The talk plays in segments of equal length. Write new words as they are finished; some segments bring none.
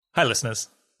Hi, listeners.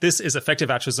 This is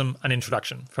Effective Altruism, an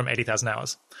introduction from 80,000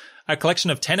 Hours, a collection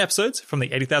of 10 episodes from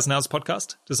the 80,000 Hours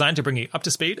podcast designed to bring you up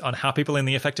to speed on how people in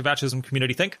the effective altruism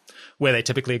community think, where they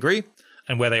typically agree,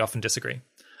 and where they often disagree.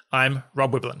 I'm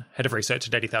Rob Wiblin, Head of Research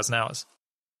at 80,000 Hours.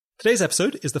 Today's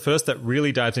episode is the first that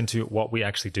really dives into what we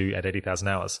actually do at 80,000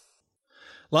 Hours.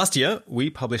 Last year, we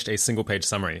published a single-page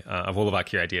summary of all of our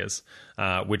key ideas,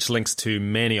 which links to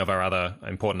many of our other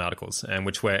important articles, and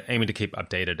which we're aiming to keep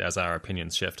updated as our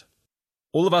opinions shift.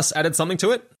 All of us added something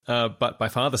to it, but by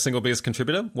far the single biggest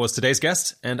contributor was today's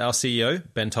guest and our CEO,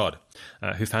 Ben Todd,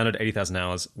 who founded 80,000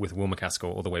 Hours with Will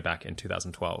MacAskill all the way back in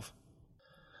 2012.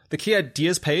 The Key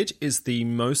Ideas page is the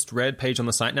most read page on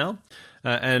the site now,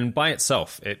 and by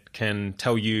itself, it can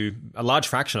tell you a large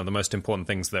fraction of the most important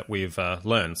things that we've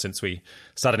learned since we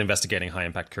started investigating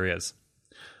high-impact careers.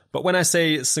 But when I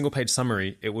say single-page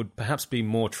summary, it would perhaps be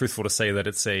more truthful to say that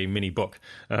it's a mini book,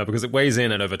 because it weighs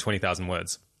in at over 20,000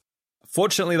 words.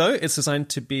 Fortunately, though, it's designed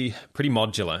to be pretty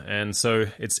modular, and so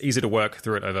it's easy to work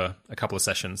through it over a couple of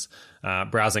sessions,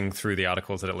 browsing through the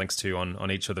articles that it links to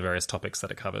on each of the various topics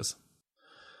that it covers.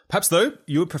 Perhaps, though,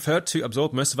 you would prefer to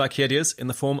absorb most of our key ideas in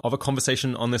the form of a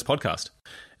conversation on this podcast,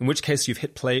 in which case you've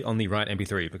hit play on the right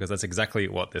MP3, because that's exactly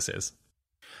what this is.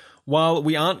 While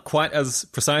we aren't quite as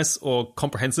precise or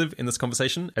comprehensive in this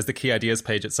conversation as the Key Ideas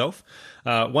page itself,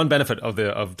 one benefit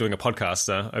of doing a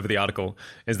podcast over the article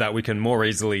is that we can more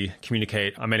easily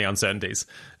communicate our many uncertainties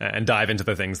and dive into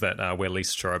the things that we're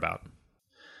least sure about.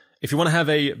 If you want to have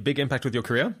a big impact with your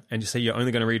career and you say you're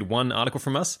only going to read one article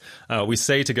from us, we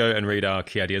say to go and read our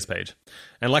Key Ideas page.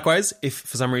 And likewise, if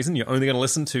for some reason you're only going to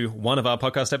listen to one of our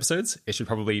podcast episodes, it should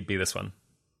probably be this one.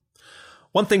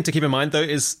 One thing to keep in mind, though,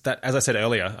 is that, as I said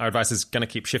earlier, our advice is going to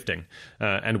keep shifting,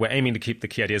 and we're aiming to keep the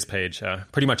Key Ideas page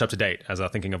pretty much up to date as our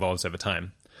thinking evolves over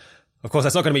time. Of course,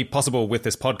 that's not going to be possible with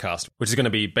this podcast, which is going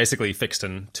to be basically fixed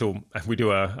until we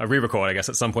do a re-record, I guess,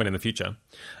 at some point in the future.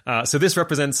 So this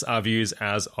represents our views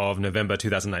as of November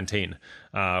 2019,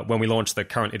 when we launched the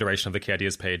current iteration of the Key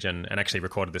Ideas page and actually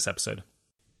recorded this episode.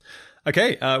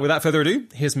 Okay, without further ado,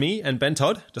 here's me and Ben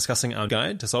Todd discussing our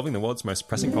guide to solving the world's most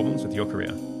pressing problems with your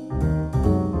career.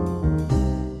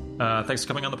 Thanks for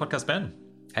coming on the podcast, Ben.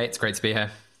 Hey, it's great to be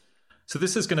here. So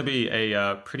this is going to be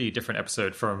a pretty different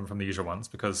episode from the usual ones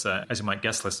because, as you might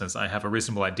guess, listeners, I have a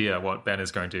reasonable idea what Ben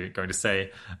is going to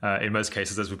say in most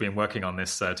cases as we've been working on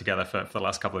this together for the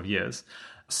last couple of years.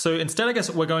 So instead, I guess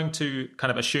we're going to kind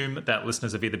of assume that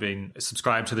listeners have either been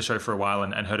subscribed to the show for a while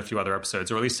and heard a few other episodes,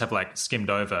 or at least have skimmed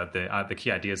over the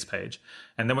Key Ideas page.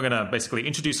 And then we're going to basically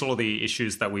introduce all of the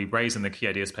issues that we raise in the Key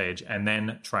Ideas page, and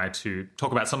then try to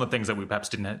talk about some of the things that we perhaps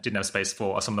didn't have space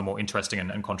for, or some of the more interesting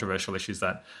and controversial issues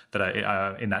that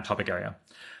are in that topic area.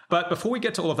 But before we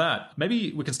get to all of that,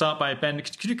 maybe we can start by, Ben,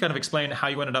 could you kind of explain how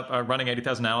you ended up running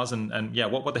 80,000 Hours and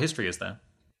what the history is there?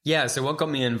 Yeah, so what got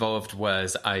me involved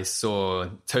was I saw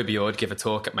Toby Ord give a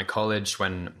talk at my college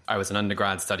when I was an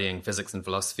undergrad studying physics and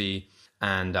philosophy.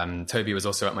 And Toby was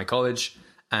also at my college.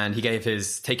 And he gave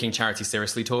his Taking Charity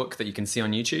Seriously talk that you can see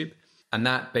on YouTube. And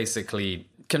that basically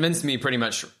convinced me pretty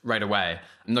much right away.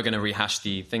 I'm not going to rehash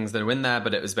the things that are in there,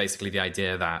 but it was basically the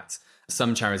idea that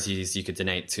some charities you could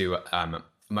donate to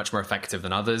much more effective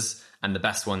than others. And the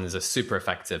best ones are super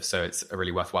effective. So it's a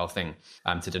really worthwhile thing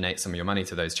to donate some of your money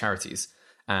to those charities.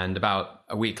 And about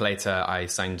a week later, I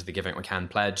signed the Giving What We Can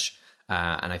pledge.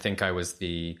 And I think I was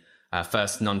the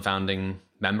first non-founding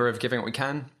member of Giving What We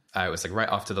Can. It was right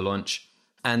after the launch.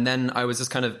 And then I was just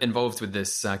kind of involved with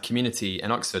this community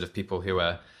in Oxford of people who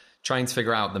were trying to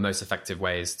figure out the most effective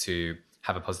ways to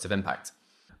have a positive impact.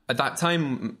 At that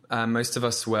time, most of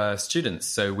us were students.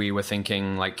 So we were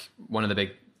thinking one of the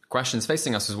big questions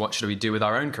facing us was, what should we do with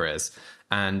our own careers?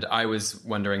 And I was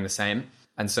wondering the same.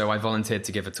 And so I volunteered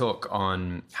to give a talk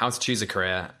on how to choose a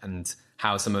career and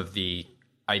how some of the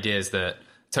ideas that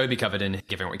Toby covered in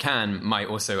Giving What We Can might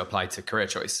also apply to career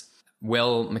choice.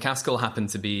 Will MacAskill happened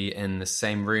to be in the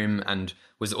same room and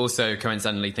was also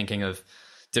coincidentally thinking of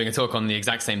doing a talk on the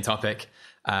exact same topic.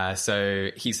 So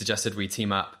he suggested we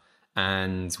team up,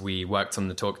 and we worked on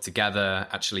the talk together,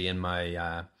 actually in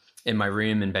my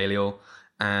room in Balliol.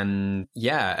 And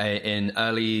yeah, in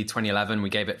early 2011, we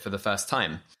gave it for the first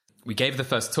time. We gave the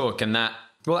first talk, and that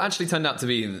actually turned out to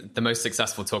be the most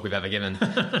successful talk we've ever given.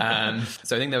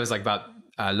 So I think there was about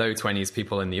low 20s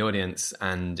people in the audience.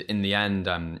 And in the end,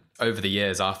 over the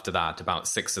years after that, about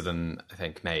 6 of them, I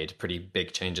think, made pretty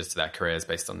big changes to their careers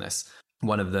based on this.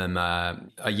 One of them,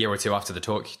 a year or two after the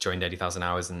talk, joined 80,000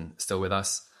 Hours and still with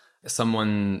us.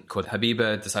 Someone called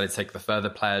Habiba decided to take the further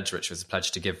pledge, which was a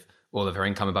pledge to give all of her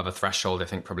income above a threshold, I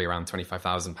think probably around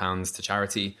 £25,000 to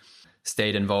charity.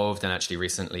 Stayed involved and actually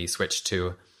recently switched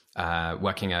to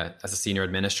working as a senior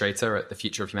administrator at the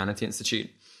Future of Humanity Institute.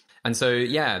 And so,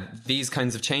 yeah, these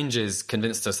kinds of changes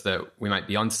convinced us that we might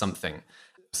be onto something.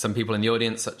 Some people in the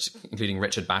audience, including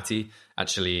Richard Batty,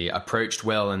 actually approached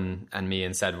Will and me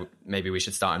and said, maybe we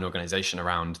should start an organization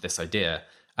around this idea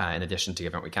in addition to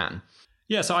Give What We Can.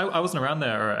 Yeah, so I wasn't around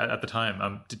there at the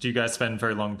time. Did you guys spend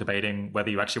very long debating whether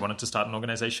you actually wanted to start an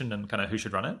organization and kind of who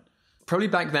should run it? Probably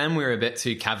back then we were a bit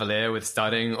too cavalier with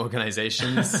starting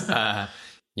organizations.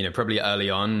 Probably early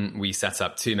on we set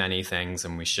up too many things,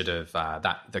 and we should have,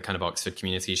 the kind of Oxford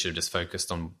community should have just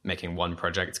focused on making one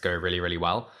project go really, really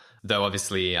well. Though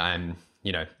obviously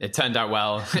it turned out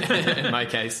well in my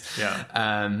case.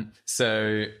 Yeah.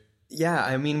 So yeah,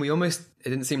 I mean, it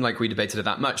didn't seem like we debated it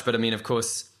that much, but I mean, of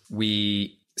course,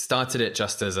 we started it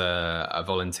just as a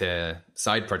volunteer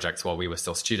side project while we were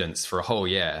still students for a whole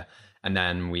year. And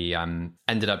then we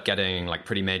ended up getting like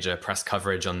pretty major press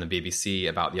coverage on the BBC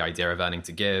about the idea of Earning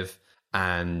to Give.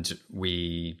 And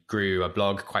we grew a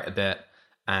blog quite a bit.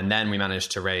 And then we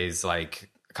managed to raise like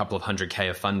a couple of $100K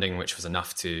of funding, which was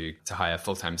enough to hire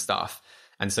full-time staff.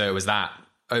 And so it was that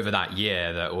over that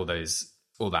year that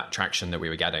all that traction that we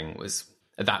were getting was,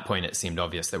 at that point, it seemed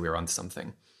obvious that we were onto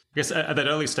something. I guess at that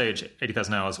early stage,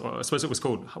 80,000 hours, or I suppose it was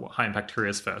called High Impact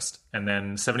Careers first, and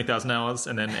then 70,000 hours,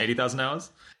 and then 80,000 hours.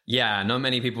 Yeah, not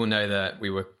many people know that we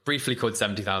were briefly called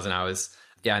 70,000 hours.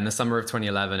 Yeah, in the summer of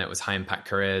 2011, it was High Impact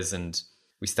Careers, and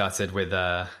we started with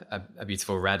a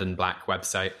beautiful red and black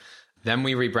website. Then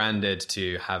we rebranded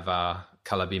to have our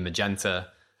color be magenta,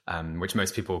 which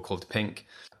most people called pink.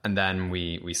 And then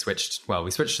we switched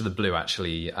to the blue,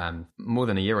 actually, more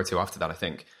than a year or two after that, I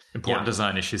think. Important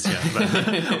design issues here.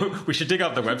 But we should dig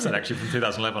up the website actually from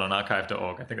 2011 on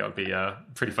archive.org. I think that would be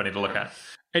pretty funny to look at.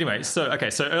 Anyway, so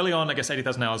early on, I guess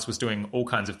 80,000 Hours was doing all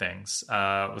kinds of things.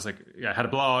 It was I had a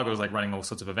blog. I was like running all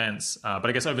sorts of events. But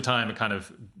I guess over time, it kind of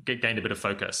gained a bit of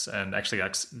focus and actually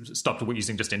stopped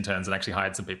using just interns and actually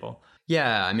hired some people.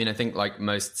 Yeah, I mean, I think like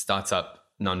most startup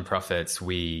nonprofits,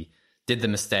 we did the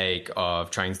mistake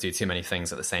of trying to do too many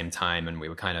things at the same time, and we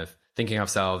were kind of thinking of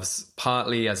ourselves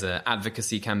partly as an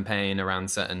advocacy campaign around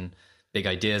certain big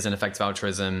ideas in effective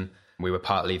altruism. We were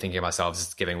partly thinking of ourselves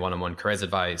as giving one-on-one careers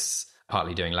advice,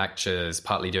 partly doing lectures,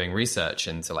 partly doing research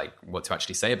into like what to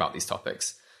actually say about these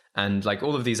topics. And like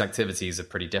all of these activities are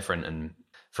pretty different. And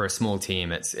for a small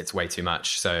team, it's way too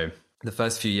much. So the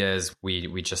first few years,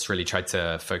 we just really tried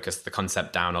to focus the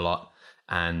concept down a lot.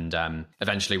 And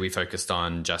eventually we focused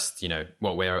on just,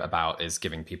 what we're about is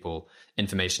giving people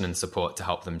information and support to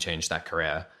help them change their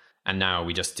career. And now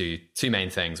we just do two main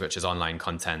things, which is online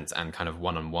content and kind of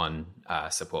one-on-one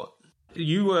support.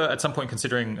 You were at some point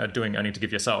considering doing Earning to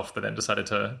Give yourself, but then decided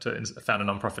to found a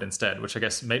nonprofit instead, which I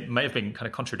guess may have been kind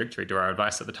of contradictory to our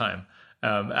advice at the time.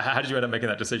 How did you end up making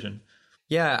that decision?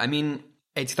 Yeah, I mean,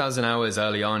 80,000 Hours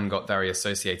early on got very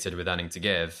associated with Earning to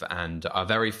Give. And our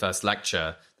very first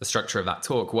lecture, the structure of that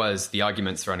talk was the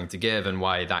arguments for Earning to Give and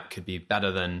why that could be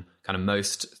better than kind of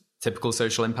most typical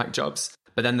social impact jobs.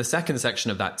 But then the second section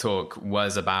of that talk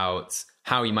was about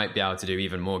how you might be able to do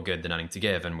even more good than Earning to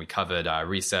Give. And we covered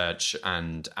research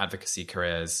and advocacy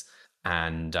careers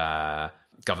and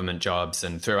government jobs,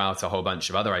 and threw out a whole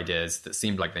bunch of other ideas that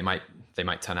seemed like they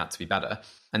might turn out to be better.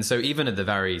 And so even at the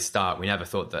very start, we never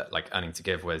thought that like Earning to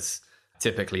Give was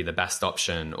typically the best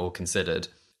option, all considered.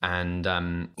 And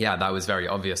that was very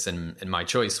obvious in my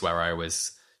choice, where I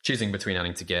was choosing between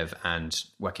Earning to Give and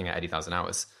working at 80,000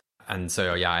 Hours. And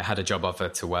so, I had a job offer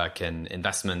to work in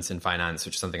investments in finance,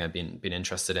 which is something I've been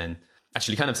interested in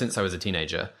actually kind of since I was a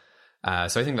teenager.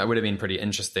 So I think that would have been pretty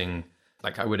interesting.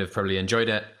 Like I would have probably enjoyed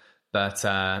it. But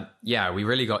we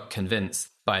really got convinced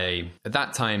by, at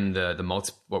that time,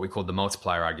 what we called the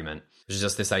multiplier argument, which is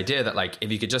just this idea that like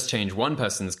if you could just change one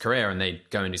person's career and they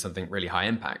go and do something really high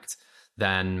impact,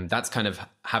 then that's kind of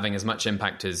having as much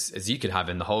impact as you could have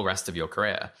in the whole rest of your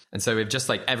career. And so if just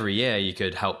like every year you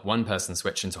could help one person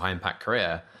switch into a high impact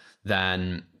career,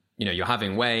 then you're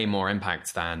having way more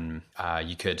impact than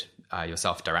you could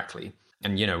yourself directly.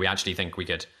 And we actually think we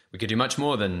could do much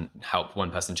more than help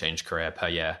one person change career per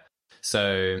year.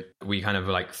 So we kind of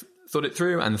like thought it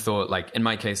through and thought like, in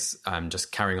my case,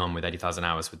 just carrying on with 80,000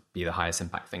 Hours would be the highest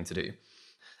impact thing to do.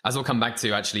 As we'll come back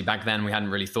to, actually, back then we hadn't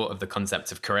really thought of the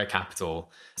concept of career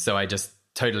capital. So I just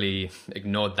totally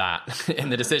ignored that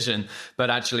in the decision. But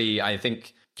actually, I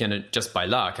think just by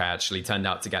luck, I actually turned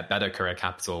out to get better career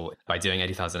capital by doing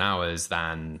 80,000 Hours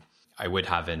than I would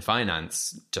have in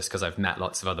finance, just because I've met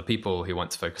lots of other people who want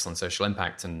to focus on social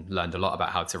impact and learned a lot about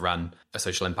how to run a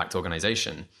social impact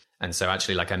organization. And so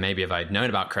actually, like maybe if I'd known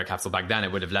about career capital back then,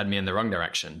 it would have led me in the wrong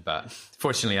direction. But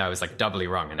fortunately, I was like doubly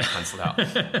wrong and it cancelled out.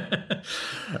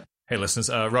 Hey listeners,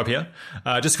 Rob here.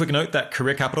 Just a quick note that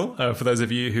career capital, for those of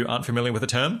you who aren't familiar with the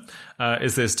term,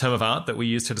 is this term of art that we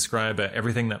use to describe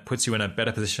everything that puts you in a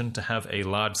better position to have a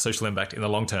large social impact in the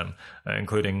long term,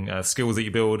 including skills that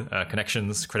you build,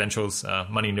 connections, credentials,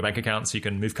 money in your bank account so you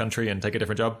can move country and take a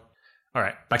different job. All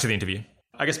right, back to the interview.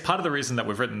 I guess part of the reason that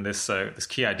we've written this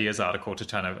key ideas article to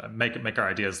kind of make our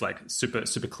ideas like super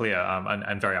clear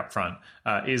and very upfront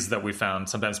is that we found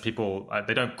sometimes people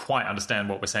they don't quite understand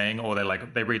what we're saying, or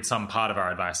they read some part of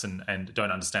our advice and don't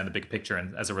understand the big picture,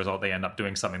 and as a result they end up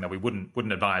doing something that we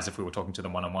wouldn't advise if we were talking to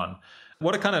them one-on-one.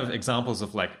 What are kind of examples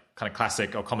of like kind of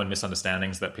classic or common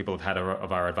misunderstandings that people have had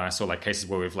of our advice, or like cases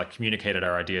where we've like communicated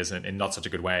our ideas in not such a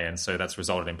good way, and so that's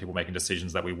resulted in people making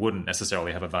decisions that we wouldn't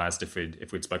necessarily have advised if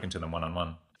we'd spoken to them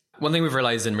one-on-one? One thing we've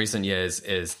realized in recent years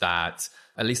is that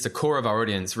at least the core of our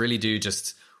audience really do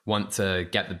just want to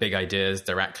get the big ideas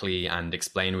directly and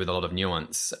explain with a lot of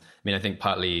nuance. I mean, I think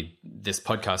partly this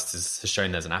podcast has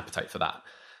shown there's an appetite for that.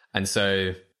 And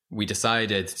so we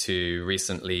decided to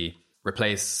recently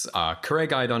replace our career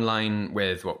guide online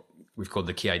with what we've called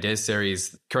the Key Ideas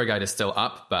series. Career guide is still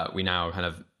up, but we now kind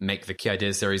of make the Key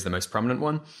Ideas series the most prominent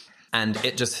one. And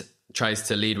it just tries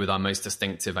to lead with our most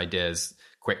distinctive ideas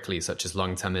quickly, such as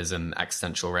long-termism,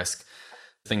 existential risk,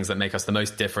 things that make us the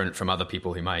most different from other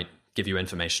people who might give you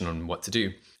information on what to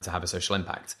do to have a social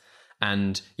impact.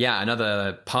 And yeah,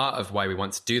 another part of why we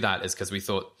want to do that is because we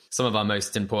thought some of our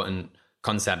most important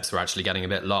concepts were actually getting a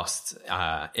bit lost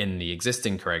in the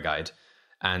existing career guide.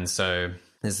 And so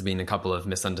there's been a couple of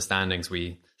misunderstandings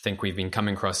we think we've been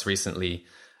coming across recently.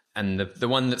 And the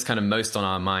one that's kind of most on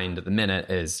our mind at the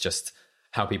minute is just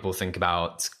how people think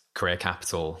about career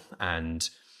capital. And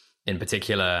in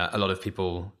particular, a lot of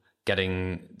people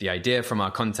getting the idea from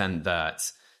our content that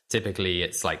typically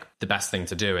it's like the best thing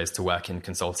to do is to work in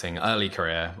consulting early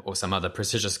career or some other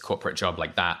prestigious corporate job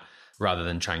like that, rather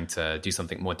than trying to do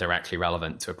something more directly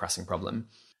relevant to a pressing problem.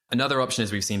 Another option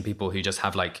is we've seen people who just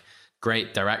have like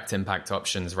great direct impact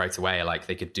options right away. Like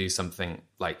they could do something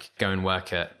like go and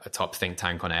work at a top think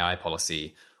tank on AI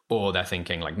policy, or they're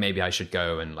thinking like, maybe I should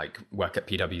go and like work at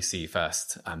PwC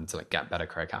first to like get better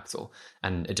career capital.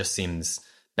 And it just seems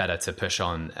better to push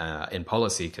on in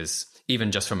policy, because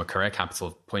even just from a career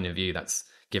capital point of view, that's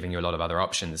giving you a lot of other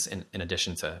options in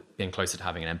addition to being closer to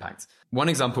having an impact. One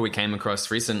example we came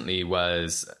across recently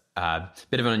was a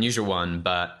bit of an unusual one,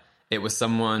 but it was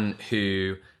someone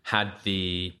who had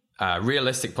the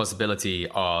realistic possibility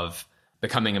of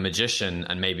becoming a magician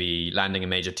and maybe landing a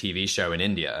major TV show in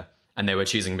India. And they were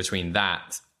choosing between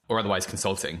that or otherwise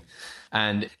consulting.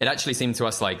 And it actually seemed to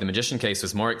us like the magician case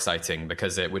was more exciting,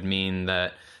 because it would mean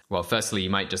that, well, firstly,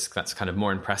 that's kind of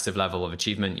more impressive level of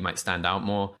achievement. You might stand out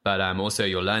more, but also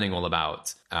you're learning all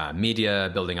about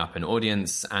media, building up an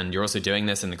audience, and you're also doing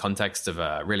this in the context of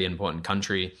a really important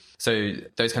country. So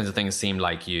those kinds of things seem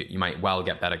like you might well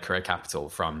get better career capital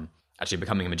from actually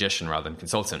becoming a magician rather than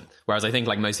consultant. Whereas I think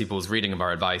like most people's reading of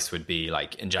our advice would be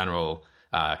like, in general,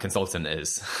 consultant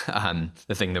is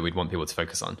the thing that we'd want people to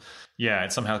focus on. Yeah,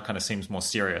 it somehow kind of seems more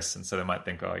serious. And so they might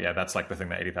think, oh, yeah, that's like the thing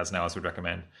that 80,000 Hours would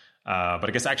recommend. But I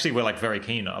guess actually we're like very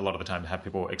keen a lot of the time to have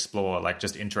people explore like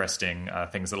just interesting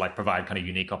things that like provide kind of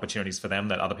unique opportunities for them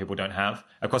that other people don't have.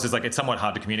 Of course, it's somewhat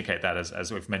hard to communicate that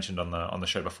as we've mentioned on the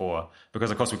show before,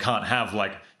 because of course we can't have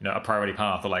like, you know, a priority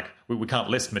path, or like we can't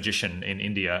list magician in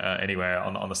India anywhere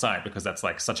on the site, because that's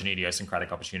like such an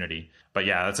idiosyncratic opportunity. But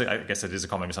yeah, I guess it is a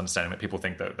common misunderstanding that people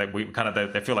think that we kind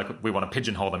of, they feel like we want to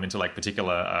pigeonhole them into like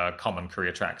particular common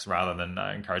career tracks, rather than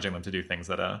encouraging them to do things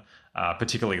that are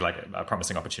particularly like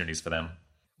promising opportunities for them.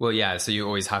 Well, yeah, so you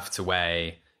always have to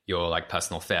weigh your like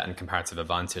personal fit and comparative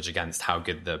advantage against how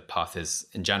good the path is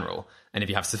in general. And if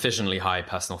you have sufficiently high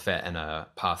personal fit in a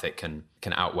path, it can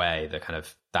outweigh the kind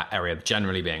of that area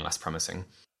generally being less promising.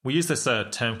 We use this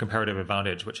term comparative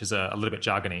advantage, which is a little bit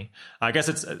jargony. I guess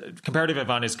it's comparative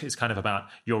advantage is kind of about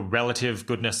your relative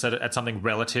goodness at something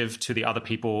relative to the other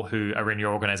people who are in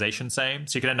your organization, say.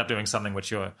 So you could end up doing something which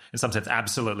you're in some sense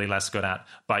absolutely less good at,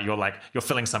 but you're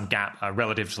filling some gap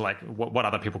relative to like what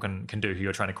other people can do who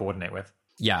you're trying to coordinate with.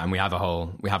 Yeah, and we have a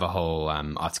whole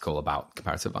article about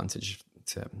comparative advantage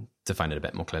to define it a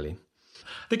bit more clearly.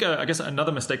 I think, I guess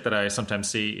another mistake that I sometimes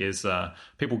see is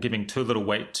people giving too little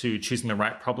weight to choosing the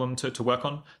right problem to work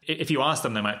on. If you ask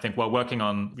them, they might think, well, working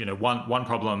on one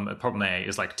problem A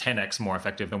is like 10x more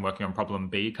effective than working on problem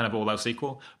B, kind of all else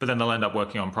equal. But then they'll end up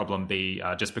working on problem B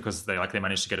just because they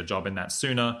managed to get a job in that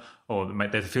sooner, or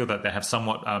they feel that they have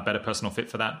somewhat better personal fit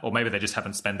for that, or maybe they just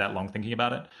haven't spent that long thinking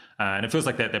about it. And it feels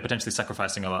like they're potentially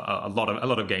sacrificing a lot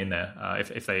of gain there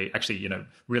if they actually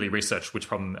really research which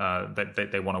problem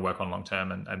they want to work on long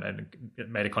term and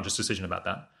made a conscious decision about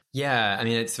that. Yeah, I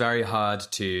mean, it's very hard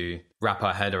to wrap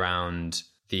our head around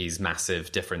these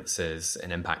massive differences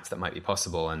in impact that might be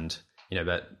possible. And,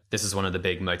 but this is one of the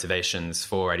big motivations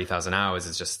for 80,000 hours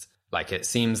is just like, it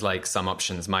seems like some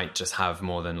options might just have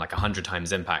more than like 100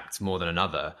 times impact more than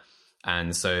another.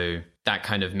 And so that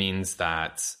kind of means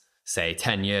that, say,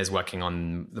 10 years working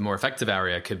on the more effective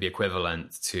area could be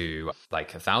equivalent to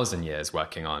like 1,000 years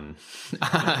working on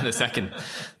the second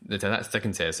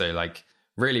tier. So like,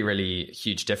 really, really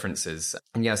huge differences.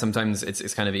 And yeah, sometimes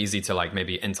it's kind of easy to like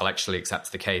maybe intellectually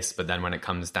accept the case, but then when it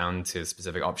comes down to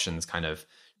specific options, kind of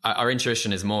our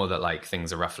intuition is more that like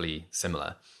things are roughly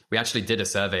similar. We actually did a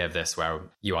survey of this where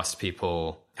you asked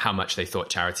people how much they thought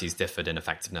charities differed in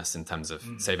effectiveness in terms of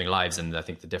saving lives. And I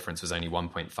think the difference was only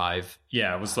 1.5.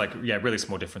 Yeah, it was really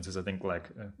small differences. I think like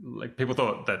people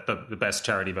thought that the best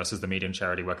charity versus the median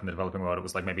charity work in the developing world, it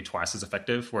was like maybe twice as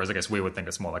effective. Whereas I guess we would think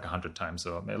it's more like 100 times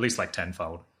or at least like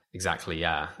tenfold. Exactly,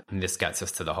 yeah. And this gets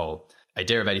us to the whole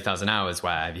idea of 80,000 hours,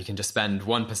 where if you can just spend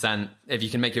 1%, if you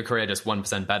can make your career just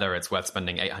 1% better, it's worth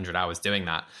spending 800 hours doing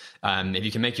that. If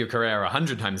you can make your career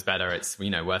 100 times better, it's,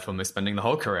 worth almost spending the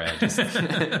whole career just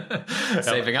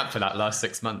saving up for that last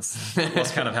 6 months.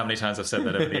 That's kind of how many times I've said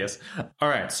that over the years. All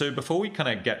right. So before we kind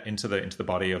of get into the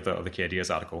body of the Key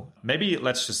Ideas article, maybe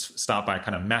let's just start by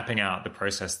kind of mapping out the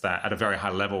process that at a very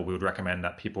high level, we would recommend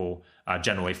that people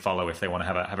generally follow if they want to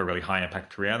have a really high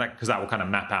impact career, because that will kind of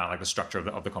map out like the structure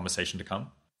of the conversation to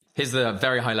come. Here's the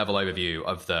very high level overview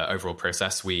of the overall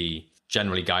process we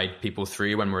generally guide people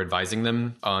through when we're advising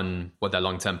them on what their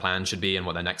long-term plan should be and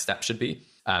what their next step should be.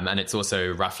 And it's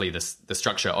also roughly the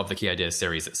structure of the Key Ideas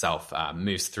series itself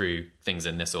moves through things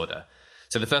in this order.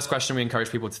 So the first question we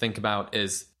encourage people to think about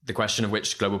is the question of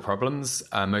which global problems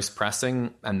are most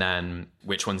pressing, and then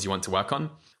which ones you want to work on.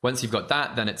 Once you've got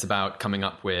that, then it's about coming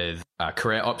up with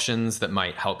career options that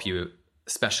might help you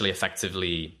especially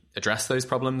effectively address those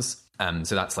problems.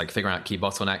 So that's like figuring out key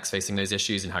bottlenecks facing those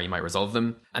issues and how you might resolve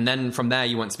them. And then from there,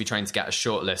 you want to be trying to get a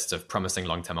short list of promising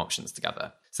long-term options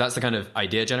together. So that's the kind of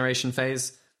idea generation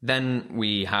phase. Then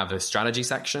we have a strategy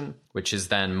section, which is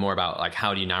then more about like,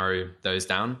 how do you narrow those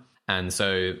down? And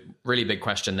so really big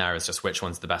question there is just which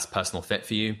one's the best personal fit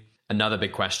for you. Another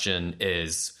big question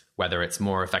is whether it's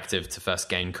more effective to first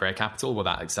gain career capital. Will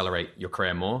that accelerate your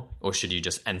career more? Or should you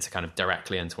just enter kind of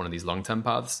directly into one of these long-term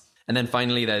paths? And then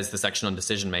finally, there's the section on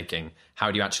decision-making.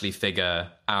 How do you actually figure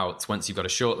out, once you've got a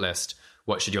short list,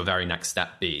 what should your very next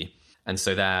step be? And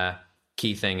so their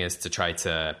key thing is to try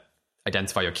to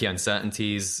identify your key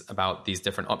uncertainties about these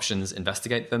different options,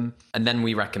 investigate them. And then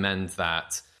we recommend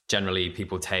that generally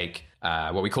people take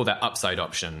what we call their upside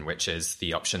option, which is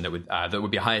the option that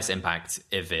would be highest impact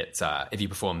if you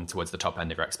perform towards the top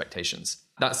end of your expectations.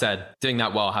 That said, doing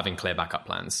that while having clear backup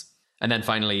plans. And then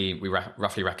finally, we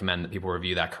roughly recommend that people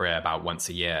review their career about once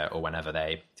a year or whenever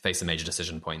they face a major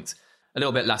decision point. A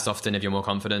little bit less often if you're more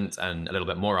confident, and a little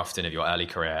bit more often if you're early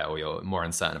career or you're more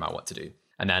uncertain about what to do.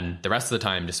 And then the rest of the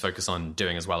time, just focus on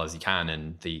doing as well as you can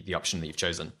in the option that you've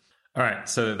chosen. All right,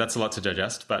 so that's a lot to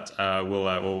digest, but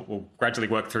we'll gradually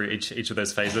work through each of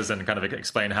those phases and kind of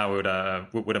explain how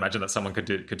we would imagine that someone could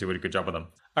do a good job with them.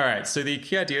 All right, so the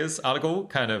Key Ideas article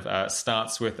kind of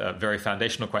starts with a very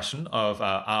foundational question of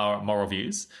our moral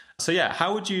views. So yeah,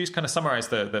 how would you kind of summarize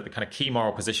the kind of key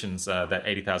moral positions that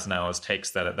 80,000 hours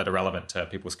takes that are relevant to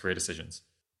people's career decisions?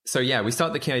 So yeah, we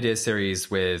start the Key Ideas series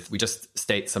with, we just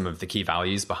state some of the key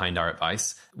values behind our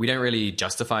advice. We don't really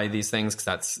justify these things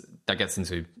because that gets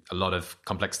into a lot of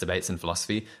complex debates in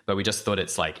philosophy, but we just thought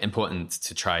it's like important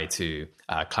to try to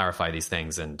clarify these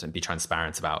things and be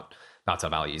transparent about our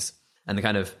values. And the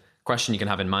kind of question you can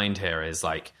have in mind here is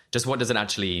like, just what does it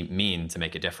actually mean to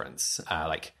make a difference?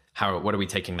 What are we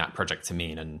taking that project to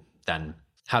mean? And then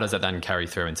how does it then carry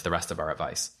through into the rest of our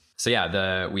advice? So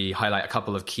yeah, we highlight a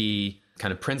couple of key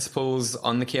kind of principles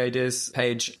on the Key Ideas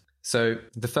page. So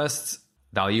the first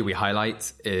value we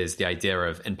highlight is the idea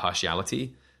of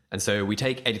impartiality. And so we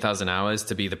take 80,000 hours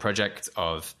to be the project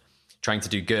of trying to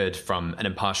do good from an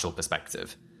impartial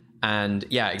perspective. And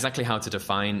yeah, exactly how to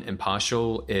define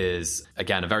impartial is,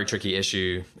 again, a very tricky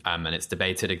issue, and it's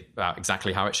debated about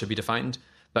exactly how it should be defined.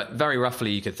 But very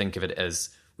roughly, you could think of it as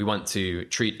we want to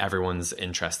treat everyone's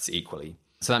interests equally.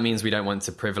 So that means we don't want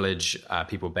to privilege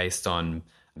people based on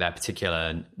their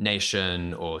particular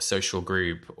nation or social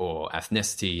group or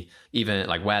ethnicity, even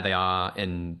like where they are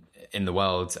in the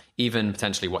world, even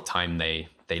potentially what time they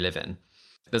live in.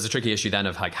 There's a tricky issue then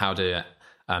of like how to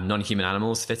non-human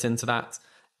animals fit into that.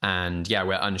 And yeah,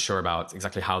 we're unsure about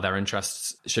exactly how their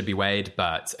interests should be weighed.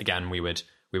 But again, we would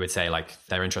say like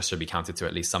their interests should be counted to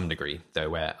at least some degree, though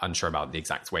we're unsure about the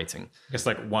exact weighting. I guess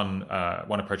like one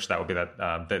approach to that would be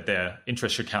that their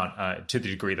interests should count to the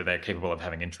degree that they're capable of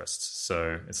having interests.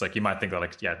 So it's like you might think that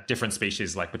like different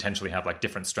species like potentially have like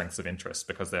different strengths of interest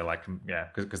because they're like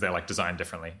because they're like designed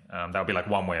differently. That would be like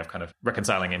one way of kind of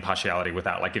reconciling impartiality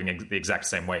without like giving the exact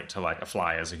same weight to like a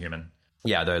fly as a human.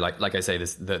 Yeah, though, like I say,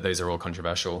 those are all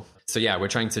controversial. So yeah, we're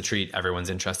trying to treat everyone's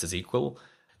interest as equal.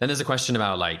 Then there's a question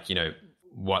about like,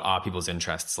 what are people's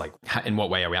interests? Like, in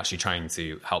what way are we actually trying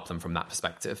to help them from that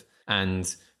perspective?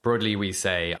 And broadly, we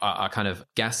say our kind of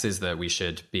guess is that we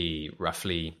should be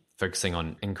roughly focusing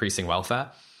on increasing welfare.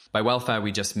 By welfare,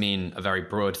 we just mean a very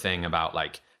broad thing about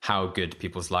like how good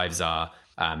people's lives are,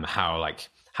 how like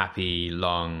happy,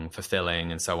 long,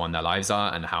 fulfilling, and so on their lives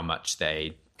are, and how much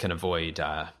they can avoid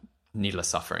needless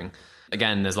suffering.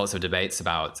 Again, there's lots of debates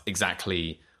about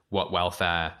exactly what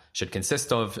welfare should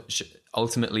consist of.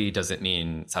 Ultimately, does it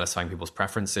mean satisfying people's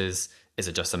preferences? Is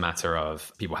it just a matter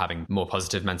of people having more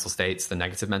positive mental states than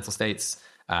negative mental states?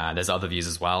 There's other views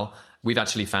as well. We've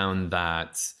actually found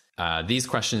that these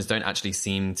questions don't actually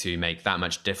seem to make that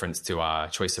much difference to our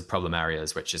choice of problem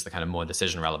areas, which is the kind of more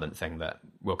decision relevant thing that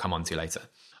we'll come on to later.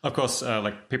 Of course,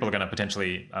 like people are going to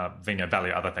potentially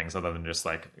value other things other than just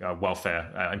like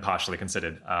welfare impartially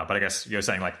considered. But I guess you're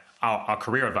saying like our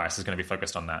career advice is going to be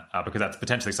focused on that because that's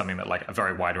potentially something that like a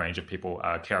very wide range of people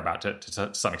care about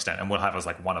to some extent and will have as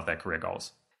like one of their career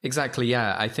goals. Exactly.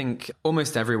 Yeah. I think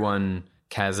almost everyone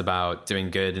cares about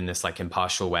doing good in this like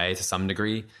impartial way to some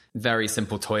degree. Very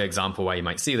simple toy example where you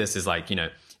might see this is like,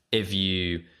 if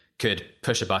you could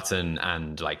push a button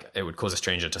and like it would cause a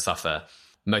stranger to suffer,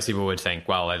 most people would think,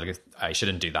 well, I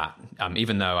shouldn't do that.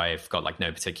 Even though I've got like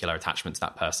no particular attachment to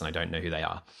that person, I don't know who they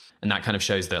are. And that kind of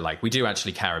shows that like we do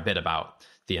actually care a bit about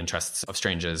the interests of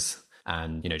strangers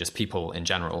and, just people in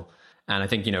general. And I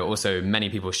think, also many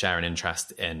people share an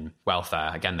interest in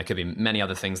welfare. Again, there could be many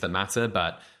other things that matter,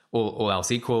 but all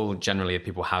else equal, generally if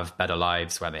people have better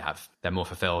lives where they're more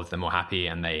fulfilled, they're more happy,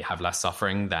 and they have less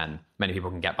suffering, then many people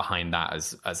can get behind that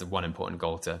as one important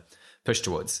goal to push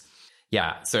towards.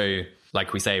 Yeah, so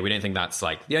like we say, we don't think that's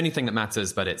like the only thing that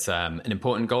matters, but it's an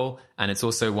important goal. And it's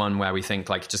also one where we think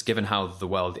like just given how the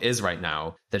world is right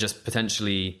now, they're just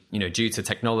potentially, due to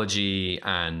technology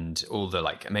and all the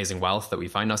like amazing wealth that we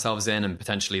find ourselves in and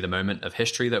potentially the moment of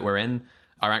history that we're in,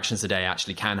 our actions today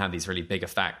actually can have these really big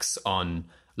effects on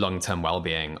long-term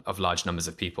well-being of large numbers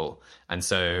of people. And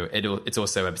so it's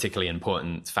also a particularly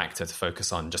important factor to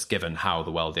focus on just given how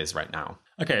the world is right now.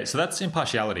 Okay, so that's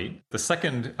impartiality. The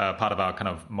second part of our kind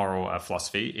of moral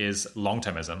philosophy is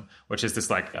long-termism, which is this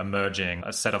like emerging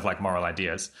set of like moral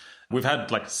ideas. We've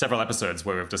had like several episodes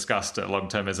where we've discussed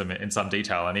long-termism in some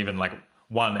detail, and even like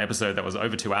one episode that was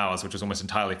over 2 hours, which was almost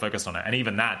entirely focused on it. And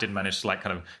even that didn't manage to like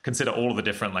kind of consider all of the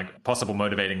different like possible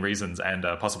motivating reasons and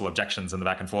possible objections and the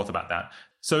back and forth about that.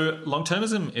 So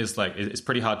long-termism is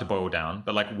pretty hard to boil down,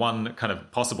 but like one kind of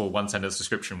possible one sentence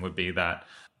description would be that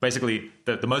basically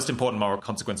the most important moral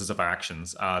consequences of our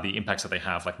actions are the impacts that they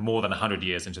have like more than 100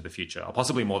 years into the future, or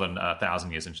possibly more than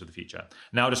 1,000 years into the future.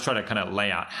 Now I'll just try to kind of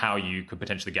lay out how you could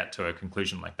potentially get to a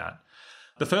conclusion like that.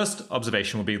 The first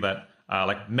observation will be that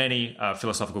like many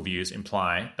philosophical views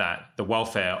imply that the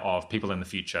welfare of people in the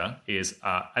future is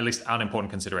at least an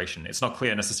important consideration. It's not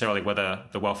clear necessarily whether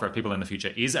the welfare of people in the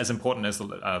future is as important as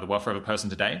the welfare of a person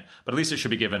today, but at least it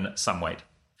should be given some weight.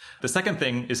 The second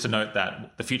thing is to note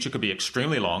that the future could be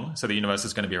extremely long, so the universe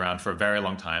is going to be around for a very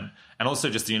long time, and also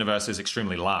just the universe is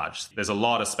extremely large. There's a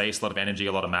lot of space, a lot of energy,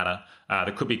 a lot of matter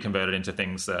that could be converted into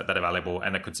things that are valuable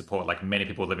and that could support like many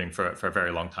people living for a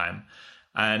very long time.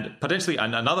 And potentially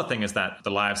another thing is that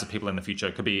the lives of people in the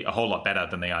future could be a whole lot better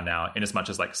than they are now, in as much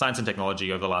as like science and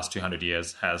technology over the last 200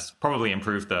 years has probably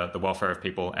improved the welfare of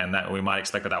people, and that we might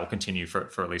expect that will continue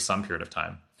for at least some period of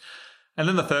time. And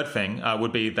then the third thing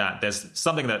would be that there's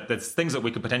things that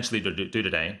we could potentially do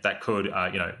today that could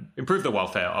improve the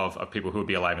welfare of people who would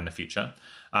be alive in the future,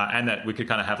 and that we could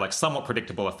kind of have like somewhat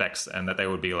predictable effects, and that they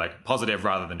would be like positive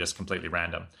rather than just completely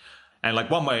random. And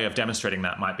like one way of demonstrating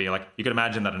that might be like you could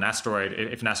imagine that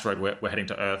if an asteroid were heading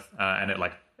to Earth and it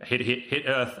like hit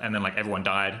Earth and then like everyone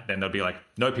died, then there'd be like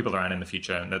no people around in the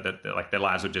future, and that like their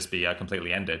lives would just be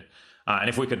completely ended. And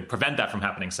if we could prevent that from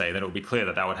happening, say, then it would be clear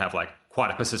that would have like quite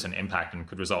a persistent impact and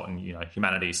could result in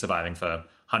humanity surviving for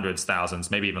hundreds, thousands,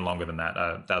 maybe even longer than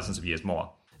that, thousands of years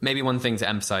more. Maybe one thing to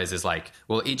emphasize is like,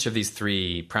 well, each of these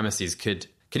three premises could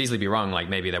easily be wrong. Like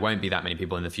maybe there won't be that many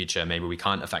people in the future. Maybe we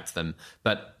can't affect them.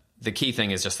 But the key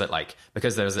thing is just that, like,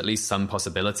 because there's at least some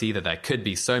possibility that there could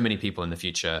be so many people in the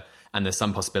future, and there's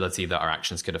some possibility that our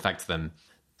actions could affect them,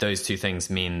 those two things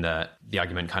mean that the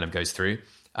argument kind of goes through.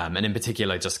 And in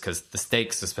particular, just because the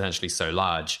stakes is potentially so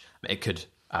large, it could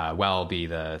well be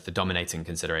the dominating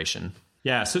consideration.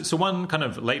 Yeah, so one kind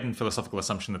of latent philosophical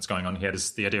assumption that's going on here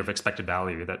is the idea of expected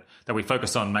value, that we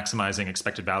focus on maximizing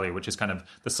expected value, which is kind of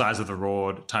the size of the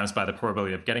reward times by the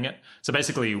probability of getting it. So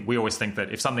basically, we always think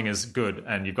that if something is good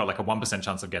and you've got like a 1%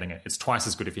 chance of getting it, it's twice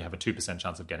as good if you have a 2%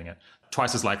 chance of getting it.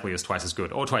 Twice as likely is twice as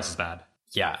good, or twice as bad.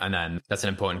 Yeah, and then that's an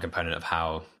important component of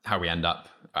how we end up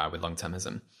with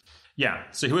long-termism. Yeah,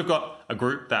 so here we've got a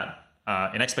group that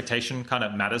in expectation kind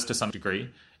of matters to some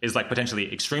degree, is like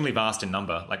potentially extremely vast in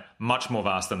number, like much more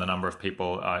vast than the number of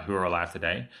people who are alive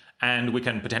today. And we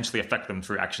can potentially affect them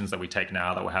through actions that we take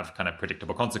now that will have kind of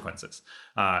predictable consequences.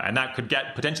 And that could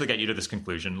potentially get you to this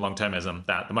conclusion, long-termism,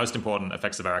 that the most important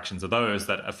effects of our actions are those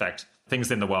that affect things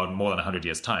in the world more than 100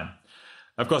 years' time.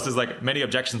 Of course, there's like many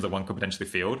objections that one could potentially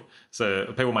field. So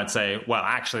people might say, well,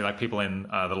 actually, like people in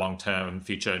the long-term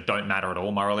future don't matter at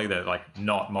all morally. They're like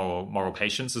not moral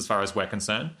patients as far as we're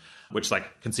concerned, which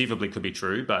like conceivably could be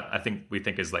true, but we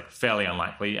think is like fairly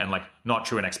unlikely and like not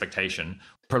true in expectation.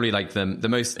 Probably like the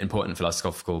most important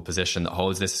philosophical position that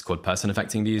holds this is called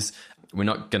person-affecting views. We're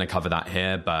not going to cover that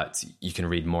here, but you can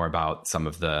read more about some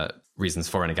of the reasons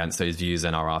for and against those views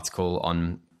in our article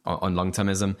on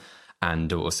long-termism.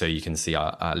 And also you can see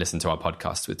listen to our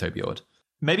podcast with Toby Ord.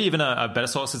 Maybe even a better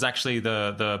source is actually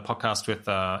the podcast with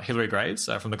Hilary Graves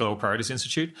from the Global Priorities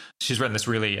Institute. She's written this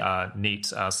really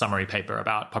neat summary paper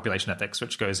about population ethics,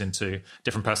 which goes into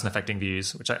different person-affecting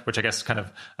views, which I guess kind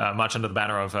of march under the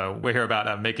banner of we're here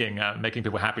about making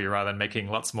people happy rather than making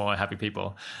lots more happy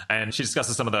people. And she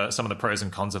discusses some of the pros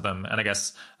and cons of them, and I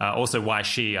guess also why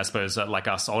she, I suppose, like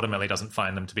us, ultimately doesn't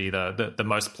find them to be the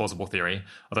most plausible theory.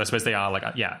 Although I suppose they are, like,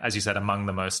 as you said, among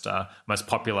the most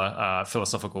popular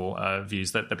philosophical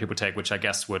views that people take, which I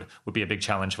guess would be a big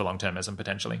challenge for long-termism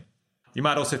potentially. You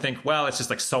might also think, well, it's just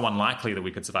like so unlikely that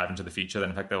we could survive into the future that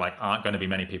in fact there like aren't going to be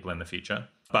many people in the future.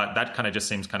 But that kind of just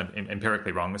seems kind of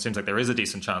empirically wrong. It seems like there is a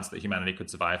decent chance that humanity could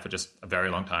survive for just a very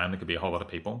long time. There could be a whole lot of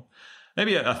people.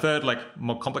 Maybe a third, like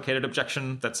more complicated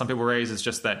objection that some people raise is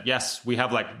just that, yes, we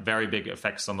have like very big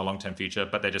effects on the long-term future,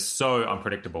 but they're just so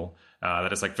unpredictable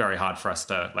that it's like very hard for us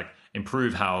to like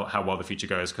improve how well the future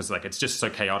goes, because like it's just so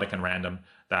chaotic and random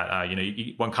that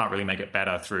one can't really make it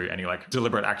better through any like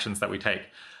deliberate actions that we take.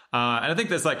 And I think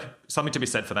there's like something to be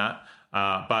said for that.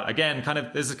 But again,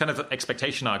 there's this kind of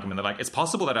expectation argument that like it's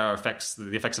possible that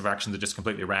the effects of our actions are just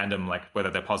completely random, like whether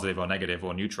they're positive or negative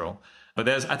or neutral. But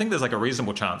I think there's like a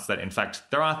reasonable chance that in fact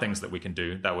there are things that we can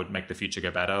do that would make the future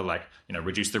go better, like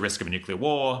reduce the risk of a nuclear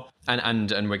war.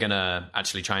 And we're gonna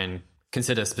actually try and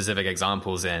consider specific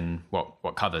examples in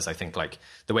what covers. I think like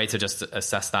the way to just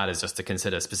assess that is just to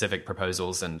consider specific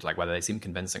proposals and like whether they seem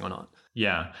convincing or not.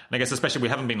 Yeah. And I guess especially we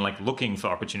haven't been like looking for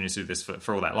opportunities to do this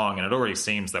for all that long. And it already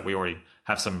seems that we already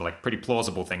have some like pretty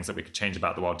plausible things that we could change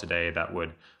about the world today that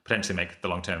would potentially make the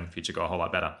long-term future go a whole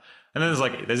lot better. And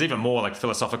then there's even more like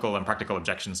philosophical and practical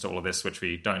objections to all of this, which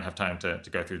we don't have time to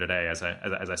go through today, as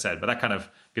I said. But that kind of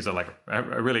gives a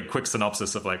really quick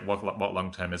synopsis of like what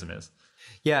long-termism is.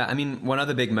 Yeah, I mean, one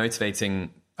other big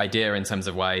motivating idea in terms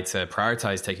of why to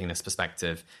prioritize taking this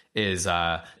perspective is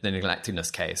the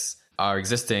neglectedness case. Our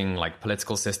existing like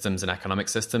political systems and economic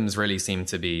systems really seem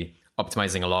to be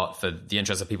optimizing a lot for the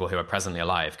interests of people who are presently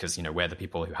alive, because we're the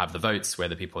people who have the votes, we're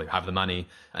the people who have the money,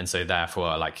 and so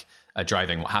therefore like are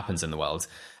driving what happens in the world.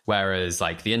 Whereas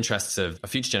like the interests of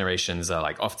future generations are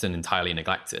like often entirely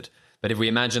neglected. But if we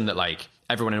imagine that like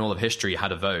everyone in all of history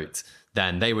had a vote,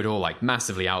 then they would all like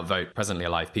massively outvote presently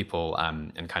alive people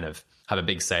and kind of have a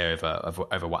big say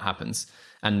over what happens.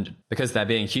 And because they're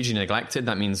being hugely neglected,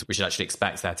 that means we should actually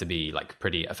expect there to be like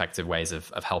pretty effective ways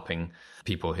of helping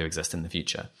people who exist in the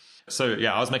future. So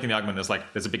yeah, I was making the argument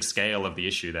there's a big scale of the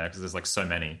issue there because there's like so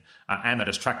many, and that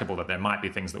it's tractable that there might be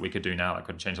things that we could do now that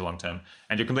could change the long term.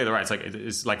 And you're completely right.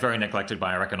 It's like very neglected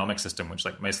by our economic system, which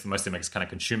like mostly makes kind of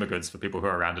consumer goods for people who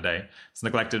are around today. It's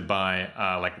neglected by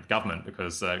like government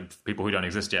because people who don't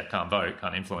exist yet can't vote,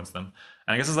 can't influence them.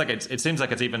 And I guess it seems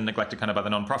like it's even neglected kind of by the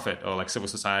non-profit or like civil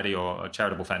society or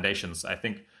charitable foundations. I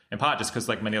think in part just because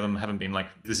like many of them haven't been like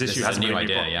this issue hasn't been brought.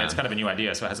 Yeah. It's kind of a new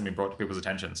idea, so it hasn't been brought to people's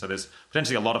attention. So there's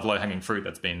potentially a lot of low-hanging fruit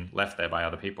that's been left there by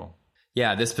other people.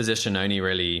 Yeah, this position only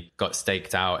really got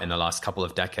staked out in the last couple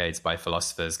of decades by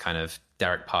philosophers. Kind of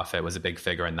Derek Parfit was a big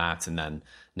figure in that, and then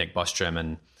Nick Bostrom,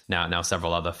 and now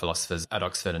several other philosophers at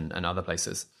Oxford and other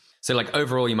places. So like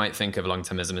overall, you might think of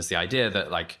long-termism as the idea that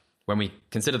like when we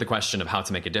consider the question of how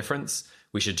to make a difference,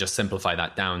 we should just simplify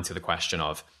that down to the question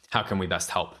of how can we best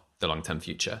help the long-term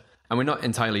future? And we're not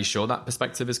entirely sure that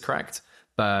perspective is correct,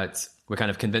 but we're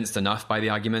kind of convinced enough by the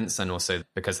arguments, and also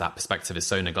because that perspective is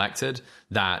so neglected,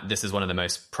 that this is one of the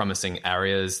most promising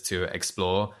areas to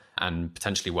explore and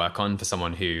potentially work on for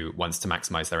someone who wants to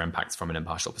maximize their impact from an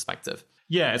impartial perspective.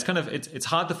 Yeah, it's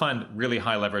hard to find really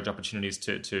high leverage opportunities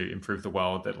to improve the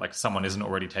world that like someone isn't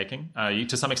already taking.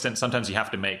 To some extent, sometimes you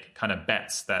have to make kind of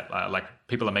bets that like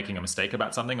people are making a mistake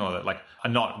about something, or that like are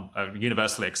not a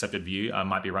universally accepted view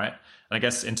might be right. And I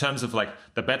guess in terms of like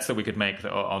the bets that we could make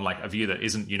on like a view that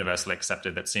isn't universally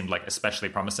accepted, that seemed like especially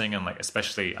promising and like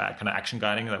especially kind of action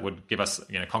guiding, that would give us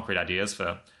concrete ideas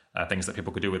for things that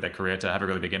people could do with their career to have a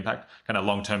really big impact. Kind of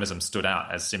long-termism stood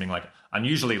out as seeming like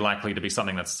unusually likely to be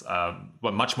something that's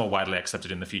much more widely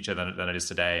accepted in the future than it is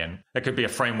today. And it could be a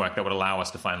framework that would allow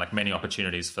us to find like many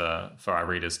opportunities for our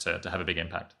readers to have a big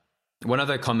impact. One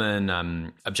other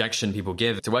common objection people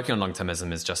give to working on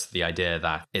long-termism is just the idea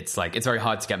that it's very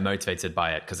hard to get motivated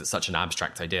by it because it's such an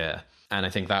abstract idea. And I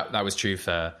think that was true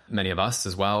for many of us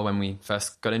as well when we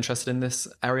first got interested in this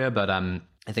area. But I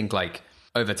think like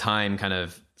over time, kind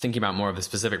of thinking about more of the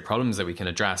specific problems that we can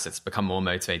address, it's become more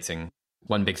motivating.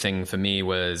 One big thing for me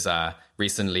was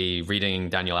recently reading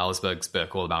Daniel Ellsberg's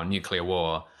book all about nuclear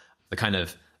war, the kind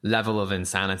of level of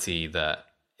insanity that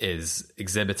is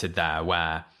exhibited there,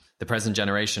 where the present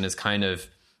generation is kind of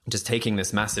just taking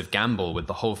this massive gamble with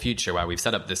the whole future, where we've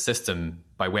set up this system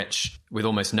by which, with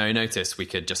almost no notice, we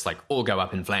could just like all go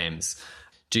up in flames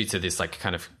due to this like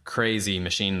kind of crazy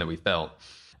machine that we've built.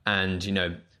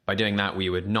 And, by doing that, we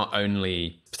would not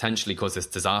only potentially cause this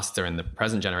disaster in the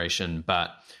present generation,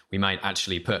 but we might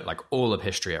actually put like all of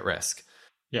history at risk.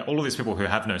 Yeah, all of these people who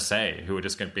have no say, who are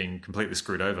just being completely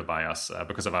screwed over by us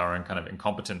because of our own kind of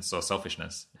incompetence or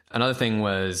selfishness. Another thing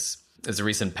was, there's a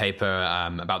recent paper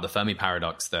about the Fermi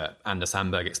paradox that Anders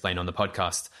Sandberg explained on the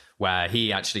podcast, where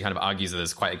he actually kind of argues that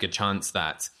there's quite a good chance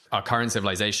that our current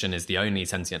civilization is the only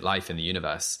sentient life in the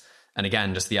universe. And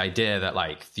again, just the idea that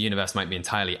like the universe might be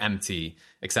entirely empty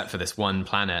except for this one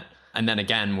planet. And then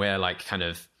again, we're like kind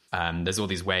of, there's all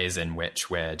these ways in which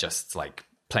we're just like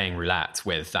playing roulette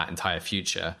with that entire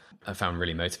future. I found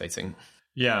really motivating.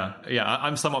 Yeah.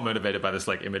 I'm somewhat motivated by this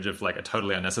like image of like a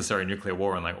totally unnecessary nuclear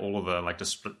war and like all of the like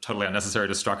just totally unnecessary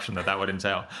destruction that would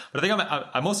entail. But I think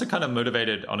I'm also kind of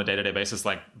motivated on a day-to-day basis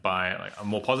like by like a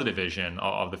more positive vision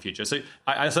of the future. So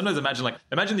I sometimes imagine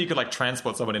that you could like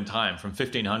transport someone in time from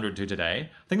 1500 to today.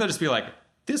 I think they'll just be like,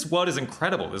 this world is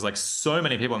incredible. There's like so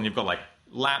many people, and you've got like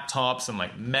laptops and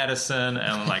like medicine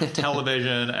and like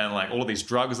television and like all of these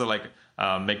drugs that like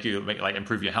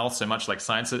improve your health so much, like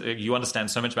science. You understand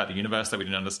so much about the universe that we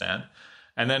didn't understand.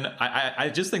 And then I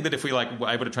just think that if we like were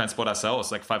able to transport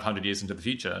ourselves like 500 years into the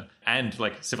future, and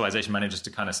like civilization manages to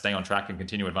kind of stay on track and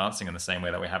continue advancing in the same way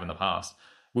that we have in the past,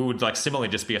 we would like similarly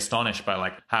just be astonished by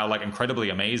like how like incredibly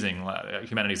amazing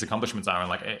humanity's accomplishments are, and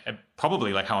like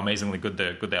probably like how amazingly good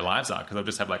their lives are, because they'll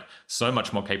just have like so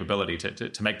much more capability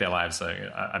to make their lives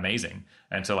amazing,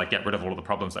 and to like get rid of all of the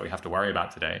problems that we have to worry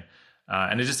about today.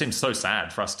 And it just seems so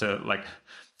sad for us to like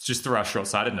just through our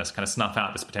short-sightedness kind of snuff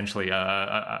out this potentially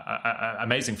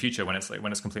amazing future when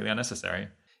it's completely unnecessary.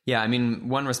 Yeah, I mean,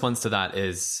 one response to that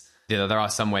is there are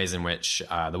some ways in which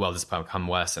the world has become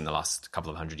worse in the last couple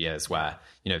of hundred years, where,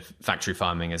 factory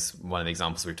farming is one of the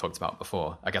examples we've talked about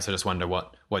before. I guess I just wonder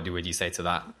what would you say to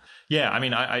that? Yeah, I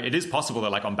mean, it is possible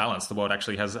that, like, on balance, the world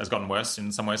actually has gotten worse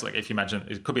in some ways. Like, if you imagine,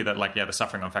 it could be that, like, the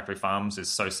suffering on factory farms is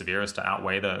so severe as to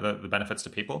outweigh the benefits to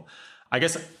people. I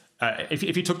guess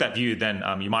if you took that view, then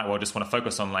you might well just want to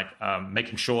focus on, like,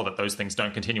 making sure that those things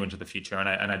don't continue into the future.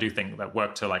 And I do think that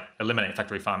work to, like, eliminate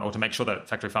factory farming, or to make sure that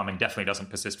factory farming definitely doesn't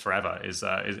persist forever is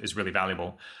really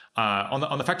valuable.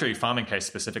 On the factory farming case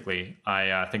specifically,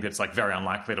 I think it's like very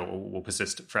unlikely that it will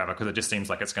persist forever, because it just seems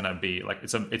like it's going to be like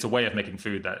it's a way of making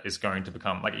food that is going to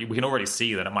become, like, we can already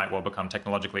see that it might well become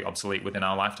technologically obsolete within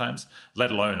our lifetimes,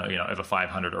 let alone over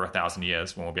 500 or 1,000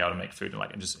 years, when we'll be able to make food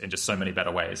in just so many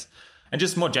better ways. And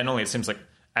just more generally, it seems like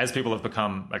as people have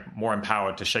become like more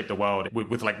empowered to shape the world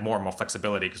with like more and more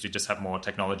flexibility, because we just have more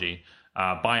technology,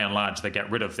 by and large, they get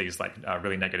rid of these like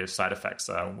really negative side effects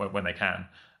when they can.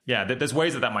 Yeah, there's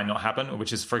ways that might not happen,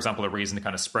 which is, for example, a reason to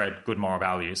kind of spread good moral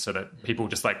values, so that people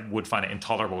just like would find it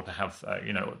intolerable to have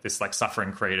this like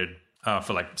suffering created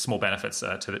for like small benefits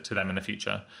to them in the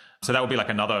future. So that would be like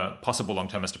another possible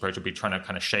long-termist approach, would be trying to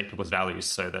kind of shape people's values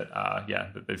so that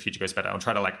the future goes better, and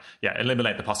try to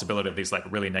eliminate the possibility of these like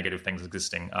really negative things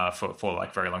existing for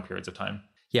like very long periods of time.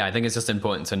 Yeah, I think it's just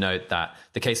important to note that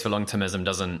the case for long-termism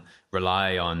doesn't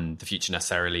rely on the future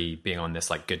necessarily being on this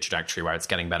like good trajectory where it's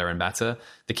getting better and better.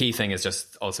 The key thing is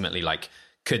just ultimately like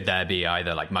could there be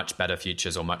either like much better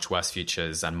futures or much worse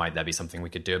futures, and might there be something we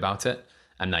could do about it?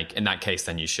 And like in that case,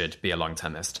 then you should be a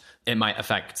long-termist. It might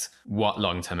affect what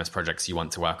long-termist projects you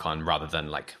want to work on rather than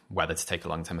like whether to take a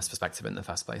long-termist perspective in the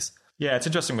first place. Yeah, it's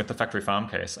interesting with the factory farm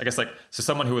case. I guess like, so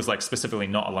someone who was like specifically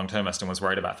not a long-termist and was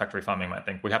worried about factory farming might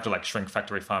think we have to like shrink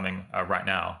factory farming right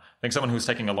now. I think someone who's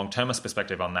taking a long-termist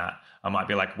perspective on that might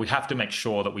be like, we have to make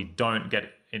sure that we don't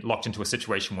get locked into a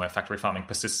situation where factory farming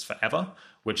persists forever,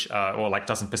 which or like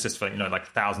doesn't persist for like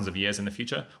thousands of years in the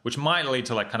future, which might lead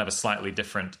to like kind of a slightly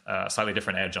different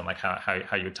edge on like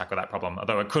how you tackle that problem.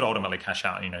 Although it could ultimately cash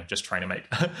out, just trying to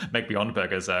make Beyond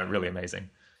Burgers really amazing.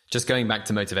 Just going back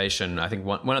to motivation, I think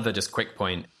one other just quick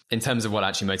point in terms of what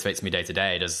actually motivates me day to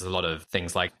day, there's a lot of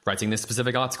things like writing this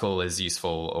specific article is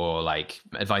useful, or like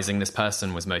advising this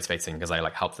person was motivating because I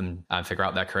like help them figure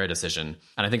out their career decision.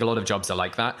 And I think a lot of jobs are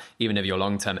like that. Even if your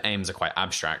long-term aims are quite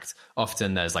abstract,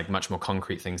 often there's like much more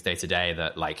concrete things day to day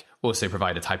that like also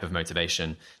provide a type of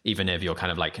motivation, even if you'll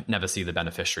kind of like never see the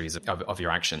beneficiaries of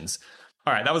your actions.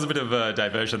 All right, that was a bit of a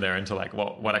diversion there into like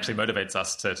what actually motivates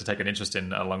us to take an interest in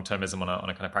long-termism on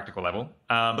a kind of practical level.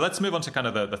 But let's move on to kind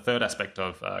of the third aspect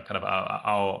of kind of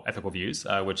our ethical views,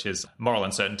 which is moral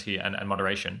uncertainty and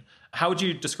moderation. How would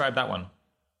you describe that one?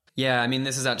 Yeah, I mean,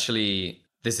 this is actually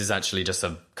just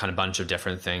a kind of bunch of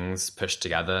different things pushed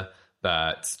together,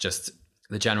 but just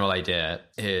the general idea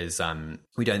is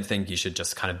we don't think you should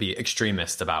just kind of be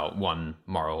extremist about one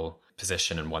moral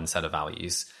position and one set of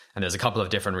values. And there's a couple of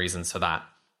different reasons for that.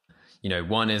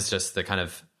 One is just the kind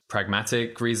of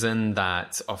pragmatic reason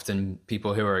that often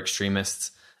people who are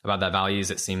extremists about their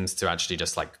values, it seems to actually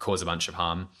just like cause a bunch of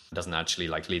harm. It doesn't actually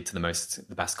like lead to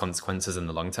the best consequences in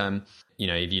the long term.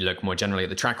 If you look more generally at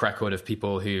the track record of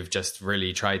people who've just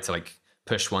really tried to like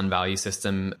push one value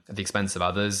system at the expense of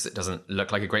others, it doesn't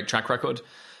look like a great track record.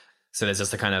 So there's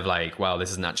just a kind of like, well,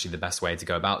 this isn't actually the best way to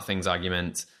go about things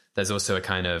argument. There's also a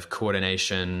kind of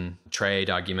coordination trade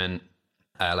argument,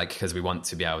 because we want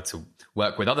to be able to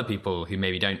work with other people who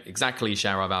maybe don't exactly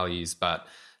share our values, but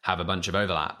have a bunch of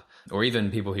overlap, or even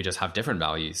people who just have different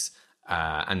values.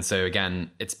 And so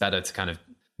again, it's better to kind of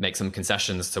make some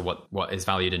concessions to what is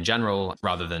valued in general,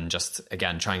 rather than just,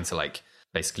 again, trying to like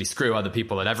basically screw other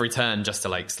people at every turn just to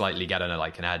like slightly get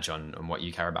an edge on what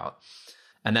you care about.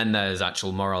 And then there's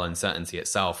actual moral uncertainty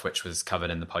itself, which was covered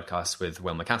in the podcast with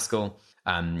Will MacAskill.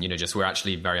 Just we're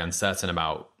actually very uncertain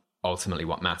about ultimately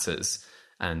what matters.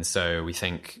 And so we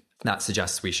think that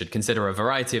suggests we should consider a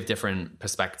variety of different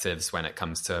perspectives when it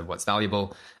comes to what's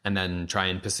valuable, and then try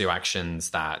and pursue actions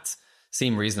that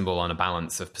seem reasonable on a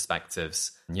balance of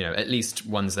perspectives, at least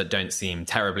ones that don't seem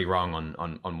terribly wrong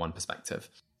on one perspective.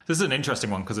 This is an interesting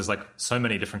one because there's like so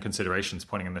many different considerations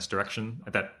pointing in this direction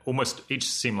that almost each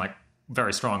seem like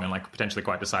very strong and like potentially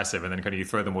quite decisive, and then kind of you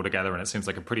throw them all together and it seems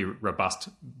like a pretty robust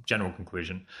general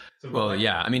conclusion. Well,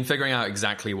 yeah, I mean, figuring out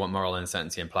exactly what moral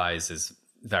uncertainty implies is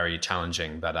very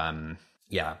challenging, but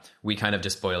we kind of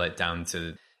just boil it down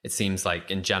to, it seems like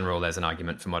in general there's an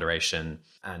argument for moderation,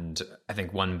 and I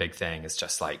think one big thing is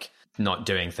just like not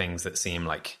doing things that seem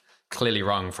like clearly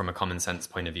wrong from a common sense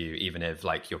point of view, even if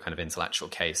like your kind of intellectual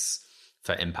case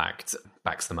for impact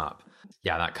backs them up.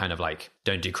 Yeah, that kind of like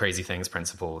don't do crazy things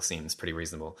principle seems pretty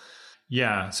reasonable.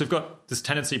 Yeah, so we've got this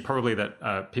tendency probably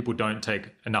that people don't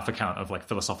take enough account of like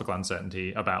philosophical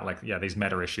uncertainty about like, these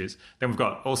meta issues. Then we've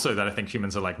got also that I think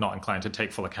humans are like not inclined to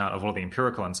take full account of all the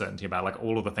empirical uncertainty about like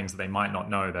all of the things that they might not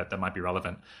know that might be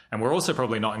relevant. And we're also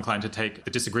probably not inclined to take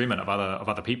the disagreement of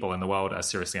other people in the world as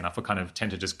seriously enough. We kind of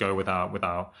tend to just go with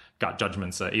our gut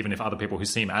judgments. Even if other people who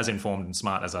seem as informed and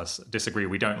smart as us disagree,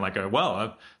 we don't like go,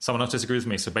 well, someone else disagrees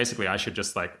with me, so basically I should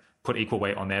just like put equal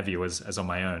weight on their view as on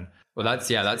my own. Well,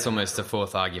 that's almost a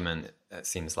fourth argument, it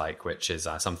seems like, which is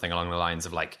something along the lines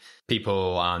of like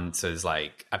people aren't as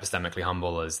like epistemically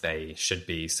humble as they should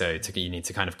be. So you need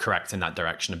to kind of correct in that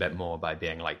direction a bit more by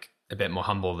being like a bit more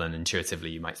humble than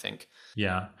intuitively you might think.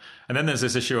 Yeah. And then there's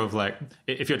this issue of like,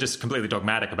 if you're just completely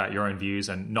dogmatic about your own views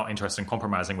and not interested in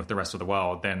compromising with the rest of the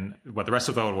world, then the rest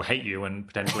of the world will hate you and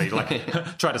potentially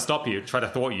like try to stop you, try to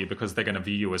thwart you because they're going to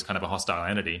view you as kind of a hostile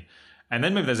entity. And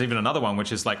then maybe there's even another one,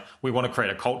 which is like, we want to create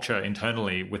a culture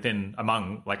internally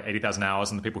among like 80,000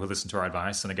 Hours and the people who listen to our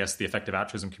advice, and I guess the effective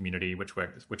altruism community, which we're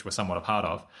somewhat a part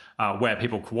of, where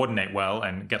people coordinate well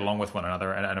and get along with one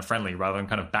another and are friendly, rather than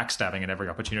kind of backstabbing at every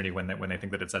opportunity when they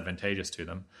think that it's advantageous to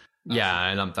them. Yeah,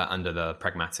 I lump that under the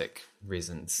pragmatic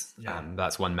reasons. Yeah.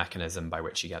 That's one mechanism by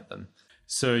which you get them.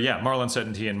 So yeah, moral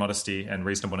uncertainty and modesty and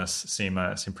reasonableness seem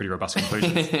pretty robust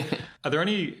conclusions. Are there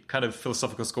any kind of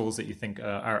philosophical schools that you think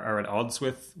are at odds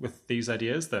with these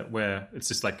ideas, that where it's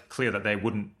just like clear that they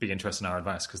wouldn't be interested in our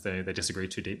advice because they disagree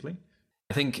too deeply?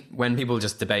 I think when people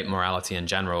just debate morality in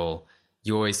general,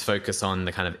 you always focus on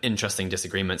the kind of interesting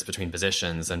disagreements between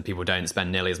positions, and people don't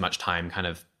spend nearly as much time kind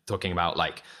of talking about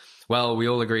like, well, we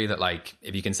all agree that like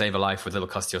if you can save a life with little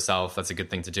cost to yourself, that's a good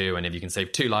thing to do. And if you can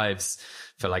save 2 lives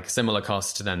for like similar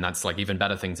cost, then that's like even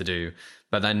better thing to do.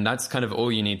 But then that's kind of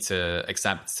all you need to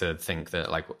accept to think that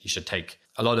like you should take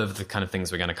a lot of the kind of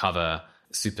things we're going to cover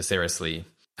super seriously.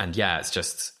 And yeah, it's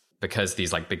just because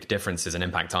these like big differences in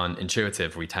impact aren't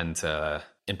intuitive, we tend to,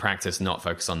 in practice, not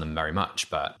focus on them very much.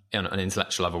 But on an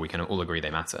intellectual level, we can all agree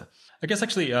they matter. I guess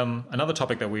actually another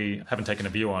topic that we haven't taken a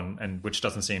view on and which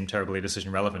doesn't seem terribly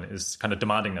decision relevant is kind of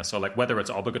demandingness, or like whether it's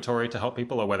obligatory to help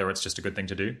people or whether it's just a good thing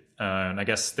to do. And I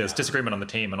guess there's disagreement on the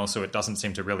team, and also it doesn't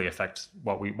seem to really affect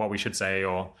what we should say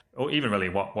or even really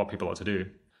what people ought to do.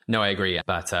 No, I agree.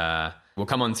 But we'll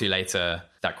come on to later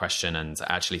that question, and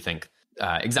I actually think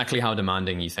exactly how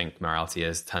demanding you think morality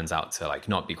is turns out to like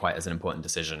not be quite as an important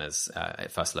decision as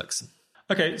it first looks.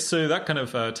 Okay, so that kind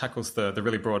of tackles the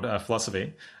really broad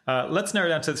philosophy. Let's narrow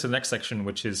down to the next section,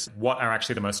 which is what are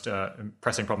actually the most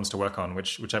pressing problems to work on,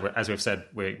 which as we've said,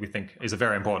 we think is a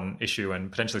very important issue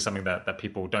and potentially something that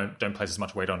people don't place as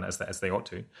much weight on as they ought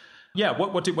to. Yeah,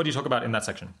 what do you talk about in that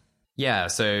section? Yeah,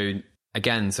 so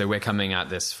again, we're coming at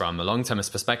this from a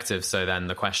long-termist perspective. So then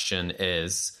the question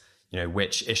is,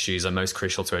 which issues are most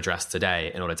crucial to address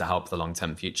today in order to help the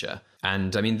long-term future?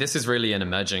 And I mean, this is really an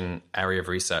emerging area of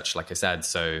research, like I said,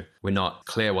 so we're not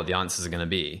clear what the answers are going to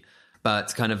be.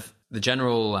 But kind of the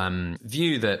general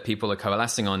view that people are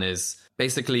coalescing on is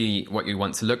basically what you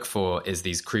want to look for is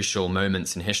these crucial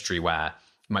moments in history where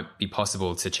it might be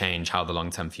possible to change how the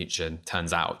long-term future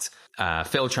turns out.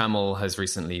 Phil Trammell has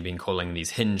recently been calling these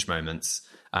hinge moments,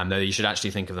 though you should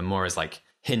actually think of them more as like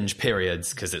hinge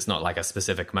periods, because it's not like a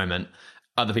specific moment.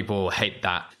 Other people hate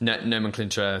that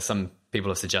nomenclature. Some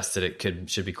people have suggested it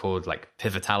should be called like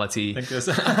pivotality. I think there's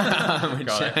God,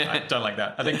 I don't like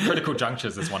that. I think critical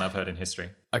junctures is one I've heard in history.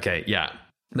 Okay, yeah.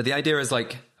 But the idea is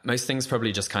like most things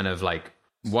probably just kind of like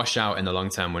wash out in the long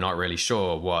term. We're not really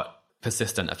sure what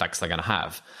persistent effects they're going to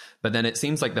have. But then it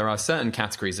seems like there are certain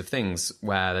categories of things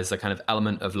where there's a kind of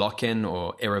element of lock-in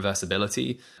or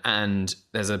irreversibility. And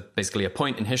there's basically a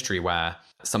point in history where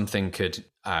something could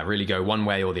really go one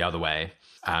way or the other way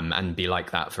and be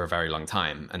like that for a very long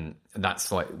time. And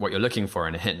that's like what you're looking for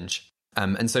in a hinge.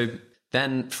 And so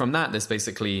then from that,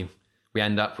 we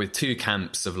end up with 2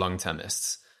 camps of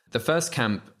long-termists. The first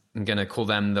camp, I'm going to call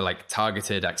them the like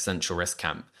targeted existential risk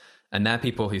camp. And they're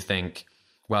people who think,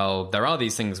 well, there are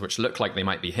these things which look like they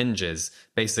might be hinges.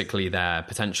 Basically, they're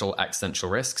potential existential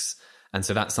risks. And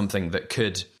so that's something that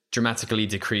could dramatically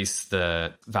decrease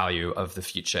the value of the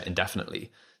future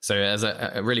indefinitely. So as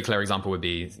a really clear example would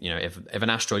be, if an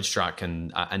asteroid struck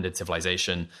and ended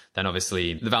civilization, then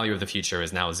obviously the value of the future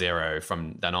is now 0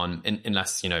 from then on,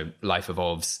 unless, life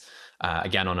evolves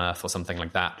again on Earth or something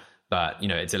like that. But,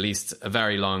 it's at least a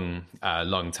very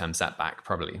long-term setback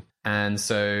probably. And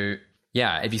so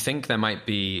yeah, if you think there might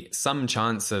be some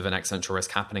chance of an existential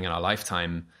risk happening in our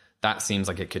lifetime, that seems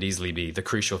like it could easily be the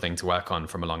crucial thing to work on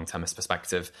from a long-termist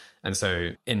perspective. And so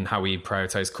in how we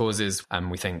prioritize causes,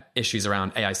 we think issues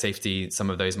around AI safety, some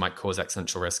of those might cause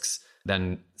existential risks.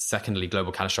 Then secondly,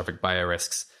 global catastrophic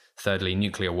biorisks. Thirdly,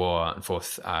 nuclear war. And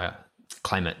fourth,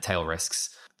 climate tail risks.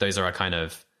 Those are our kind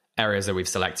of areas that we've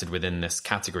selected within this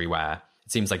category where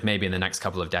it seems like maybe in the next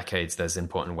couple of decades, there's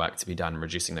important work to be done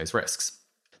reducing those risks.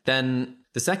 Then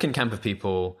the second camp of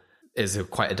people is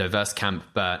quite a diverse camp,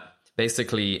 but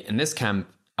basically in this camp,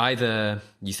 either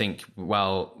you think,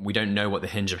 well, we don't know what the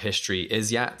hinge of history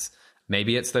is yet.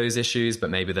 Maybe it's those issues, but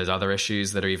maybe there's other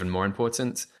issues that are even more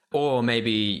important. Or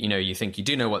maybe, you think you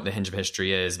do know what the hinge of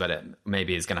history is, but it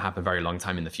maybe is going to happen a very long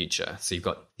time in the future. So you've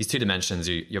got these 2 dimensions,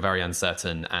 you're very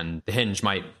uncertain, and the hinge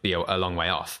might be a long way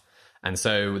off. And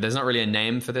so there's not really a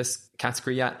name for this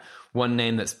category yet. One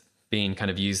name that's being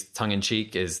kind of used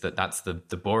tongue-in-cheek is that's the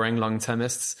boring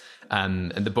long-termists.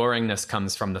 And the boringness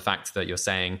comes from the fact that you're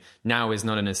saying now is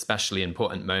not an especially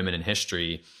important moment in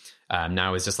history.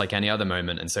 Now is just like any other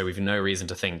moment. And so we've no reason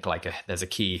to think like there's a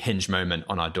key hinge moment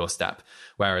on our doorstep.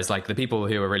 Whereas like the people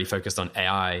who are really focused on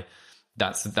AI,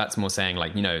 that's more saying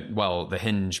like, well, the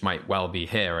hinge might well be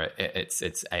here.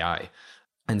 It's AI.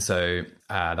 And so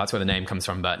that's where the name comes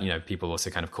from. But, people also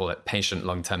kind of call it patient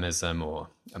long-termism or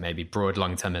maybe broad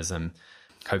long-termism.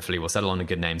 Hopefully we'll settle on a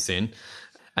good name soon.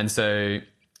 And so,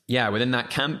 yeah, within that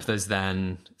camp, there's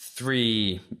then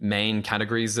 3 main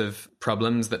categories of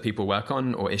problems that people work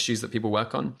on or issues that people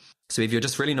work on. So if you're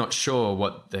just really not sure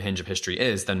what the hinge of history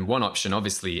is, then one option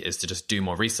obviously is to just do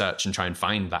more research and try and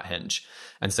find that hinge.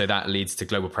 And so that leads to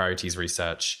global priorities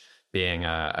research being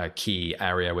a key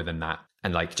area within that.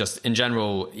 And like just in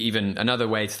general, even another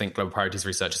way to think global priorities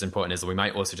research is important is that we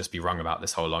might also just be wrong about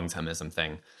this whole long-termism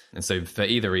thing. And so for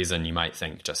either reason, you might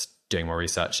think just doing more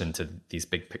research into these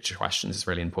big picture questions is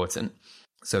really important.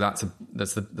 So that's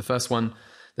the first one.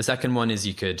 The second one is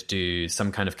you could do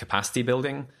some kind of capacity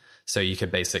building. So you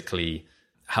could basically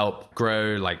help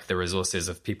grow like the resources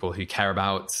of people who care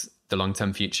about the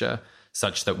long-term future,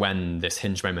 such that when this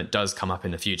hinge moment does come up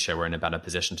in the future, we're in a better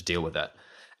position to deal with it.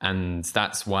 And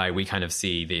that's why we kind of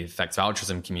see the effective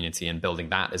altruism community and building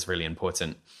that is really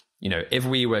important. You know, if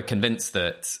we were convinced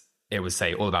that it was,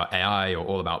 say, all about AI or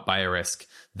all about biorisk,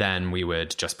 then we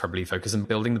would just probably focus on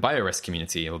building the biorisk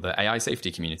community or the AI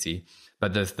safety community.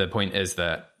 But the point is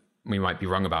that we might be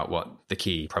wrong about what the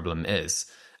key problem is.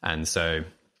 And so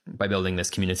by building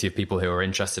this community of people who are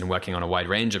interested in working on a wide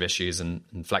range of issues and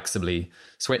flexibly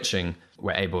switching,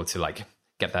 we're able to like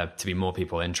get there to be more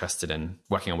people interested in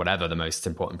working on whatever the most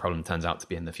important problem turns out to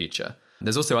be in the future.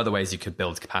 There's also other ways you could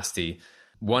build capacity.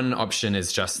 One option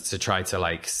is just to try to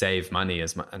like save money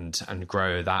and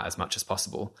grow that as much as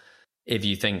possible. If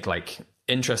you think like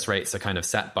interest rates are kind of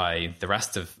set by the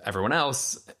rest of everyone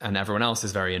else, and everyone else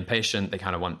is very impatient, they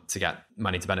kind of want to get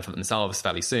money to benefit themselves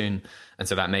fairly soon. And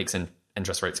so that makes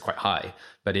interest rates quite high.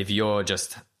 But if you're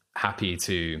just happy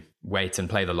to wait and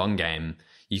play the long game,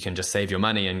 you can just save your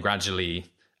money and gradually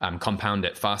compound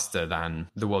it faster than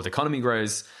the world economy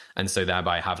grows. And so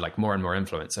thereby have like more and more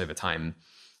influence over time.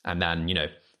 And then, you know,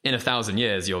 in 1,000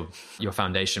 years, your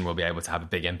foundation will be able to have a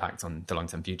big impact on the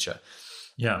long-term future.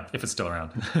 Yeah, if it's still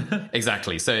around.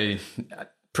 Exactly. So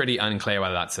pretty unclear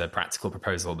whether that's a practical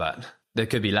proposal, but there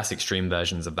could be less extreme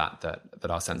versions of that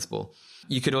are sensible.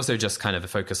 You could also just kind of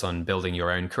focus on building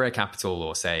your own career capital,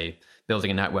 or say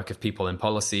building a network of people in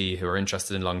policy who are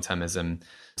interested in long-termism,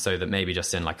 so that maybe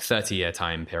just in like 30-year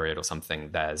time period or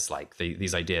something, there's like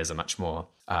these ideas are much more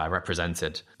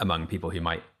represented among people who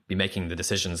might be making the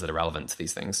decisions that are relevant to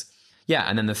these things. Yeah,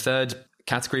 and then the third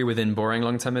category within boring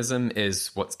long-termism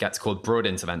is what gets called broad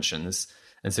interventions.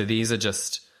 And so these are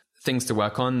just things to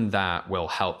work on that will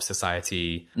help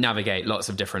society navigate lots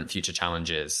of different future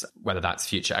challenges, whether that's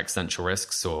future existential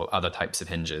risks or other types of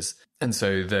hinges. And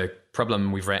so the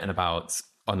problem we've written about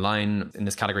online in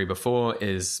this category before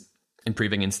is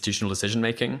improving institutional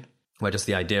decision-making, where just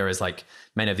the idea is like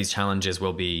many of these challenges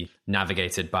will be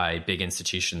navigated by big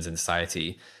institutions in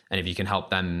society. And if you can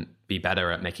help them be better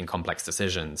at making complex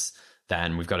decisions,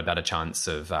 then we've got a better chance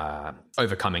of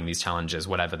overcoming these challenges,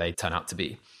 whatever they turn out to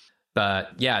be.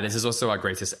 But yeah, this is also our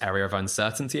greatest area of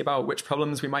uncertainty about which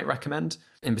problems we might recommend.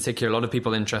 In particular, a lot of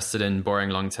people interested in boring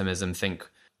long-termism think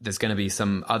there's going to be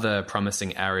some other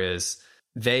promising areas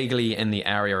vaguely in the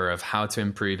area of how to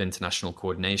improve international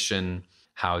coordination,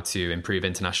 how to improve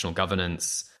international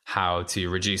governance, how to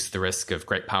reduce the risk of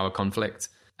great power conflict.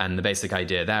 And the basic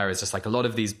idea there is just like a lot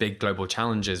of these big global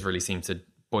challenges really seem to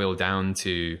boil down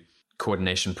to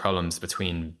coordination problems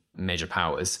between major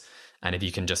powers. And if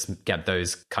you can just get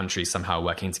those countries somehow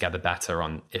working together better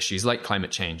on issues like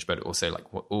climate change, but also like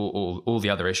all the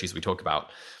other issues we talk about,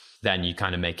 then you're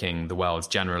kind of making the world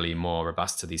generally more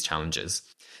robust to these challenges.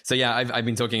 So yeah, I've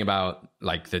been talking about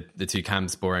like the two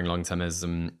camps, boring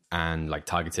long-termism and like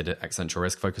targeted existential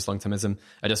risk focused long-termism.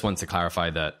 I just want to clarify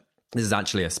that this is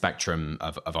actually a spectrum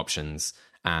of options,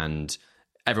 and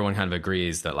everyone kind of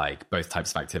agrees that like both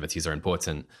types of activities are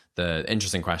important. The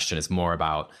interesting question is more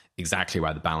about exactly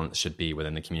where the balance should be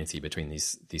within the community between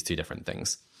these two different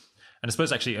things. And I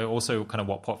suppose actually also kind of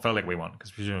what portfolio we want,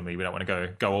 because presumably we don't want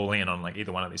to go all in on like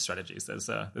either one of these strategies.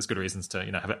 There's good reasons to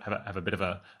have a bit of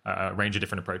a range of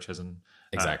different approaches, and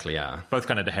exactly, yeah, both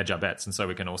kind of to hedge our bets, and so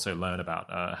we can also learn about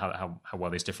how well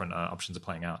these different options are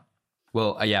playing out.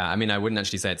 Well, yeah, I mean, I wouldn't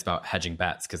actually say it's about hedging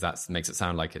bets, because that makes it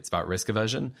sound like it's about risk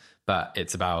aversion, but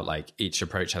it's about like each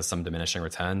approach has some diminishing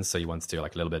returns. So you want to do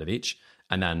like a little bit of each.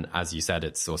 And then, as you said,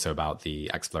 it's also about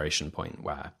the exploration point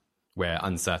where we're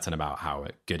uncertain about how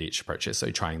good each approach is.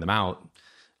 So trying them out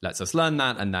lets us learn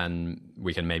that, and then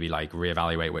we can maybe like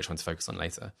reevaluate which one to focus on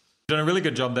later. Done a really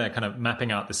good job there, kind of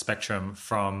mapping out the spectrum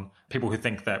from people who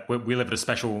think that we live at a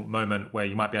special moment where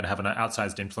you might be able to have an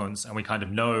outsized influence, and we kind of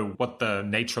know what the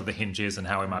nature of the hinge is and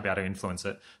how we might be able to influence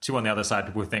it, to on the other side,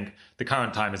 people who think the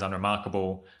current time is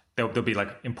unremarkable. There'll be like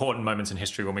important moments in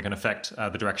history when we can affect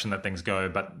the direction that things go,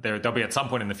 but they'll be at some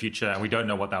point in the future, and we don't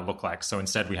know what they'll look like. So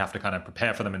instead, we have to kind of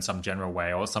prepare for them in some general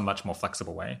way or some much more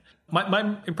flexible way.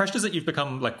 My impression is that you've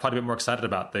become like quite a bit more excited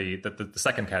about the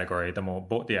second category, the more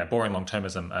boring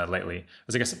long-termism lately.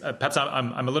 Because I guess perhaps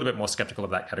I'm a little bit more skeptical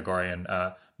of that category, and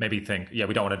maybe think,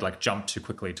 we don't want to like jump too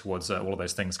quickly towards all of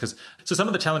those things. Because so some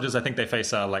of the challenges I think they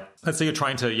face are like, let's say you're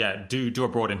trying to do a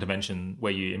broad intervention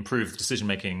where you improve decision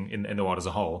making in the world as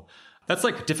a whole. That's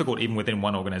like difficult even within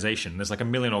one organization. There's like a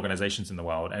million organizations in the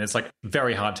world, and it's like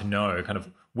very hard to know kind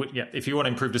of if you want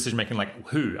to improve decision making, like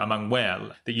who among where,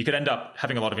 that you could end up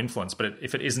having a lot of influence. But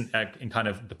if it isn't in kind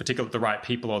of the right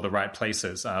people or the right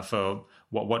places for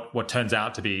what turns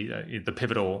out to be the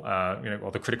pivotal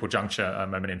or the critical juncture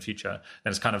moment in future,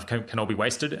 then it's kind of can all be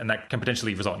wasted, and that can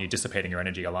potentially result in you dissipating your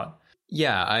energy a lot.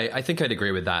 Yeah, I think I'd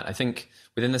agree with that. I think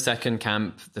within the second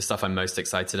camp, the stuff I'm most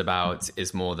excited about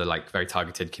is more the like very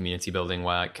targeted community building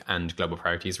work and global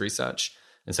priorities research.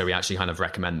 And so we actually kind of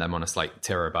recommend them on a slight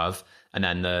tier above. And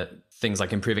then the things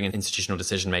like improving institutional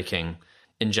decision making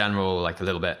in general, like a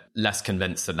little bit less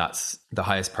convinced that that's the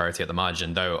highest priority at the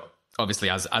margin, though obviously,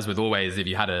 as with always, if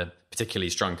you had a particularly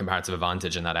strong comparative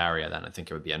advantage in that area, then I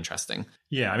think it would be interesting.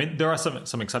 Yeah, I mean, there are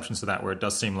some exceptions to that where it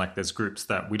does seem like there's groups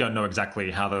that we don't know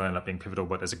exactly how they'll end up being pivotal,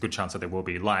 but there's a good chance that there will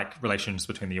be, like relations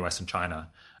between the US and China.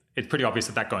 It's pretty obvious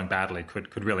that going badly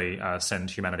could really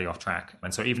send humanity off track.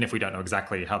 And so even if we don't know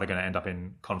exactly how they're going to end up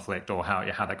in conflict or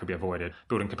how that could be avoided,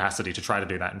 building capacity to try to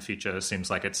do that in future seems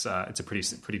like it's a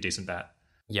pretty decent bet.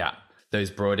 Yeah. Those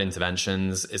broad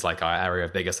interventions is like our area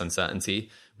of biggest uncertainty.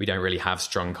 We don't really have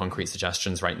strong concrete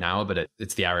suggestions right now, but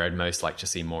it's the area I'd most like to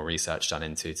see more research done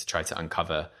into to try to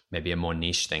uncover maybe a more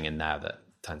niche thing in there that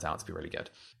turns out to be really good.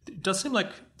 It does seem like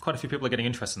quite a few people are getting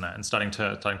interested in that and starting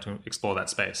to explore that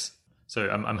space. So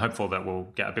I'm hopeful that we'll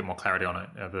get a bit more clarity on it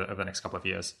over the next couple of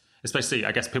years. Especially,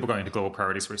 I guess, people going into global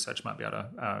priorities research might be able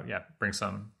to bring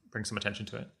some attention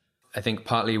to it. I think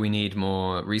partly we need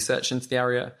more research into the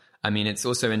area. I mean, it's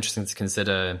also interesting to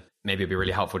consider, maybe it'd be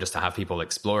really helpful just to have people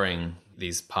exploring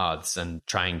these paths and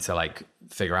trying to like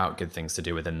figure out good things to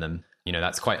do within them. You know,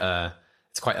 that's quite a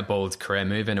bold career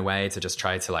move in a way to just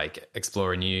try to like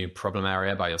explore a new problem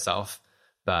area by yourself.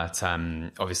 But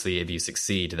obviously, if you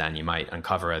succeed, then you might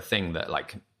uncover a thing that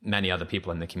like many other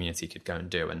people in the community could go and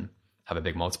do and have a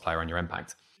big multiplier on your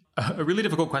impact. A really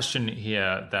difficult question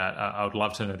here that I would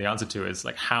love to know the answer to is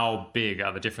like, how big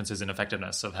are the differences in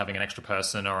effectiveness of having an extra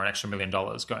person or an extra $1 million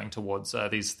going towards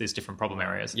these different problem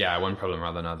areas? Yeah, one problem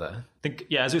rather than another. I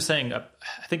think, as we were saying, I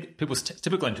think people's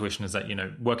typical intuition is that,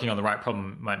 working on the right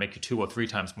problem might make you 2 or 3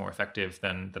 times more effective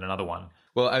than another one.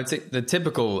 Well, I would say the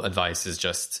typical advice is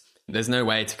just, there's no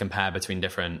way to compare between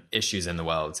different issues in the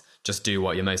world. Just do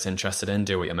what you're most interested in,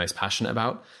 do what you're most passionate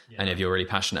about. Yeah. And if you're really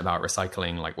passionate about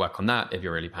recycling, like work on that. If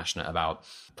you're really passionate about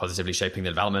positively shaping the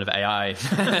development of AI,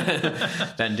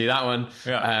 then do that one,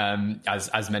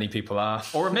 as many people are.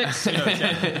 Or a mix.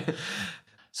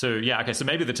 So, okay, so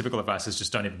maybe the typical advice is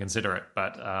just don't even consider it.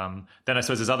 But then I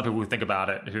suppose there's other people who think about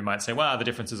it who might say, well, the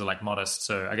differences are like modest.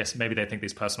 So I guess maybe they think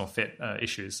these personal fit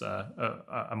issues are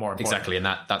more important. Exactly. And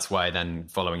that's why then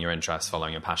following your interests,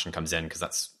 following your passion comes in, because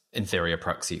that's in theory a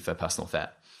proxy for personal fit.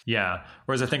 Yeah.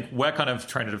 Whereas I think we're kind of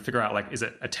trying to figure out, like, is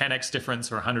it a 10x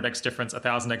difference or a 100x difference, a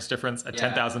 1,000x difference, a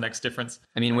 10,000x difference?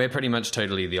 I mean, we're pretty much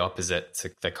totally the opposite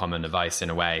to the common advice in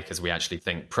a way, because we actually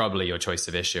think probably your choice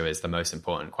of issue is the most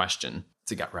important question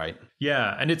to get right.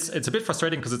 Yeah, and it's a bit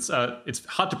frustrating because it's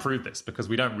hard to prove this because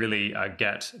we don't really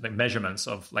get the measurements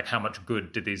of like how much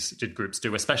good did groups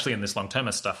do, especially in this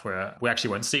long-termist stuff where we actually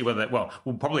won't see whether,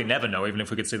 we'll probably never know even if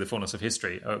we could see the fullness of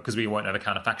history because we won't know the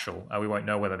counterfactual. We won't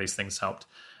know whether these things helped.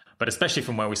 But especially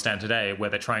from where we stand today,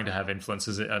 where they're trying to have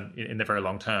influences in the very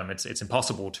long term, it's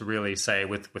impossible to really say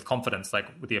with confidence, like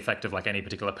with the effect of like any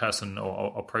particular person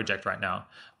or project right now.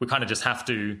 We kind of just have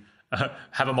to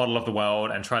have a model of the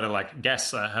world and try to like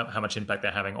guess how much impact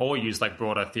they're having, or use like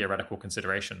broader theoretical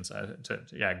considerations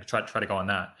to try to go on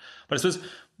that. But I suppose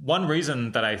one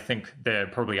reason that I think there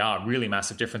probably are really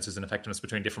massive differences in effectiveness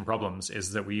between different problems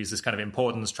is that we use this kind of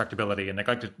importance, tractability, and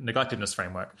neglectedness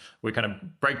framework. We kind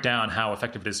of break down how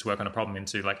effective it is to work on a problem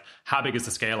into like how big is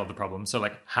the scale of the problem. So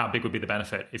like how big would be the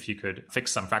benefit if you could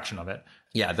fix some fraction of it.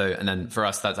 Yeah, and then for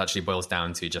us, that actually boils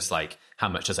down to just like how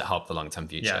much does it help the long-term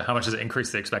future? Yeah, how much does it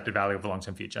increase the expected value of the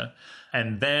long-term future?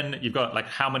 And then you've got like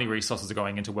how many resources are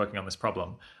going into working on this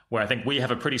problem, where I think we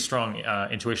have a pretty strong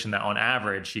intuition that on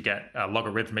average you get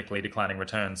logarithmically declining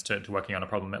returns to working on a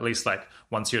problem, at least like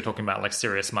once you're talking about like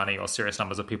serious money or serious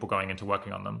numbers of people going into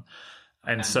working on them.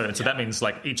 And so that means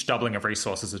like each doubling of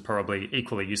resources is probably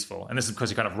equally useful. And this is because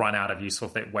you kind of run out of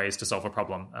useful ways to solve a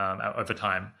problem over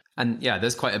time. And yeah,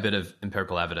 there's quite a bit of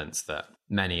empirical evidence that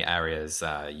many areas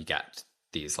you get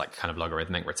these like kind of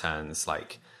logarithmic returns.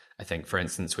 Like I think, for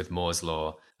instance, with Moore's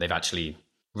law, they've actually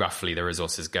roughly the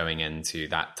resources going into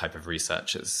that type of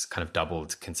research has kind of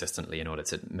doubled consistently in order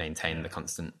to maintain the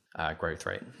constant growth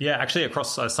rate. Yeah, actually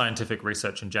across scientific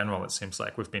research in general, it seems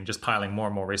like we've been just piling more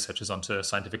and more researchers onto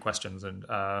scientific questions and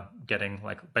getting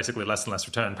like basically less and less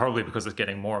return, probably because the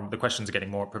questions are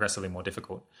getting progressively more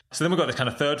difficult. So then we've got this kind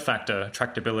of third factor,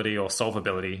 tractability or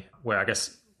solvability, where I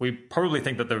guess we probably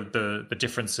think that the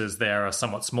differences there are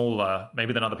somewhat smaller,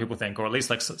 maybe than other people think, or at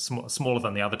least like smaller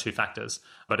than the other two factors.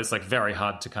 But it's like very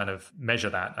hard to kind of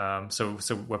measure that. So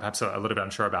we're perhaps a little bit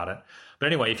unsure about it. But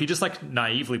anyway, if you just like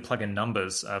naively plug in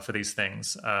numbers for these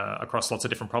things across lots of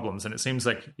different problems, and it seems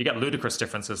like you get ludicrous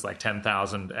differences, like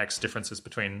 10,000x differences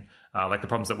between like the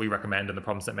problems that we recommend and the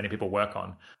problems that many people work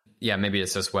on. Yeah, maybe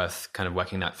it's just worth kind of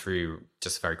working that through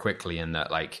just very quickly, in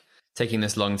that like taking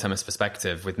this long-termist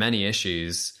perspective with many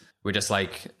issues, we're just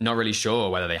like not really sure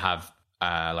whether they have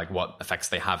like what effects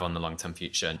they have on the long-term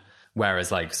future.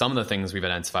 Whereas like some of the things we've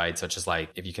identified, such as like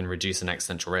if you can reduce an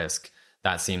existential risk,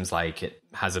 that seems like it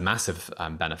has a massive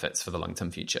benefits for the long-term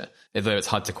future. Although it's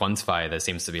hard to quantify, there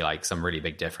seems to be like some really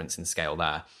big difference in scale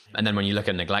there. And then when you look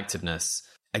at neglectedness,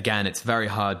 again, it's very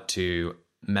hard to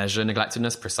measure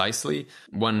neglectedness precisely.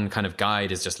 One kind of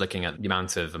guide is just looking at the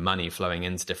amount of money flowing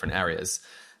into different areas.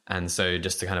 And so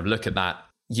just to kind of look at that,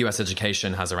 US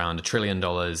education has around $1 trillion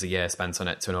a year spent on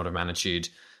it to an order of magnitude.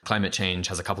 Climate change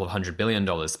has a couple of $100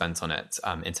 billion spent on it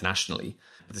internationally.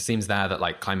 But it seems there that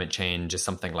like climate change is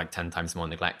something like 10 times more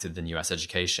neglected than US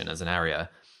education as an area,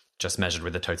 just measured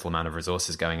with the total amount of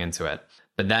resources going into it.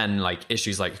 But then like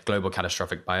issues like global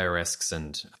catastrophic biorisks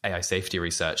and AI safety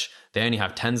research, they only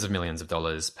have tens of millions of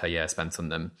dollars per year spent on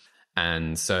them.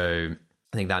 And so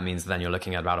I think that means then you're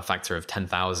looking at about a factor of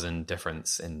 10,000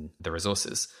 difference in the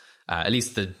resources, at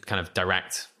least the kind of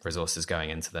direct resources going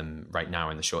into them right now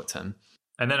in the short term.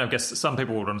 And then I guess some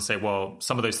people would want to say, well,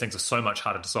 some of those things are so much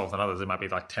harder to solve than others. It might be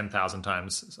like 10,000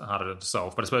 times harder to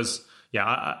solve. But I suppose, yeah,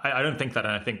 I don't think that.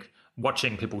 And I think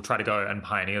watching people try to go and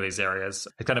pioneer these areas,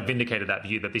 it kind of vindicated that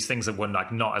view that these things were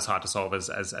like not as hard to solve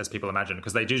as people imagine,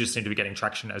 because they do just seem to be getting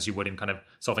traction as you would in kind of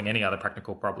solving any other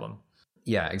practical problem.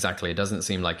 Yeah, exactly. It doesn't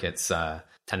seem like it's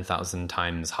 10,000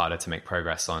 times harder to make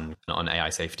progress on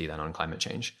AI safety than on climate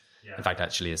change. Yeah. In fact,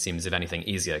 actually, it seems, if anything,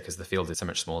 easier because the field is so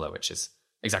much smaller, which is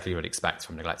exactly what you'd expect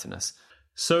from neglectedness.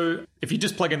 So if you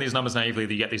just plug in these numbers naively,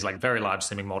 you get these like very large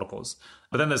seeming multiples.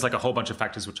 But then there's like a whole bunch of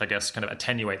factors which I guess kind of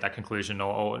attenuate that conclusion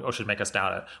or should make us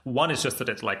doubt it. One is just that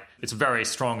it's a very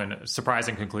strong and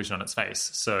surprising conclusion on its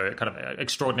face. So kind of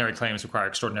extraordinary claims require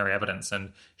extraordinary evidence.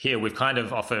 And here we've kind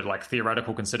of offered like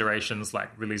theoretical considerations, like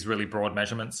really broad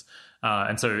measurements.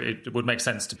 And so it would make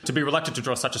sense to be reluctant to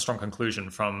draw such a strong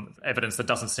conclusion from evidence that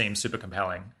doesn't seem super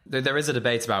compelling. There is a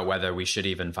debate about whether we should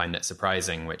even find it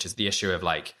surprising, which is the issue of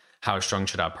like, how strong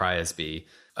should our priors be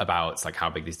about like how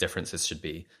big these differences should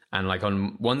be? And like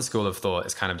on one school of thought,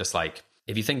 it's kind of just like,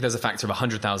 if you think there's a factor of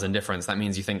 100,000 difference, that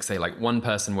means you think, say, like one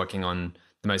person working on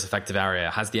the most effective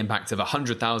area has the impact of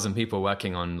 100,000 people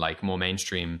working on like more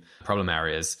mainstream problem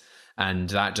areas. And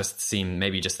that just seems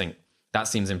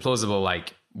implausible.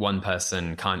 Like one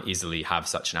person can't easily have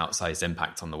such an outsized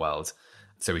impact on the world.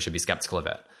 So we should be skeptical of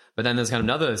it. But then there's kind of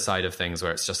another side of things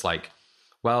where it's just like,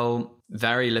 well,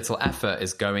 very little effort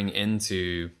is going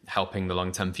into helping the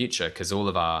long-term future because all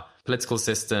of our political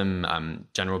system,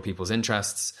 general people's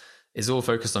interests is all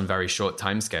focused on very short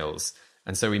timescales.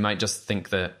 And so we might just think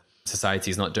that society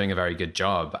is not doing a very good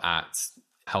job at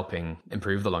helping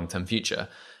improve the long-term future.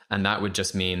 And that would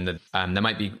just mean that there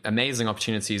might be amazing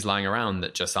opportunities lying around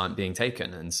that just aren't being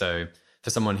taken. And so for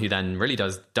someone who then really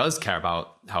does care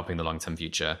about helping the long-term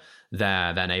future,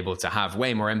 they're then able to have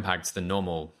way more impact than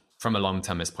normal from a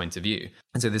long-termist point of view.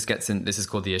 And so this is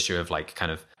called the issue of like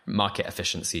kind of market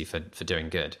efficiency for doing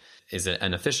good. Is it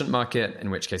an efficient market,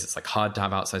 in which case it's like hard to have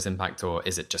outsized impact, or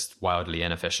is it just wildly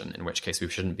inefficient, in which case we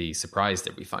shouldn't be surprised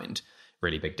if we find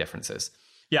really big differences?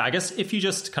 Yeah, I guess if you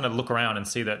just kind of look around and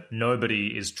see that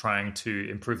nobody is trying to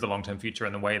improve the long-term future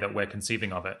in the way that we're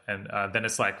conceiving of it, and then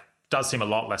it's like, does seem a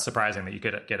lot less surprising that you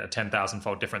could get a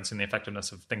 10,000-fold difference in the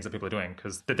effectiveness of things that people are doing,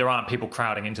 because there aren't people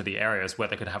crowding into the areas where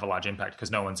they could have a large impact because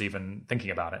no one's even thinking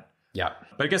about it. Yeah.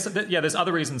 But I guess, there's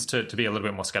other reasons to be a little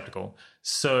bit more skeptical.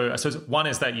 So I suppose one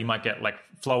is that you might get like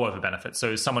flow over benefits.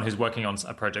 So someone who's working on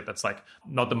a project that's like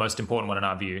not the most important one in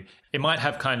our view, it might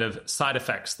have kind of side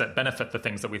effects that benefit the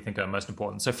things that we think are most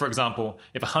important. So for example,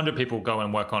 if 100 people go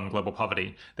and work on global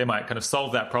poverty, they might kind of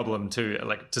solve that problem to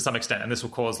some extent. And this will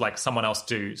cause like someone else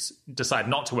to decide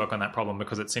not to work on that problem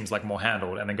because it seems like more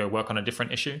handled, and then go work on a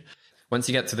different issue. Once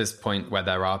you get to this point where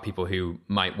there are people who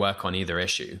might work on either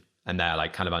issue, and they're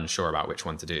like kind of unsure about which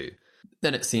one to do,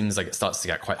 then it seems like it starts to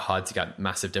get quite hard to get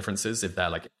massive differences if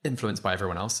they're like influenced by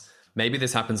everyone else. maybe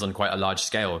this happens on quite a large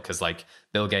scale because like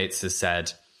Bill Gates has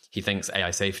said he thinks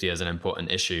AI safety is an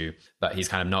important issue, but he's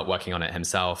kind of not working on it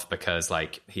himself because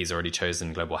like he's already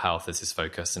chosen global health as his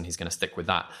focus and he's going to stick with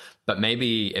that. But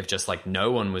maybe if just like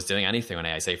no one was doing anything on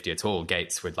AI safety at all,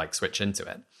 Gates would like switch into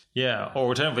it. Yeah, or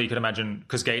alternatively, you could imagine,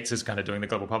 because Gates is kind of doing the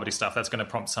global poverty stuff, that's going to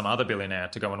prompt some other billionaire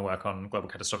to go and work on global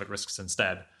catastrophic risks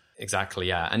instead. Exactly,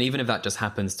 yeah. And even if that just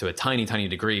happens to a tiny, tiny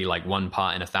degree, like 1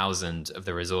 part in 1,000 of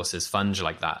the resources funged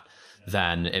like that,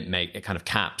 then it kind of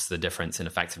caps the difference in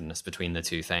effectiveness between the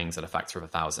two things at a factor of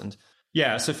 1,000.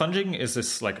 Yeah, so funging is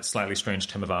this like slightly strange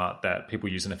term of art that people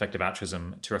use in effective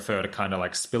altruism to refer to kind of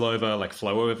like spillover, like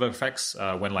flow over effects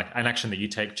when like an action that you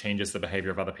take changes the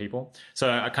behavior of other people. So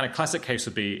a kind of classic case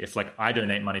would be if like I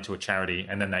donate money to a charity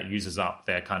and then that uses up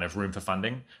their kind of room for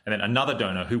funding. And then another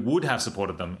donor who would have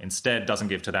supported them instead doesn't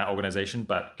give to that organization,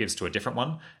 but gives to a different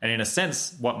one. And in a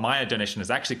sense, what my donation has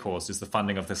actually caused is the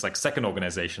funding of this like second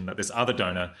organization that this other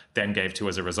donor then gave to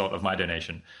as a result of my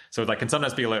donation. So it like can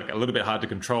sometimes be like a little bit hard to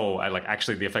control like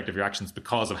actually the effect of your actions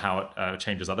because of how it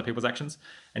changes other people's actions.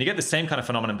 And you get the same kind of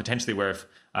phenomenon potentially where if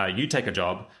you take a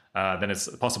job, then it's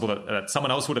possible that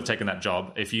someone else would have taken that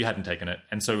job if you hadn't taken it.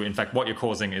 And so in fact, what you're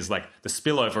causing is like the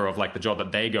spillover of like the job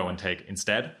that they go and take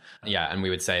instead. Yeah, and we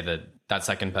would say that that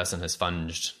second person has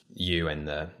funged you in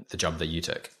the job that you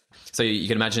took. So you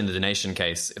can imagine the donation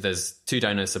case. If there's 2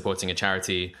 donors supporting a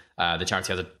charity, the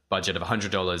charity has a budget of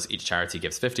 $100. Each charity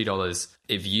gives $50.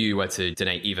 If you were to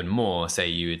donate even more, say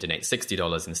you donate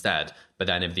 $60 instead, but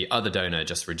then if the other donor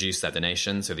just reduced their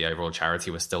donation, so the overall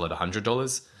charity was still at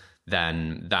 $100,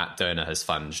 then that donor has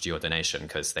funged your donation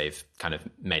because they've kind of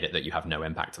made it that you have no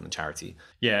impact on the charity.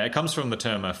 Yeah, it comes from the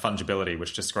term fungibility,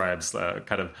 which describes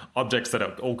kind of objects that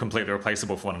are all completely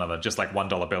replaceable for one another, just like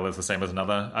 $1 bill is the same as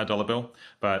another dollar bill.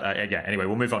 But yeah, anyway,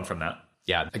 we'll move on from that.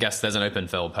 Yeah, I guess there's an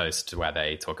OpenPhil post where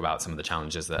they talk about some of the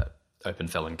challenges that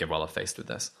OpenPhil and GiveWell have faced with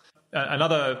this.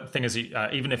 Another thing is,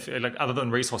 even if, like, other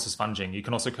than resources funging, you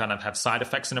can also kind of have side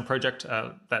effects in a project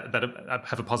that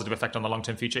have a positive effect on the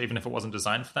long-term future, even if it wasn't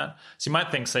designed for that. So you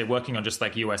might think, say, working on just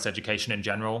like US education in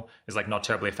general is like not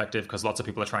terribly effective because lots of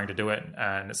people are trying to do it,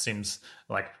 and it seems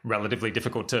like relatively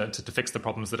difficult to fix the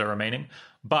problems that are remaining.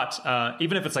 But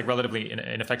even if it's like relatively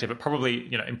ineffective, it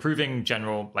probably, improving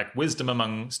general like wisdom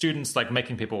among students, like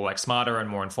making people like smarter and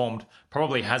more informed,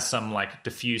 probably has some like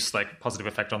diffuse like positive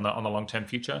effect on the long-term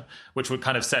future, which would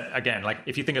kind of set, again, like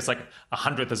if you think it's like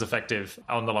 100th as effective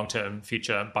on the long-term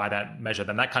future by that measure,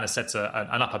 then that kind of sets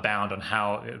an upper bound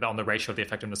on the ratio of the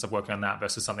effectiveness of working on that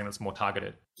versus something that's more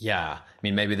targeted. Yeah. I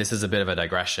mean, maybe this is a bit of a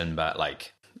digression, but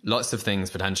like lots of things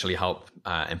potentially help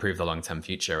improve the long-term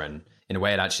future. And in a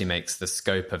way, it actually makes the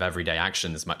scope of everyday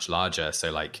actions much larger.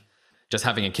 So like just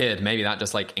having a kid, maybe that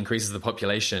just like increases the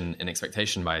population in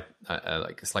expectation by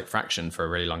like a slight fraction for a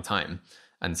really long time.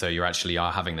 And so you actually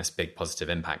are having this big positive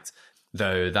impact,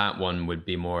 though that one would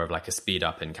be more of like a speed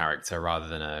up in character rather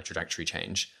than a trajectory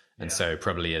change. And so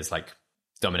probably is like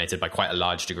dominated by quite a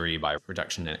large degree by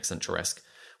reduction in existential risk.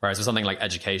 Whereas with something like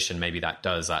education, maybe that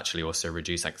does actually also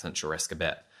reduce existential risk a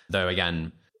bit. Though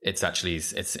again, it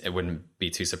wouldn't be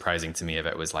too surprising to me if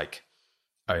it was like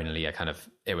only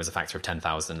it was a factor of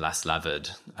 10,000 less levered,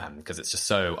 because it's just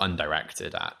so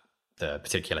undirected at the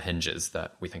particular hinges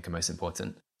that we think are most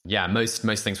important. Yeah, most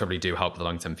things probably do help the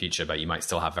long-term future, but you might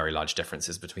still have very large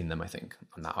differences between them, I think,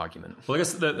 on that argument. Well, I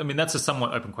guess, that's a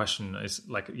somewhat open question, is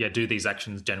like, yeah, do these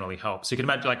actions generally help? So you can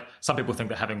imagine, like, some people think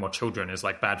that having more children is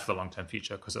like bad for the long-term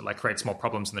future because it like creates more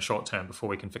problems in the short term before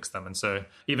we can fix them. And so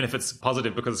even if it's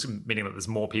positive because it's meaning that there's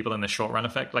more people in the short run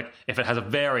effect, like if it has a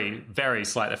very, very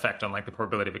slight effect on like the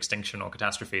probability of extinction or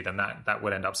catastrophe, then that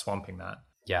would end up swamping that.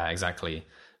 Yeah, exactly.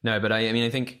 No, but I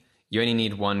think you only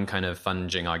need one kind of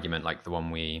funging argument like the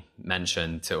one we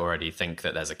mentioned to already think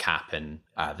that there's a cap in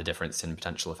the difference in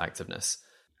potential effectiveness.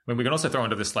 I mean, we can also throw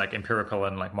into this like empirical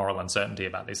and like moral uncertainty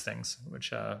about these things,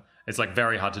 which it's like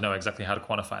very hard to know exactly how to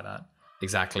quantify that.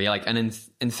 Exactly. Like, and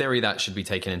in theory, that should be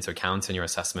taken into account in your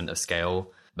assessment of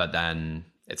scale, but then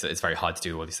it's very hard to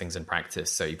do all these things in practice.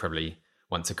 So you probably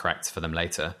want to correct for them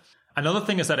later. Another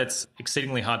thing is that it's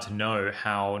exceedingly hard to know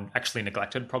how actually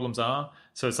neglected problems are.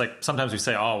 So it's like sometimes we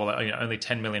say, oh, well, only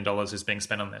 $10 million is being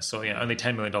spent on this, or only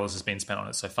 $10 million has been spent on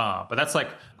it so far. But that's like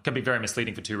can be very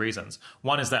misleading for two reasons.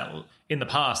 One is that in the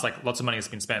past, like lots of money has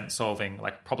been spent solving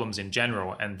like problems in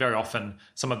general, and very often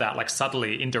some of that like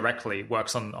subtly, indirectly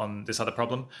works on this other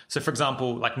problem. So for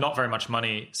example, like not very much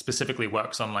money specifically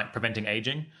works on like preventing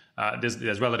aging.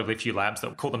 There's relatively few labs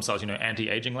that call themselves,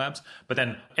 anti-aging labs. But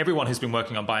then everyone who's been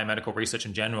working on biomedical research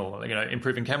in general,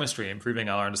 improving chemistry, improving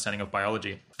our understanding of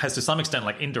biology, has to some extent,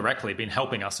 like indirectly, been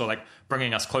helping us or like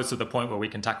bringing us closer to the point where we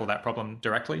can tackle that problem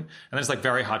directly. And then it's like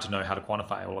very hard to know how to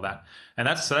quantify all of that. And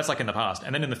that's like in the past.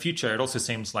 And then in the future, it also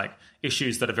seems like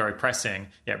issues that are very pressing,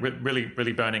 really,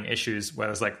 really burning issues, where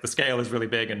there's like the scale is really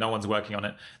big and no one's working on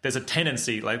it. There's a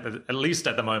tendency, like at least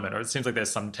at the moment, or it seems like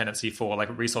there's some tendency for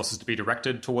like resources to be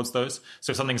directed towards those.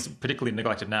 So if something's particularly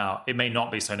neglected now, it may not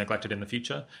be so neglected in the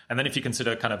future. And then if you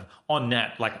consider kind of on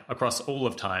net, like across all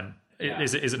of time,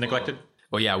 is it neglected?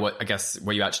 Well, yeah, I guess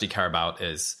what you actually care about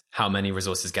is how many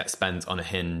resources get spent on a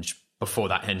hinge before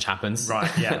that hinge happens. Right,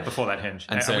 yeah, before that hinge.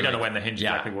 and we don't know when the hinge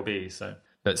exactly will be. So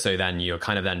then you're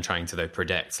kind of then trying to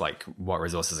predict like what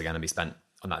resources are going to be spent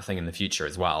on that thing in the future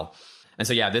as well. And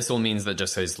so, this all means that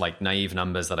just those like naive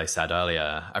numbers that I said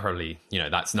earlier are probably,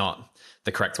 that's not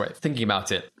the correct way of thinking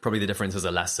about it. Probably the differences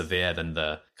are less severe than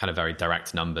the kind of very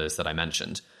direct numbers that I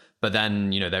mentioned. But then,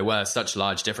 there were such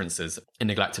large differences in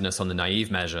neglectedness on the naive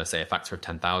measure, say a factor of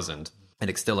 10,000.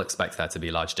 I'd still expect there to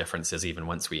be large differences even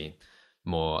once we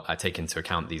more take into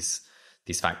account these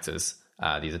factors,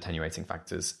 these attenuating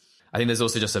factors. I think there's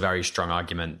also just a very strong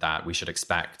argument that we should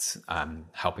expect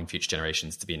helping future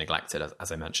generations to be neglected,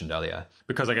 as I mentioned earlier.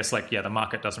 Because I guess the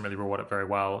market doesn't really reward it very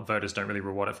well. Voters don't really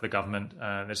reward it for the government.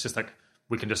 It's just like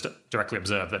we can just directly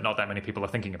observe that not that many people are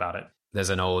thinking about it. There's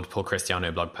an old Paul Cristiano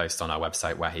blog post on our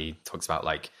website where he talks about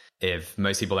like, if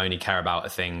most people only care about a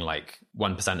thing like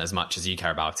 1% as much as you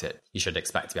care about it, you should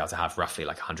expect to be able to have roughly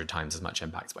like 100 times as much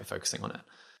impact by focusing on it.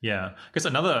 Yeah, because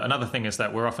another thing is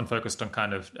that we're often focused on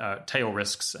kind of tail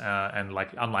risks and like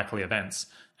unlikely events.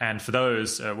 And for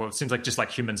those, it seems like just like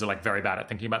humans are like very bad at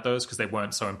thinking about those because they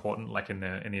weren't so important like in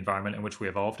the environment in which we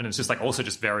evolved. And it's just like also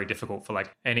just very difficult for like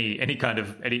any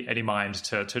mind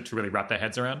to really wrap their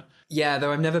heads around. Yeah,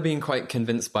 though I've never been quite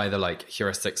convinced by the like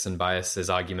heuristics and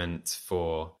biases argument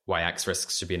for why X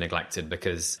risks should be neglected,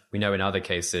 because we know in other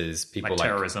cases people like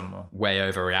terrorism way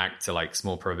overreact to like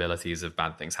small probabilities of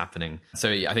bad things happening. So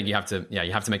I think you have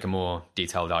to make a more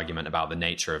detailed argument about the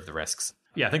nature of the risks.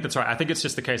 Yeah, I think that's right. I think it's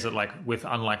just the case that like with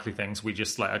unlikely things, we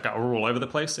just like we're all over the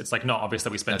place. It's like not obvious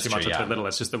that we spend too much or too little.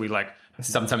 It's just that we like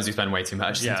sometimes we spend way too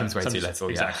much, sometimes way too little.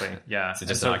 Exactly. Yeah. So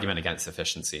just an argument against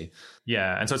efficiency.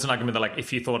 Yeah, and so it's an argument that like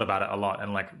if you thought about it a lot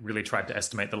and like really tried to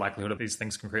estimate the likelihood of these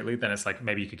things concretely, then it's like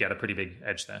maybe you could get a pretty big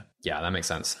edge there. Yeah, that makes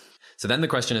sense. So then the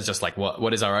question is just like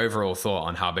what is our overall thought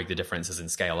on how big the differences in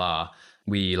scale are?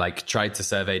 We like tried to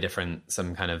survey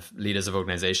some kind of leaders of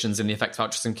organizations in the effective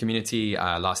altruism community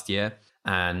last year.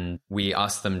 And we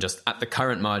asked them just at the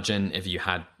current margin, if you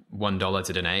had $1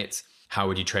 to donate, how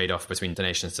would you trade off between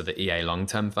donations to the EA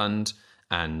Long-Term Fund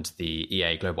and the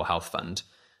EA Global Health Fund?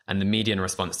 And the median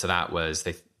response to that was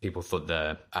people thought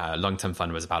the Long-Term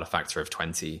Fund was about a factor of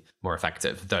 20 more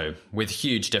effective, though with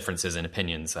huge differences in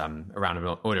opinions around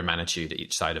an order of magnitude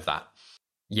each side of that.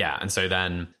 Yeah, and so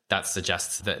then that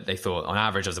suggests that they thought on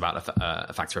average it was about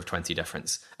a factor of 20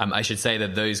 difference. I should say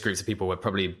that those groups of people were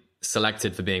probably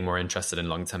selected for being more interested in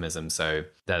long-termism, so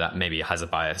that maybe has a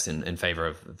bias in favor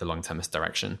of the long-termist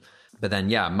direction. But then,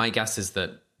 my guess is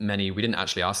that we didn't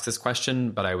actually ask this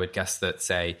question, but I would guess that,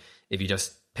 say, if you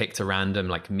just picked a random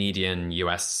like median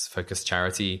US-focused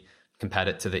charity, compared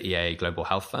it to the EA Global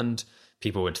Health Fund,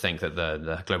 people would think that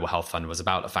the Global Health Fund was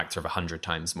about a factor of 100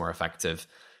 times more effective,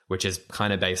 which is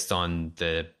kind of based on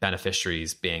the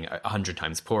beneficiaries being 100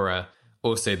 times poorer,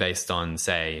 also based on,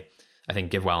 say, I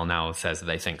think GiveWell now says that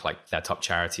they think like their top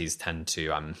charities tend to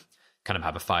kind of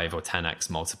have a 5 or 10x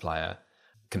multiplier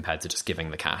compared to just giving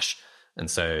the cash. And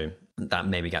so that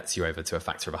maybe gets you over to a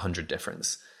factor of 100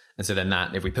 difference. And so then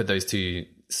if we put those two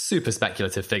super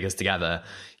speculative figures together,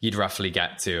 you'd roughly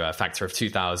get to a factor of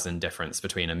 2,000 difference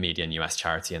between a median US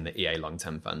charity and the EA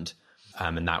Long-Term Fund.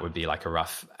 And that would be like a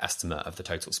rough estimate of the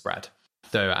total spread.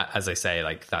 Though, as I say,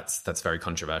 like that's very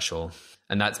controversial.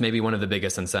 And that's maybe one of the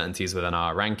biggest uncertainties within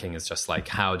our ranking is just like,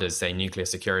 how does, say, nuclear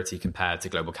security compare to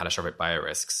global catastrophic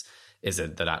biorisks? Is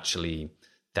it that actually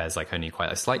there's like only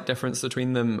quite a slight difference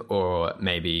between them? Or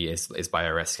maybe is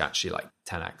biorisk actually like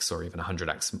 10x or even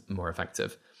 100x more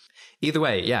effective? Either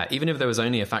way, even if there was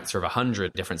only a factor of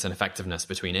 100 difference in effectiveness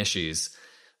between issues,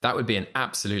 that would be an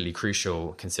absolutely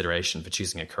crucial consideration for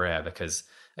choosing a career, because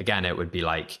again, it would be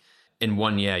like, in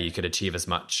 1 year, you could achieve as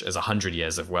much as 100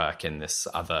 years of work in this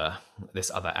other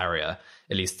area,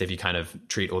 at least if you kind of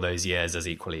treat all those years as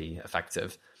equally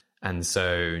effective. And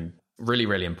so really,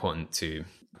 really important to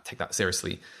take that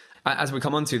seriously. As we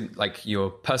come on to, like,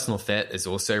 your personal fit is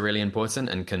also really important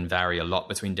and can vary a lot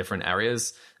between different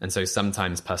areas. And so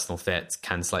sometimes personal fit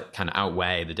can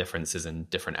outweigh the differences in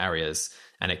different areas.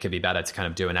 And it could be better to kind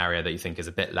of do an area that you think is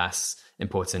a bit less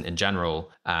important in general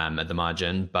at the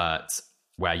margin, but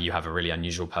where you have a really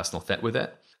unusual personal fit with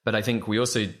it. But I think we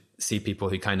also see people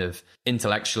who kind of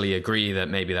intellectually agree that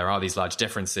maybe there are these large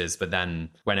differences, but then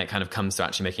when it kind of comes to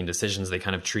actually making decisions, they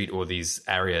kind of treat all these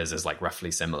areas as like roughly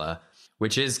similar,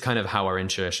 which is kind of how our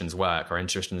intuitions work. Our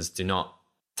intuitions do not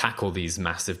tackle these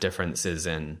massive differences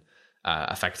in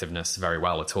effectiveness very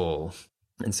well at all.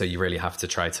 And so you really have to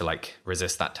try to like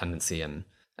resist that tendency, and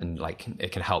like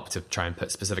it can help to try and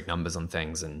put specific numbers on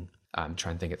things and try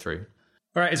and think it through.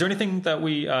 All right. Is there anything that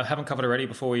we haven't covered already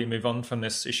before we move on from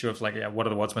this issue of like, what are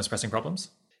the world's most pressing problems?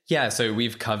 Yeah. So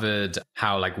we've covered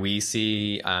how like we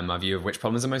see our view of which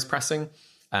problems are most pressing.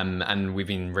 And we've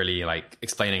been really like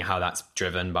explaining how that's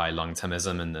driven by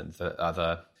long-termism and the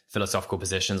other philosophical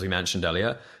positions we mentioned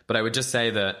earlier. But I would just say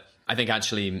that I think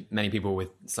actually many people with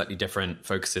slightly different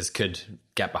focuses could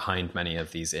get behind many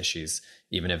of these issues,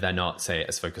 even if they're not, say,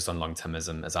 as focused on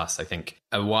long-termism as us. I think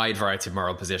a wide variety of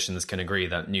moral positions can agree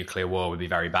that nuclear war would be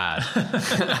very bad.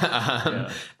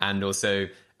 And also,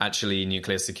 actually,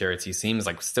 nuclear security seems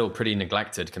like still pretty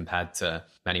neglected compared to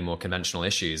many more conventional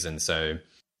issues. And so,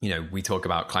 you know, we talk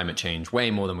about climate change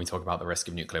way more than we talk about the risk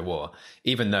of nuclear war,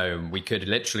 even though we could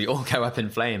literally all go up in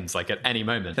flames like at any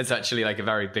moment. It's actually like a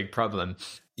very big problem.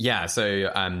 Yeah, so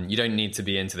you don't need to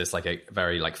be into this like a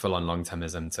very like full-on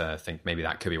long-termism to think maybe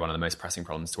that could be one of the most pressing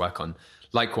problems to work on.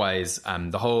 Likewise,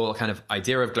 the whole kind of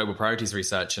idea of global priorities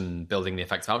research and building the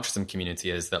effective altruism community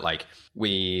is that like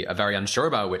we are very unsure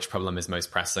about which problem is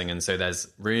most pressing. And so there's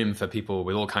room for people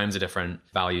with all kinds of different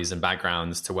values and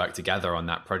backgrounds to work together on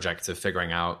that project of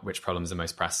figuring out which problems are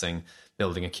most pressing,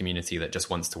 building a community that just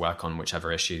wants to work on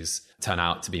whichever issues turn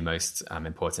out to be most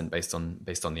important based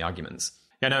on the arguments.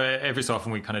 Yeah, no, every so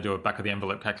often we kind of do a back of the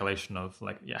envelope calculation of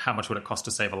like, how much would it cost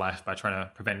to save a life by trying to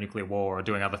prevent nuclear war or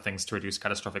doing other things to reduce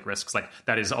catastrophic risks? Like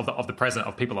that is of the present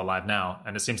of people alive now.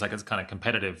 And it seems like it's kind of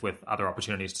competitive with other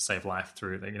opportunities to save life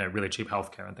through, really cheap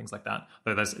healthcare and things like that.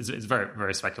 But it's very,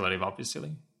 very speculative,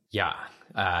 obviously. Yeah,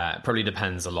 probably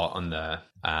depends a lot on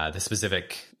the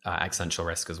specific existential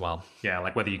risk as well. Yeah,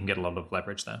 like whether you can get a lot of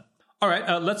leverage there. All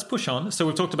right, let's push on. So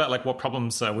we've talked about like what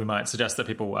problems we might suggest that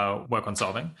people work on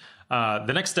solving.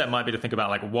 The next step might be to think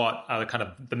about like what are the kind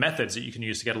of the methods that you can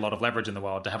use to get a lot of leverage in the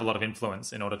world, to have a lot of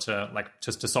influence in order to like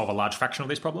just to solve a large fraction of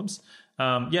these problems.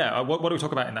 What do we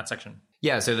talk about in that section?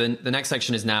 Yeah, so the next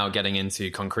section is now getting into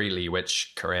concretely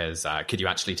which careers could you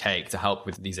actually take to help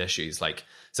with these issues. Like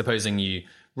supposing you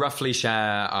roughly share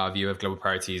our view of global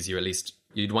priorities,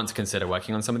 you'd want to consider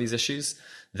working on some of these issues,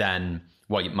 then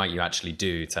what might you actually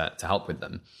do to help with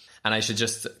them? And I should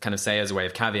just kind of say as a way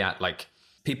of caveat, like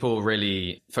people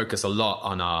really focus a lot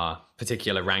on our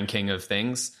particular ranking of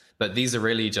things, but these are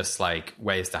really just like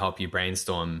ways to help you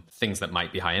brainstorm things that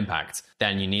might be high impact.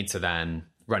 Then you need to then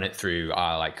run it through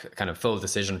our like kind of full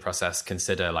decision process,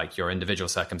 consider like your individual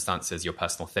circumstances, your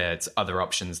personal fits, other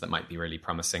options that might be really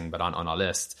promising but aren't on our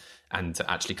list, and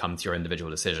to actually come to your individual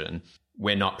decision.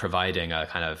 We're not providing a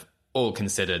kind of all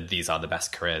considered, these are the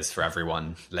best careers for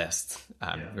everyone list,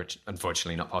 which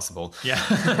unfortunately not possible.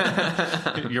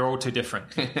 Yeah, you're all too different.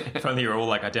 If only you're all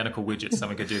like identical widgets,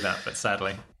 someone could do that, but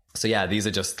sadly. So yeah, these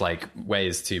are just like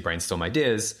ways to brainstorm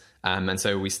ideas. And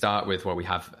so we start with what we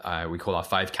have, we call our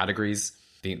 5 categories.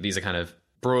 These are kind of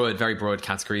very broad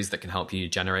categories that can help you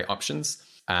generate options.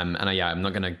 I'm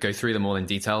not going to go through them all in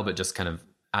detail, but just kind of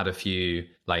add a few,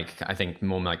 like, I think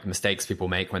more like mistakes people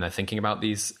make when they're thinking about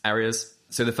these areas.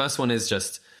 So the first one is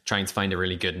just trying to find a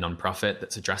really good nonprofit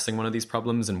that's addressing one of these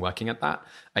problems and working at that.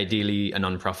 Ideally, a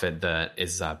nonprofit that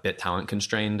is a bit talent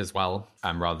constrained as well,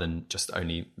 rather than just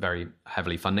only very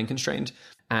heavily funding constrained.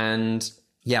 And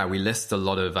yeah, we list a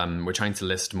lot of, we're trying to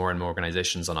list more and more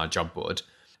organizations on our job board.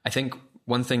 I think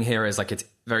one thing here is like it's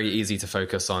very easy to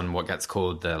focus on what gets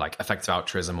called the like effective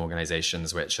altruism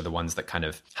organizations, which are the ones that kind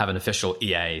of have an official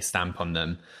EA stamp on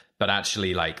them. But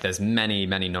actually, like, there's many,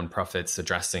 many nonprofits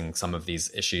addressing some of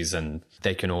these issues, and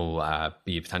they can all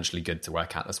be potentially good to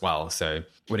work at as well. So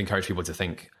would encourage people to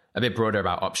think a bit broader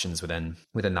about options within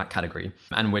that category.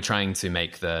 And we're trying to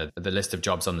make the list of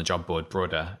jobs on the job board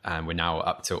broader. And we're now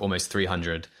up to almost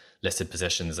 300 listed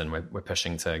positions, and we're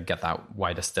pushing to get that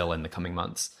wider still in the coming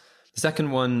months. The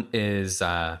second one is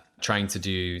trying to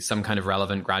do some kind of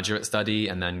relevant graduate study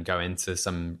and then go into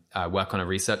some work on a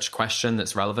research question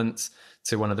that's relevant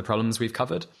to one of the problems we've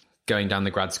covered. Going down the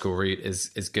grad school route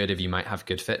is good if you might have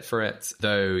good fit for it,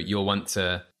 though you'll want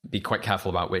to be quite careful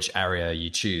about which area you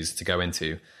choose to go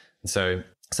into. And so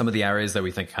some of the areas that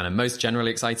we think are kind of most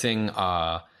generally exciting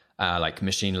are like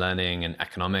machine learning and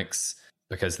economics,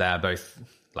 because they're both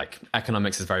like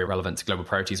economics is very relevant to global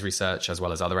priorities research as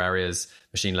well as other areas.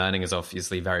 Machine learning is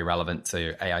obviously very relevant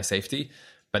to AI safety.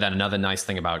 But then another nice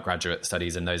thing about graduate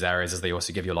studies in those areas is they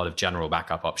also give you a lot of general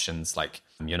backup options. Like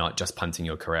you're not just punting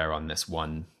your career on this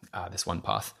one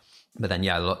path. But then,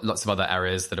 yeah, lots of other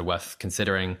areas that are worth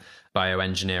considering: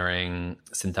 bioengineering,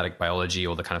 synthetic biology,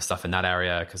 all the kind of stuff in that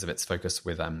area because of its focus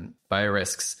with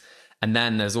biorisks. And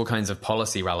then there's all kinds of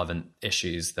policy relevant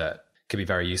issues that could be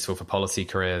very useful for policy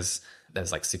careers.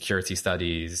 There's like security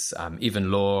studies,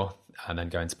 even law, and then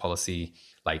go into policy,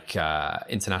 like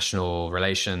international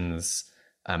relations,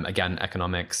 again,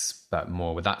 economics, but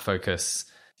more with that focus.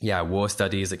 Yeah, war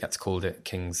studies, it gets called at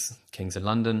King's in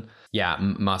London. Yeah,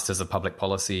 Masters of Public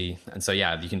Policy. And so,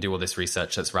 yeah, you can do all this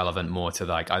research that's relevant more to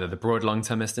like either the broad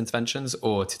long-termist interventions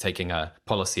or to taking a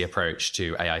policy approach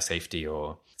to AI safety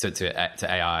or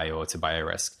to AI or to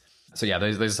biorisk. So, yeah,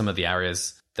 those are some of the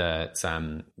areas that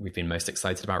we've been most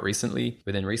excited about recently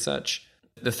within research.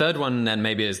 The third one then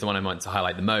maybe is the one I want to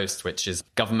highlight the most, which is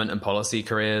government and policy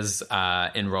careers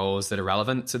in roles that are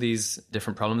relevant to these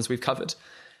different problems we've covered.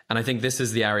 And I think this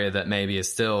is the area that maybe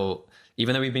is still,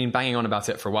 even though we've been banging on about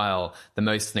it for a while, the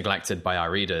most neglected by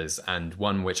our readers, and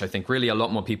one which I think really a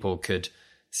lot more people could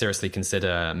seriously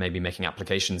consider maybe making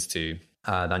applications to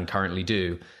than currently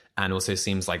do, and also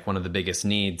seems like one of the biggest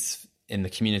needs in the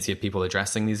community of people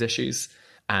addressing these issues,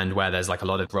 and where there's like a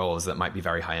lot of roles that might be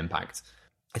very high impact.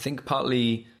 I think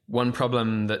partly one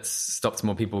problem that's stopped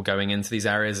more people going into these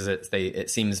areas is it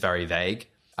seems very vague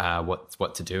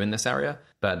what to do in this area.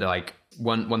 But like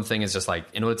one thing is just like,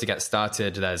 in order to get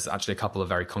started, there's actually a couple of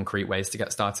very concrete ways to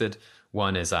get started.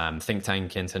 One is think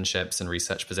tank internships and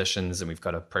research positions, and we've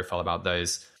got a profile about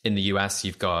those. In the US,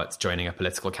 you've got joining a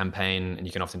political campaign, and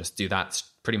you can often just do that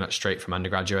pretty much straight from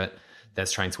undergraduate.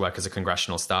 There's trying to work as a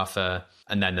congressional staffer,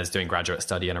 and then there's doing graduate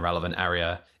study in a relevant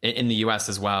area. In the US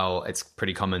as well, it's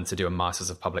pretty common to do a Masters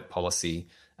of Public Policy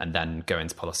and then go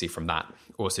into policy from that,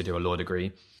 also do a law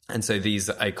degree. And so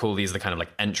I call these the kind of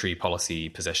like entry policy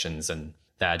positions, and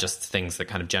they're just things that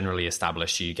kind of generally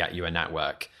establish you, get you a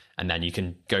network, and then you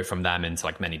can go from them into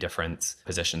like many different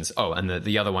positions. Oh, and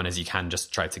the other one is you can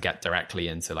just try to get directly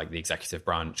into like the executive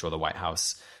branch or the White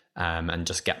House and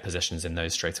just get positions in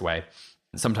those straight away.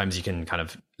 Sometimes you can kind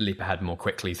of leap ahead more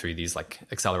quickly through these like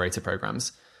accelerator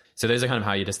programs. So those are kind of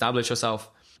how you'd establish yourself.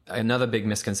 Another big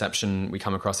misconception we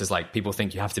come across is like people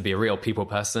think you have to be a real people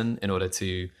person in order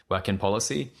to work in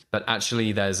policy. But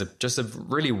actually there's just a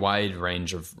really wide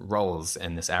range of roles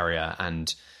in this area.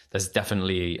 And there's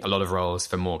definitely a lot of roles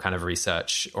for more kind of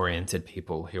research oriented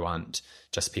people who aren't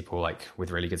just people like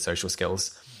with really good social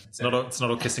skills. It's not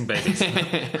all kissing babies.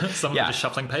 Some are just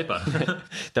shuffling paper.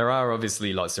 There are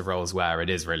obviously lots of roles where it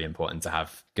is really important to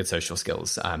have good social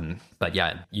skills. But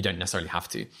yeah, you don't necessarily have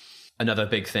to. Another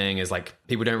big thing is like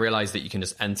people don't realize that you can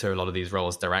just enter a lot of these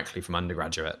roles directly from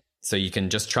undergraduate. So you can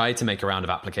just try to make a round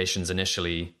of applications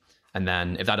initially. And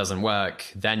then if that doesn't work,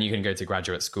 then you can go to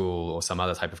graduate school or some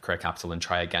other type of career capital and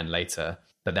try again later.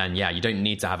 But then, yeah, you don't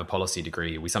need to have a policy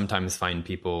degree. We sometimes find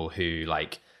people who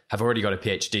like have already got a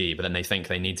PhD, but then they think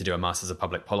they need to do a Masters of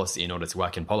Public Policy in order to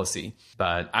work in policy.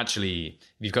 But actually,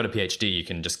 if you've got a PhD, you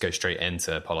can just go straight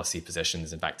into policy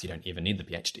positions. In fact, you don't even need the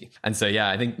PhD. And so, yeah,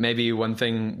 I think maybe one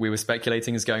thing we were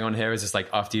speculating is going on here is just like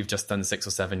after you've just done 6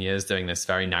 or 7 years doing this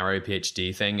very narrow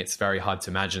PhD thing, it's very hard to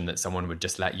imagine that someone would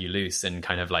just let you loose in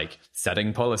kind of like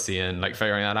setting policy and like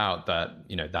figuring that out. But,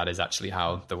 you know, that is actually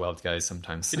how the world goes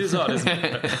sometimes. It is odd, isn't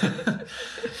it?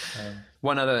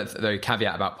 One other though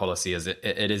caveat about policy is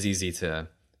it is easy to,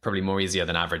 probably more easier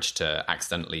than average, to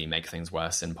accidentally make things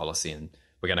worse in policy. And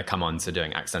we're going to come on to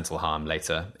doing accidental harm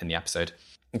later in the episode.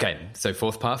 Okay, so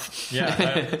fourth path.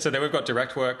 So then we've got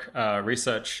direct work,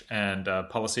 research, and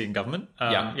policy and government.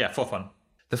 Fourth one.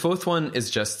 The fourth one is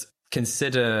just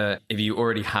consider if you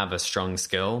already have a strong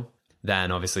skill,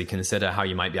 then obviously consider how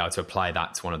you might be able to apply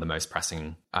that to one of the most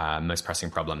pressing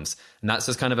problems. And that's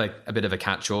just kind of a bit of a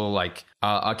catch-all. Like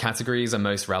our categories are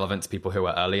most relevant to people who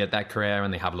are early at their career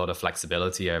and they have a lot of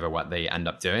flexibility over what they end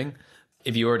up doing.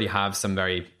 If you already have some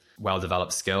very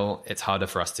well-developed skill, it's harder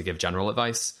for us to give general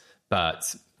advice,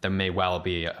 but there may well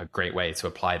be a great way to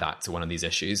apply that to one of these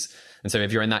issues. And so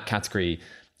if you're in that category,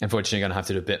 unfortunately, you're going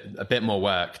to have to do a bit more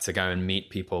work to go and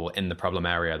meet people in the problem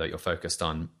area that you're focused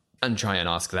on and try and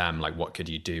ask them, like, what could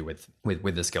you do with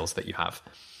the skills that you have?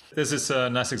 There's this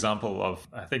nice example of,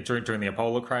 I think during the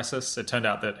Ebola crisis, it turned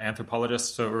out that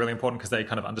anthropologists were really important because they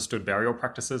kind of understood burial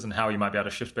practices and how you might be able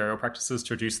to shift burial practices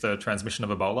to reduce the transmission of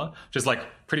Ebola, which is like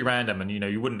pretty random. And,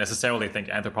 you wouldn't necessarily think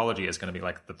anthropology is going to be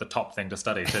like the top thing to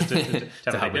study to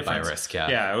to help with biorisk,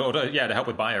 to help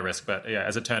with biorisk. But yeah,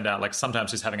 as it turned out, like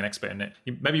sometimes just having an expert in it,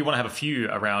 maybe you want to have a few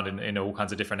around in all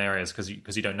kinds of different areas because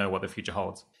you don't know what the future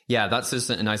holds. Yeah, that's just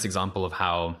a nice example of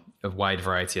how a wide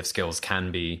variety of skills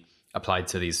can be applied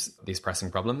to these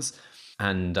pressing problems.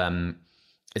 And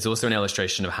it's also an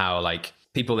illustration of how like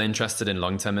people interested in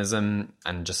long-termism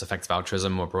and just effective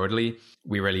altruism more broadly,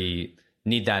 we really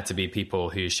need there to be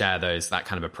people who share that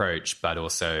kind of approach, but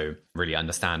also really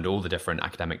understand all the different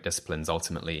academic disciplines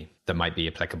ultimately that might be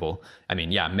applicable. I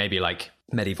mean, yeah, maybe like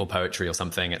medieval poetry or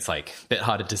something, it's like a bit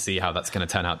harder to see how that's going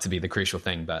to turn out to be the crucial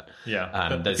thing. But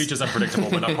the future's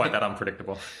unpredictable, but not quite that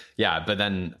unpredictable. Yeah, but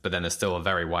then there's still a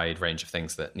very wide range of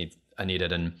things that are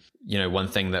needed. And one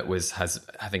thing that has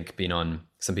I think been on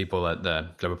some people at the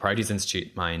Global Priorities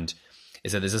Institute mind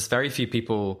is that there's just very few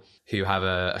people who have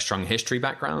a strong history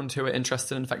background who are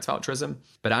interested in effective altruism.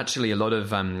 But actually, a lot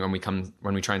of when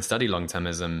we try and study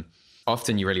long-termism,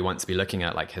 often you really want to be looking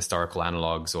at like historical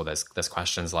analogs, or there's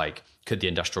questions like, could the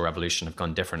Industrial Revolution have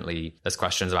gone differently? There's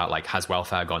questions about like, has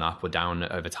welfare gone up or down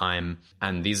over time?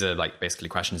 And these are like basically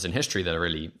questions in history that are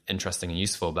really interesting and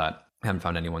useful, but I haven't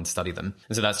found anyone to study them.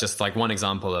 And so that's just like one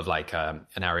example of like an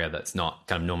area that's not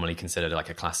kind of normally considered like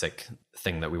a classic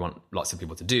thing that we want lots of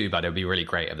people to do, but it would be really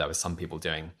great if there was some people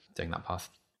doing that path.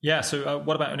 Yeah. So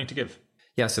what about earning to give?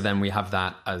 Yeah. So then we have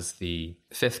that as the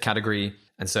fifth category.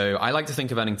 And so I like to think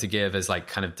of earning to give as like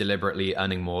kind of deliberately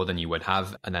earning more than you would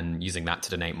have and then using that to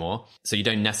donate more. So you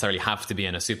don't necessarily have to be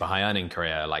in a super high earning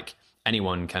career. Like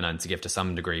anyone can earn to give to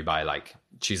some degree by like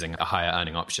choosing a higher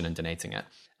earning option and donating it.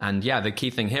 And yeah, the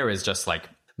key thing here is just like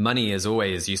money is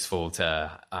always useful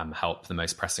to help the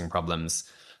most pressing problems.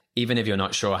 Even if you're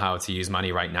not sure how to use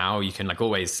money right now, you can like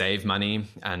always save money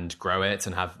and grow it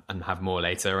and have more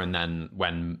later. And then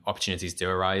when opportunities do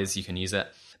arise, you can use it.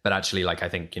 But actually, like I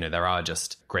think, there are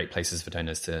just great places for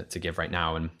donors to give right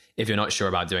now. And if you're not sure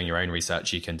about doing your own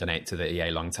research, you can donate to the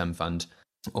EA Long-Term Fund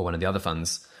or one of the other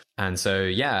funds. And so,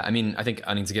 yeah, I mean, I think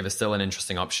earning to give is still an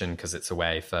interesting option because it's a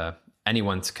way for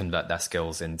anyone to convert their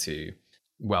skills into,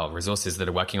 resources that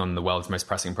are working on the world's most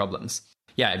pressing problems.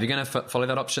 Yeah, if you're going to follow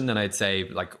that option, then I'd say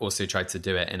like also try to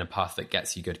do it in a path that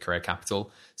gets you good career capital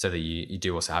so that you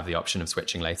do also have the option of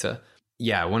switching later.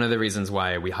 Yeah, one of the reasons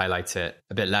why we highlight it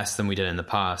a bit less than we did in the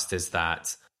past is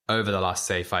that over the last,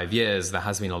 say, 5 years, there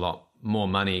has been a lot more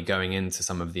money going into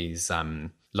some of these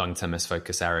long-termist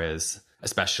focus areas,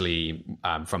 especially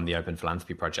from the Open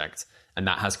Philanthropy Project. And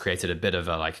that has created a bit of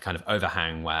a like kind of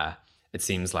overhang where it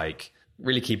seems like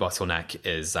really key bottleneck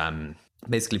is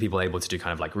basically people able to do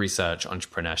kind of like research,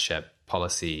 entrepreneurship,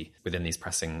 policy within these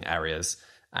pressing areas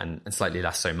and slightly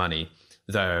less so money.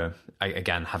 Though,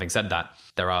 again, having said that,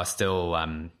 there are still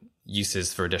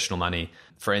uses for additional money.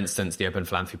 For instance, the Open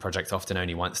Philanthropy Project often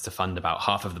only wants to fund about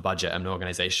half of the budget of an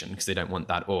organization because they don't want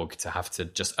that org to have to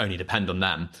just only depend on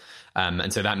them.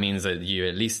 And so that means that you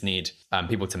at least need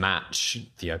people to match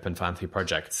the Open Philanthropy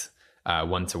Project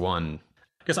one-to-one.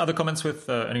 I guess other comments with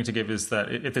earning to give is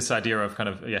that if this idea of kind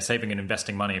of saving and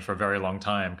investing money for a very long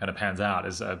time kind of pans out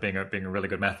as being a really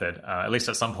good method, at least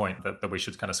at some point that we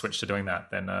should kind of switch to doing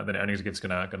that, then earning to give is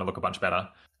going to look a bunch better.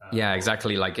 Yeah,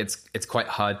 exactly. Like it's quite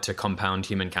hard to compound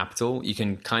human capital. You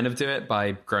can kind of do it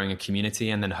by growing a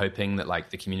community and then hoping that like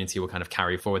the community will kind of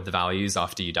carry forward the values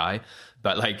after you die.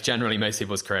 But like generally most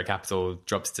people's career capital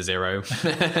drops to zero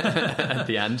at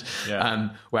the end. Yeah.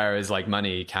 Whereas like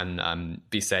money can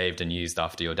be saved and used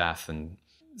after your death. And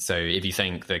so if you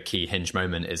think the key hinge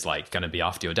moment is like going to be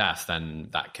after your death, then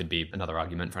that could be another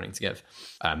argument for earning to give.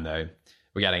 Though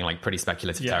we're getting like pretty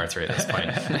speculative territory at this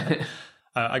point.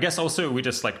 I guess also we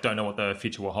just like don't know what the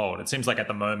future will hold. It seems like at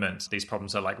the moment these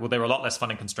problems are like, they're a lot less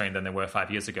funding constrained than they were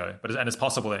 5 years ago. And it's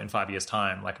possible that in 5 years'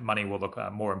 time, like money will look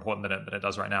more important than it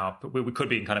does right now. But we could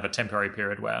be in kind of a temporary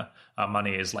period where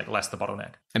money is like less the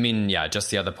bottleneck. I mean, yeah,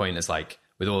 just the other point is like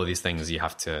with all of these things, you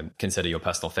have to consider your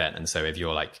personal fit. And so if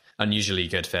you're like unusually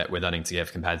good fit with earning to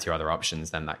give compared to your other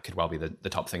options, then that could well be the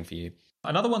top thing for you.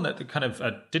 Another one that kind of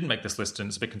didn't make this list and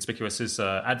is a bit conspicuous is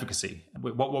advocacy.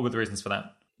 What were the reasons for that?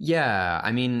 Yeah,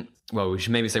 I mean, well, we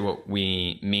should maybe say what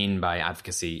we mean by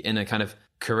advocacy. In a kind of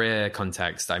career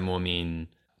context, I more mean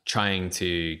trying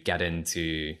to get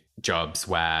into jobs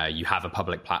where you have a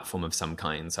public platform of some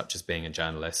kind, such as being a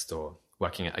journalist or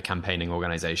working at a campaigning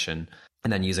organization,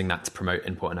 and then using that to promote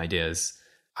important ideas.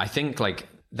 I think like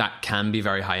that can be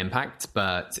very high impact,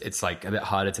 but it's like a bit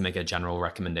harder to make a general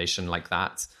recommendation like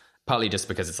that. partly just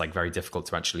because it's like very difficult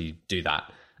to actually do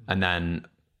that. And then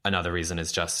another reason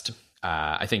is just,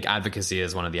 I think advocacy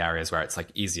is one of the areas where it's like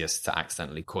easiest to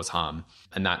accidentally cause harm.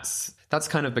 And that's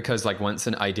kind of because like once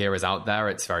an idea is out there,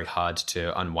 it's very hard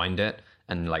to unwind it.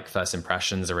 And like first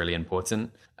impressions are really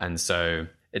important. And so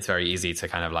it's very easy to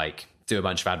kind of like do a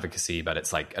bunch of advocacy, but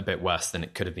it's like a bit worse than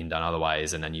it could have been done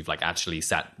otherwise. And then you've like actually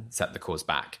set the cause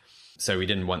back. So we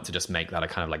didn't want to just make that a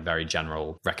kind of like very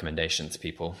general recommendation to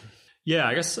people. Yeah,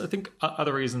 I think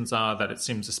other reasons are that it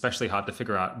seems especially hard to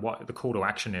figure out what the call to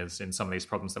action is in some of these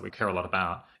problems that we care a lot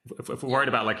about. If we're worried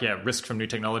about like, risk from new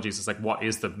technologies, it's like, what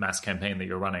is the mass campaign that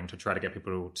you're running to try to get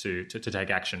people to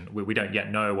take action? We don't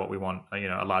yet know what we want,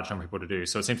 a large number of people to do.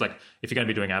 So it seems like if you're going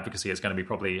to be doing advocacy, it's going to be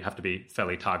probably have to be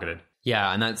fairly targeted.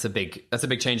 Yeah, and that's a big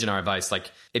change in our advice. Like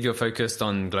if you're focused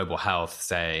on global health,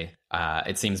 say,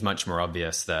 it seems much more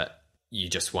obvious that you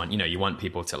just want, you want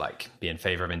people to like be in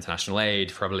favor of international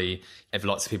aid. Probably if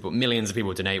millions of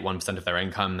people donate 1% of their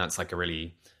income, that's like a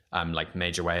really like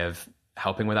major way of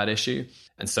helping with that issue.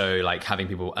 And so like having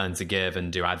people earn to give and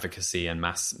do advocacy and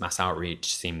mass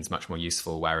outreach seems much more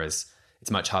useful. Whereas it's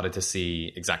much harder to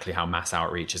see exactly how mass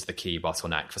outreach is the key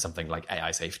bottleneck for something like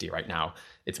AI safety right now.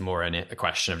 It's more a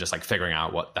question of just like figuring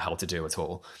out what the hell to do at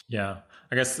all. Yeah.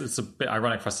 I guess it's a bit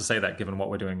ironic for us to say that given what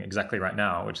we're doing exactly right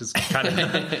now, which is kind of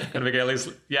at least,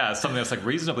 something that's like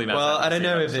reasonably mass advocacy. I don't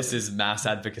know if this is mass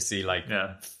advocacy, like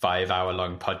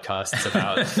 5-hour-long podcasts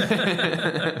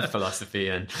about philosophy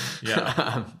and...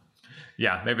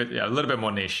 maybe a little bit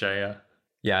more niche, yeah.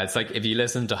 Yeah, it's like if you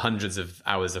listen to hundreds of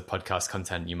hours of podcast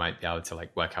content, you might be able to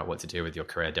like work out what to do with your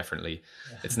career differently.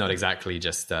 It's not exactly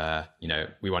just,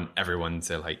 we want everyone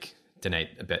to like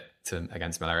donate a bit to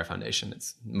Against Malaria Foundation.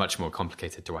 It's much more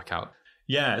complicated to work out.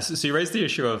 Yeah, so you raised the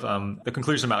issue of the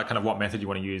conclusion about kind of what method you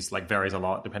want to use, like varies a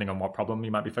lot depending on what problem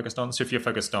you might be focused on. So if you're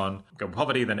focused on global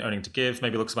poverty, then earning to give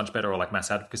maybe looks much better, or like mass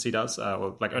advocacy does,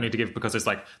 or like earning to give because there's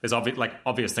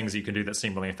obvious things that you can do that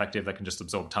seem really effective that can just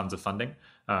absorb tons of funding.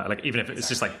 Like even if it's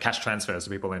just like cash transfers to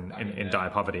people in dire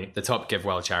poverty. The top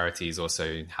GiveWell charities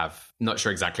also have, not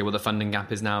sure exactly what the funding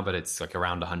gap is now, but it's like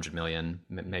around 100 million,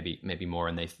 maybe more.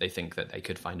 And they think that they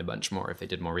could find a bunch more if they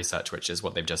did more research, which is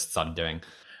what they've just started doing.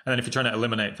 And then if you're trying to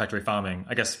eliminate factory farming,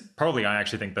 I guess probably I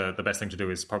actually think the best thing to do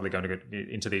is probably going to go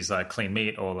into these clean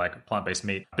meat or like plant-based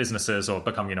meat businesses, or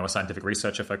become, a scientific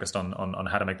researcher focused on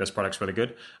how to make those products really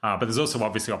good. But there's also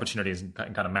obviously opportunities in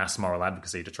kind of mass moral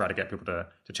advocacy to try to get people to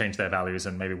change their values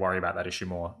and maybe worry about that issue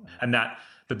more. And that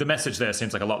the message there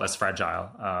seems like a lot less fragile.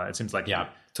 It seems like...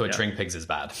 torturing pigs is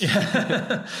bad.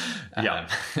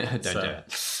 Don't do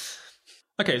it.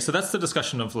 Okay, so that's the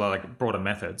discussion of like broader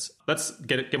methods. Let's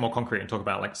get more concrete and talk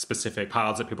about like specific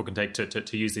paths that people can take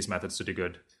to use these methods to do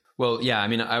good. Well, yeah, I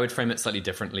mean, I would frame it slightly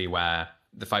differently, where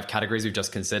the 5 categories we've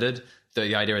just considered,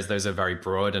 the idea is those are very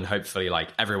broad, and hopefully like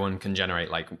everyone can generate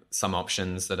like some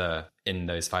options that are in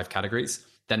those 5 categories.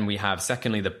 Then we have,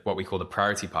 secondly, what we call the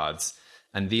priority paths.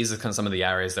 And these are kind of some of the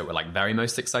areas that we're like very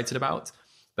most excited about,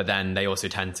 but then they also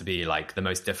tend to be like the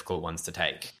most difficult ones to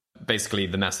take. Basically,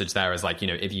 the message there is like,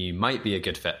 if you might be a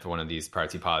good fit for one of these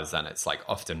priority paths, then it's like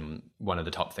often one of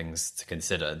the top things to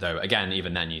consider. Though, again,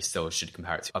 even then, you still should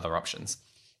compare it to other options.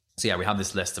 So yeah, we have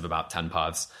this list of about 10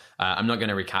 paths. I'm not going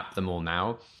to recap them all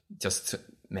now, just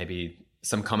maybe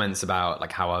some comments about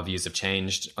like how our views have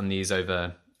changed on these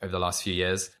over the last few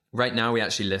years. Right now, we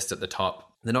actually list at the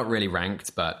top. They're not really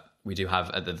ranked, but we do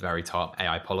have at the very top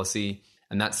AI policy.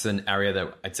 And that's an area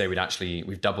that I'd say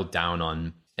we've doubled down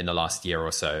on in the last year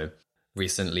or so.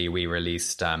 Recently, we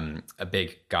released a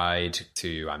big guide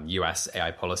to US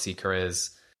AI policy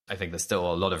careers. I think there's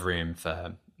still a lot of room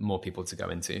for more people to go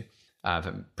into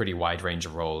a pretty wide range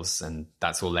of roles, and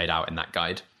that's all laid out in that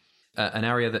guide. An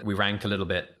area that we rank a little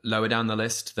bit lower down the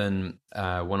list than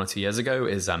 1 or 2 years ago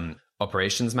is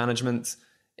operations management,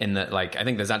 in that like I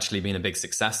think there's actually been a big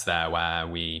success there, where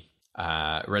we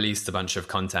released a bunch of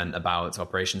content about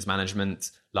operations management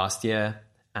last year,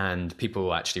 and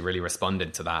people actually really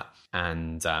responded to that.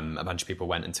 And a bunch of people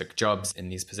went and took jobs in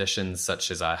these positions, such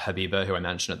as Habiba, who I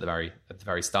mentioned at the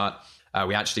very start.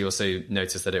 We actually also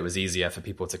noticed that it was easier for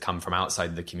people to come from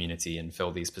outside the community and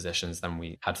fill these positions than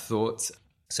we had thought.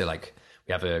 So like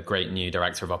we have a great new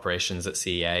director of operations at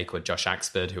CEA called Josh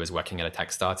Axford, who was working at a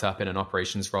tech startup in an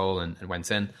operations role and went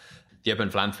in. The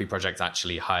Open Philanthropy Project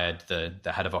actually hired the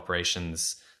head of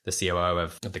operations, the COO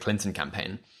of the Clinton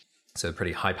campaign. So a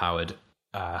pretty high-powered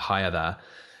hire there.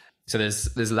 So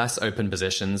there's less open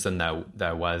positions than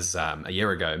there was a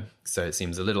year ago. So it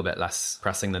seems a little bit less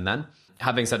pressing than then.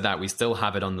 Having said that, we still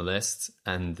have it on the list,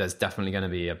 and there's definitely going to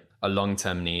be a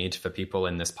long-term need for people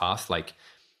in this path. Like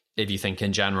if you think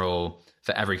in general,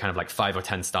 for every kind of like 5 or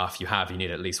 10 staff you have, you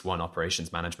need at least one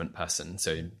operations management person.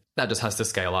 So that just has to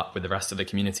scale up with the rest of the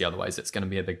community. Otherwise, it's going to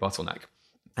be a big bottleneck.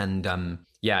 And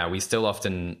we still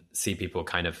often see people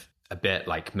kind of a bit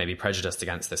like maybe prejudiced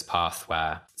against this path,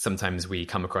 where sometimes we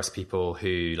come across people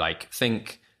who like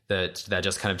think that they're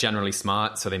just kind of generally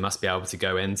smart, so they must be able to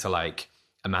go into like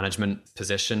a management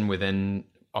position within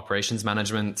operations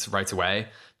management right away.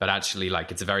 But actually,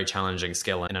 like, it's a very challenging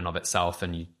skill in and of itself,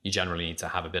 and you generally need to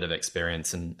have a bit of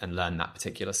experience and learn that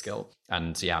particular skill.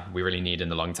 And yeah, we really need in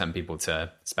the long term people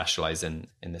to specialize in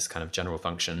this kind of general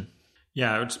function.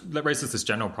 Yeah, that raises this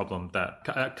general problem that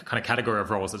kind of category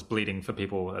of roles that's bleeding for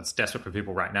people, that's desperate for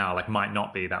people right now, like might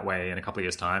not be that way in a couple of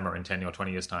years' time or in 10 or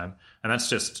 20 years' time. And that's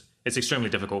just, it's extremely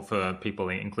difficult for people,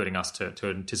 including us, to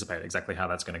anticipate exactly how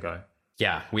that's going to go.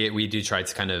 Yeah, we do try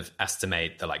to kind of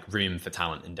estimate the like room for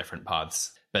talent in different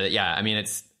paths. But yeah, I mean,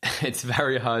 it's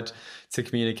very hard to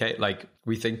communicate. Like,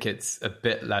 we think it's a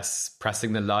bit less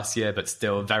pressing than last year, but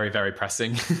still very, very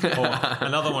pressing. Or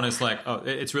another one is like, oh,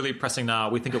 it's really pressing now.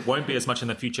 We think it won't be as much in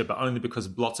the future, but only because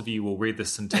lots of you will read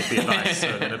this and take the advice.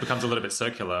 So then it becomes a little bit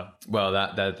circular. Well,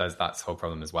 that's the whole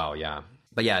problem as well, yeah.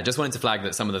 But yeah, just wanted to flag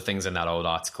that some of the things in that old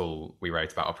article we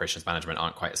wrote about operations management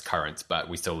aren't quite as current, but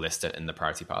we still list it in the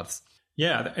priority paths.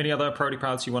 Yeah. Any other priority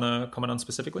paths you want to comment on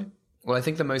specifically? Well, I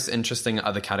think the most interesting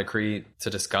other category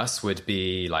to discuss would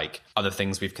be like other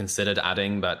things we've considered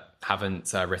adding but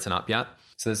haven't written up yet.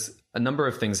 So there's a number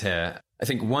of things here. I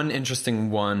think one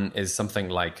interesting one is something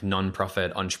like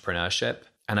non-profit entrepreneurship.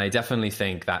 And I definitely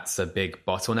think that's a big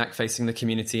bottleneck facing the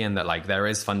community, and that like there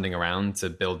is funding around to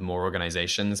build more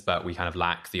organizations, but we kind of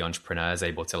lack the entrepreneurs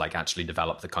able to like actually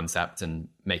develop the concept and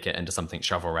make it into something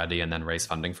shovel ready and then raise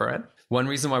funding for it. One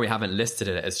reason why we haven't listed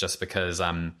it is just because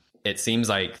it seems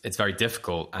like it's very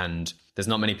difficult, and there's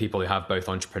not many people who have both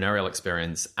entrepreneurial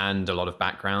experience and a lot of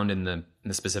background in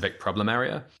the specific problem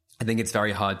area. I think it's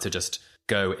very hard to just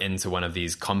go into one of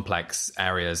these complex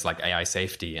areas like AI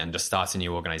safety and just start a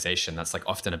new organization. That's like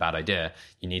often a bad idea.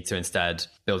 You need to instead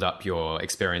build up your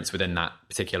experience within that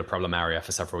particular problem area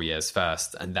for several years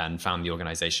first, and then found the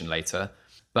organization later.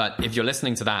 But if you're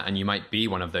listening to that and you might be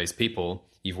one of those people,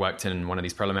 you've worked in one of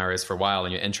these problem areas for a while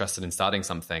and you're interested in starting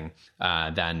something,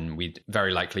 then we'd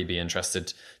very likely be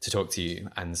interested to talk to you.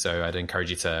 And so I'd encourage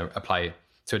you to apply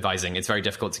to advising. It's very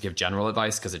difficult to give general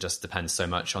advice because it just depends so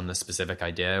much on the specific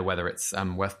idea, whether it's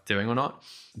worth doing or not.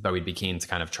 But we'd be keen to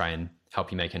kind of try and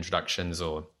help you make introductions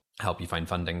or help you find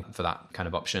funding for that kind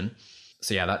of option.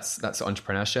 So yeah, that's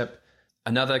entrepreneurship.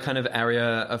 Another kind of area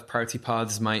of priority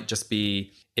paths might just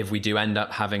be if we do end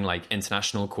up having like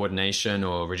international coordination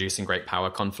or reducing great power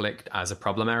conflict as a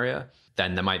problem area,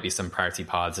 then there might be some priority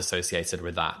paths associated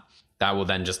with that. That will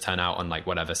then just turn out on like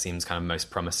whatever seems kind of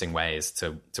most promising ways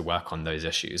to work on those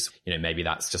issues. You know, maybe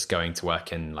that's just going to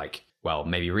work in like, well,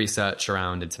 maybe research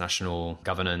around international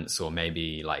governance, or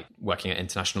maybe like working at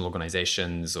international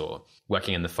organizations, or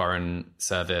working in the foreign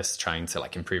service, trying to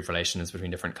like improve relations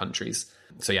between different countries.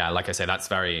 So yeah, like I say, that's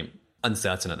very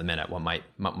uncertain at the minute what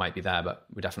might be there, but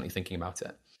we're definitely thinking about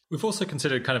it. We've also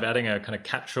considered kind of adding a kind of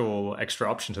catch-all extra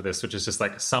option to this, which is just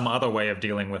like some other way of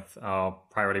dealing with our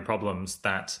priority problems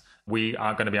that we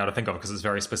aren't going to be able to think of because it's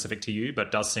very specific to you,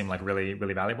 but does seem like really,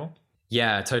 really valuable.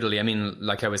 Yeah, totally. I mean,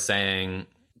 like I was saying,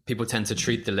 people tend to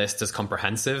treat the list as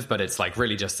comprehensive, but it's like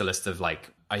really just a list of like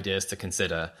ideas to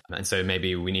consider. And so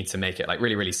maybe we need to make it like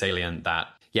really, really salient that,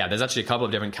 yeah, there's actually a couple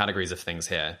of different categories of things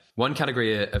here. One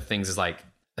category of things is like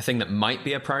a thing that might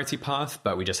be a priority path,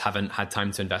 but we just haven't had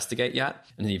time to investigate yet.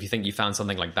 And if you think you found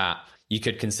something like that, you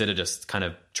could consider just kind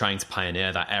of trying to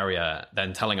pioneer that area,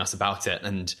 then telling us about it.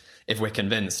 And if we're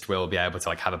convinced, we'll be able to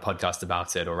like have a podcast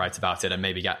about it or write about it and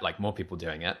maybe get like more people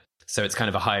doing it. So it's kind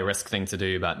of a high risk thing to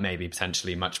do, but maybe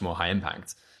potentially much more high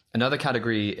impact. Another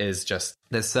category is just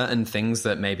there's certain things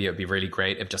that maybe it would be really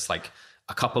great if just like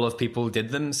a couple of people did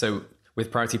them. So with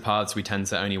priority paths, we tend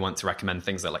to only want to recommend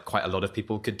things that like quite a lot of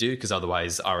people could do, because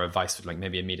otherwise our advice would like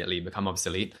maybe immediately become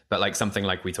obsolete. But like something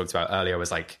like we talked about earlier was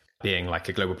like being like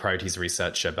a global priorities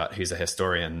researcher, but who's a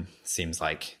historian, seems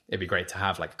like it'd be great to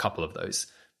have like a couple of those,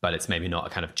 but it's maybe not a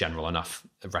kind of general enough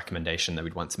recommendation that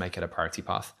we'd want to make it a priority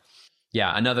path.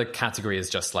 Yeah, another category is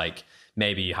just like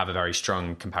maybe you have a very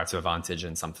strong comparative advantage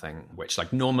in something, which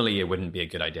like normally it wouldn't be a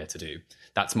good idea to do.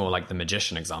 That's more like the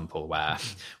magician example, where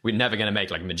we're never going to make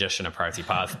like magician a priority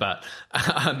path. But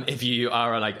if you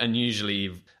are like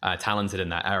unusually talented in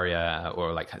that area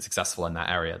or like successful in that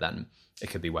area, then it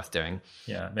could be worth doing.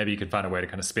 Yeah, maybe you could find a way to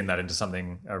kind of spin that into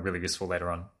something really useful later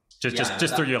on.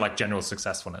 Just through your like general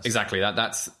successfulness. Exactly.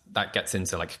 That gets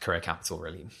into like career capital,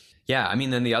 really. Yeah, I mean,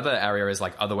 then the other area is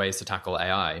like other ways to tackle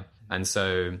AI. And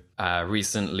so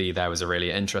recently there was a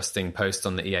really interesting post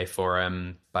on the EA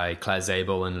forum by Claire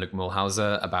Zabel and Luke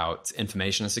Mulhauser about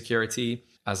information security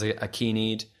as a key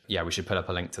need. Yeah, we should put up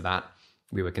a link to that.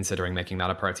 We were considering making that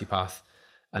a priority path.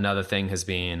 Another thing has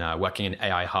been working in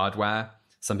AI hardware.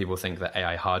 Some people think that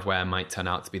AI hardware might turn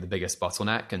out to be the biggest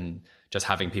bottleneck, and just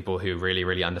having people who really,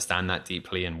 really understand that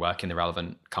deeply and work in the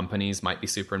relevant companies might be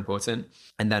super important.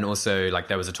 And then also, like,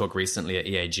 there was a talk recently at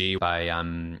EAG by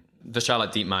Vishal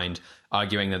at DeepMind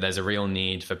arguing that there's a real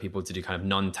need for people to do kind of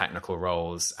non-technical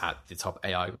roles at the top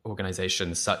AI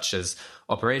organizations, such as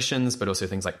operations, but also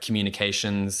things like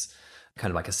communications, kind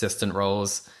of like assistant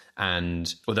roles.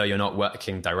 And although you're not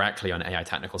working directly on AI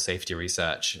technical safety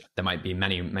research, there might be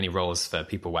many, many roles for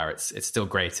people where it's still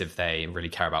great if they really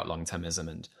care about long-termism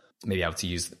and maybe able to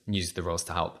use the roles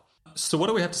to help. So what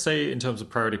do we have to say in terms of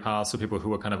priority paths for people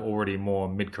who are kind of already more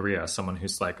mid-career, someone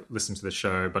who's like listening to the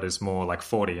show but is more like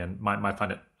 40 and might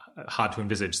find it hard to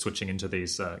envisage switching into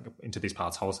these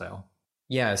paths wholesale?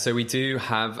 Yeah, so we do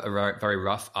have a very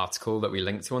rough article that we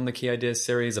link to on the Key Ideas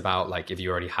series about, like, if you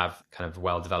already have kind of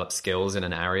well-developed skills in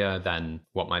an area, then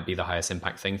what might be the highest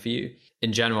impact thing for you.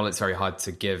 In general, it's very hard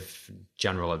to give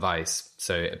general advice,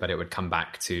 but it would come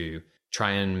back to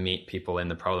try and meet people in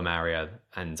the problem area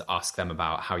and ask them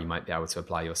about how you might be able to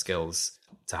apply your skills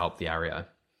to help the area.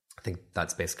 I think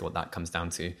that's basically what that comes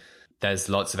down to. There's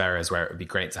lots of areas where it would be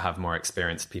great to have more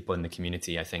experienced people in the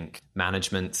community. I think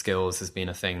management skills has been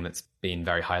a thing that's been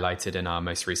very highlighted in our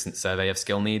most recent survey of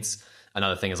skill needs.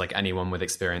 Another thing is, like, anyone with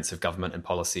experience of government and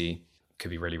policy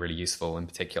could be really, really useful in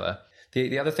particular.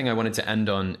 The other thing I wanted to end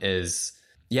on is,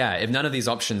 yeah, if none of these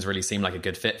options really seem like a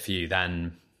good fit for you,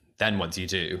 then what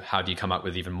do? How do you come up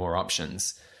with even more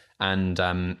options?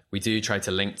 And we do try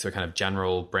to link to a kind of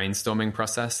general brainstorming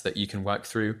process that you can work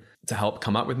through to help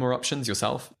come up with more options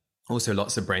yourself. Also,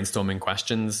 lots of brainstorming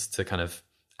questions to kind of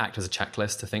act as a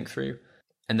checklist to think through.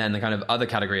 And then the kind of other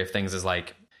category of things is,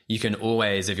 like, you can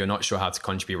always, if you're not sure how to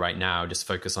contribute right now, just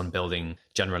focus on building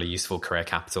generally useful career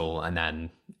capital. And then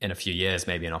in a few years,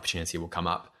 maybe an opportunity will come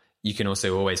up. You can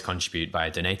also always contribute by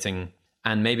donating.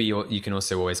 And maybe you can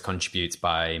also always contribute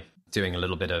by doing a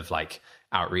little bit of, like,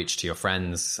 outreach to your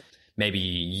friends. Maybe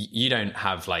you don't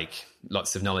have, like,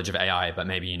 lots of knowledge of AI, but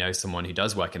maybe you know someone who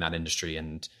does work in that industry,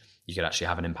 and you could actually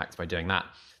have an impact by doing that.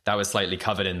 That was slightly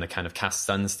covered in the kind of Cass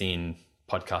Sunstein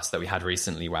podcast that we had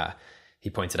recently, where he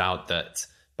pointed out that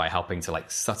by helping to, like,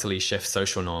 subtly shift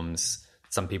social norms,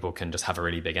 some people can just have a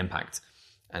really big impact.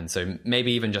 And so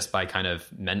maybe even just by kind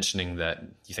of mentioning that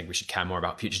you think we should care more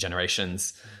about future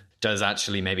generations does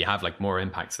actually maybe have, like, more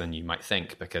impact than you might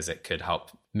think, because it could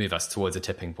help move us towards a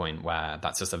tipping point where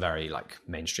that's just a very, like,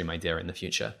 mainstream idea in the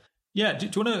future. Yeah, do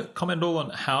you want to comment all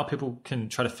on how people can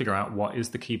try to figure out what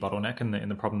is the key bottleneck in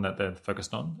the problem that they're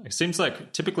focused on? It seems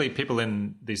like typically people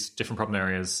in these different problem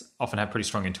areas often have pretty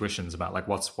strong intuitions about, like,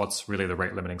 what's really the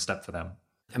rate limiting step for them.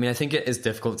 I mean, I think it is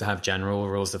difficult to have general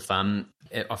rules of thumb.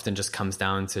 It often just comes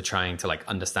down to trying to, like,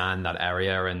 understand that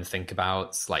area and think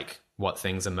about, like, what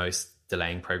things are most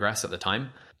delaying progress at the time.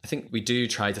 I think we do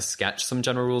try to sketch some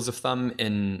general rules of thumb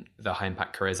in the High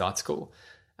Impact Careers article.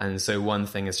 And so one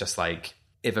thing is just, like,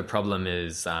 if a problem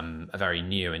is a very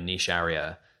new and niche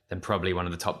area, then probably one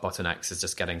of the top bottlenecks is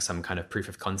just getting some kind of proof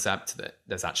of concept that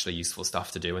there's actually useful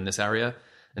stuff to do in this area.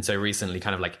 And so recently,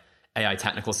 kind of like AI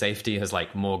technical safety has,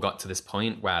 like, more got to this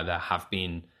point where there have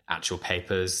been actual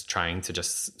papers trying to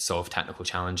just solve technical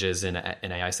challenges in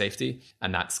AI safety.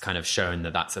 And that's kind of shown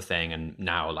that that's a thing. And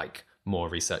now, like, more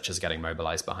researchers getting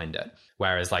mobilized behind it.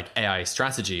 Whereas, like, AI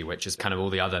strategy, which is kind of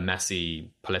all the other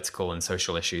messy political and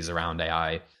social issues around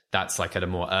AI, that's, like, at a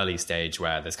more early stage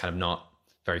where there's kind of not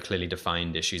very clearly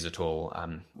defined issues at all,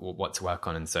 what to work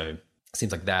on. And so it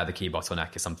seems like the key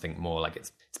bottleneck is something more like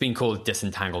it's been called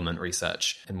disentanglement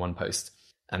research in one post.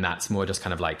 And that's more just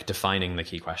kind of like defining the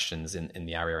key questions in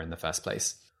the area in the first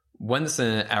place. Once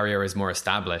an area is more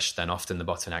established, then often the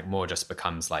bottleneck more just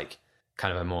becomes, like,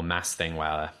 kind of a more mass thing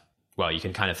where, well, you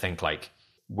can kind of think, like,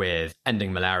 with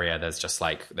ending malaria, there's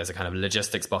a kind of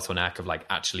logistics bottleneck of, like,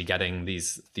 actually getting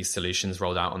these solutions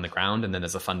rolled out on the ground. And then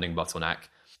there's a funding bottleneck.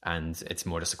 And it's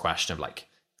more just a question of, like,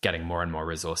 getting more and more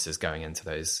resources going into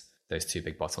those two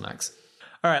big bottlenecks.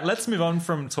 All right, let's move on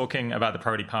from talking about the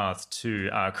priority path to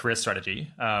career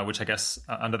strategy, which I guess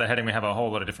under the heading we have a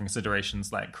whole lot of different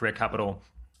considerations like career capital,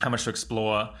 how much to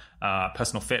explore,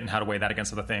 personal fit and how to weigh that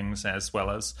against other things, as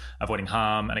well as avoiding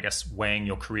harm, and I guess weighing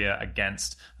your career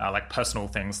against like personal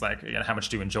things like, you know, how much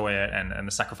do you enjoy it and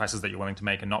the sacrifices that you're willing to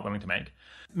make and not willing to make.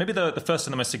 Maybe the first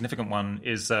and the most significant one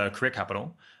is career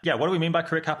capital. Yeah, what do we mean by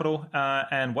career capital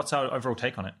and what's our overall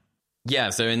take on it? Yeah,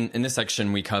 so in this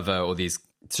section, we cover all these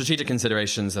strategic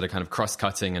considerations that are kind of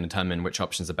cross-cutting and determine which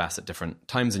options are best at different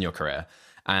times in your career.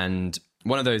 And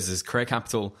one of those is career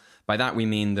capital. By that, we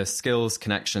mean the skills,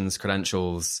 connections,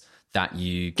 credentials that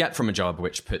you get from a job,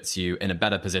 which puts you in a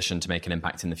better position to make an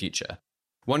impact in the future.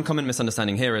 One common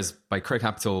misunderstanding here is by career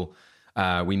capital,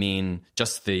 we mean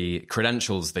just the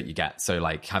credentials that you get. So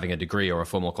like having a degree or a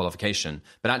formal qualification,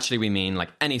 but actually we mean like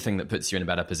anything that puts you in a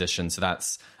better position. So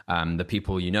that's the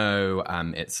people you know,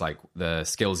 it's like the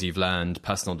skills you've learned,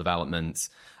 personal development,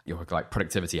 your like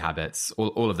productivity habits,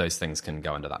 all of those things can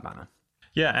go under that banner.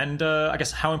 Yeah, and I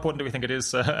guess how important do we think it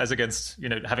is as against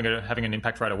having an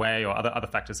impact right away or other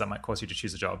factors that might cause you to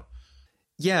choose a job?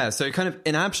 Yeah, so kind of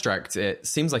in abstract, it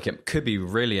seems like it could be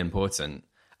really important.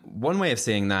 One way of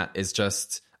seeing that is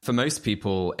just for most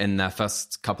people in their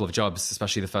first couple of jobs,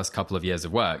 especially the first couple of years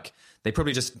of work, they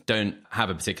probably just don't have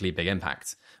a particularly big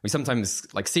impact. We sometimes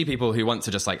like see people who want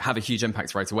to just like have a huge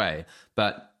impact right away,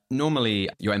 but normally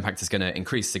your impact is going to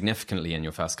increase significantly in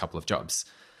your first couple of jobs.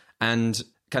 And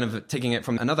kind of taking it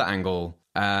from another angle,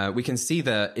 we can see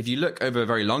that if you look over a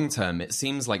very long term, it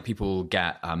seems like people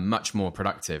get much more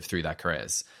productive through their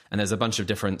careers. And there's a bunch of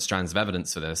different strands of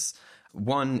evidence for this.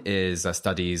 One is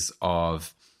studies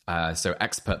of so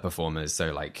expert performers,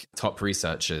 so like top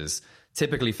researchers,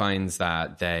 typically finds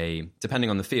that they, depending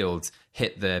on the field,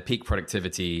 hit their peak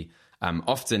productivity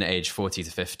often age 40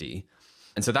 to 50.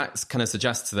 And so that kind of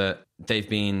suggests that they've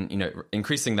been,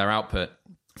 increasing their output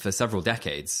for several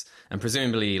decades. And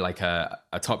presumably like a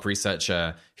top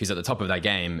researcher who's at the top of their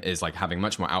game is like having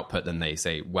much more output than they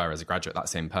say were as a graduate, that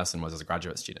same person was as a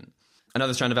graduate student.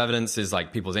 Another strand of evidence is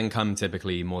like people's income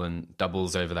typically more than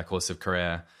doubles over their course of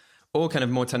career. Or kind of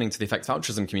more turning to the effective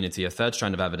altruism community, a third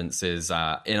strand of evidence is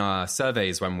in our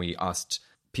surveys when we asked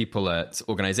people at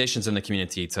organizations in the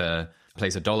community to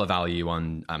place a dollar value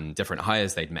on different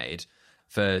hires they'd made.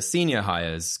 For senior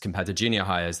hires compared to junior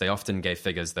hires, they often gave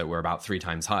figures that were about 3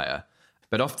 times higher.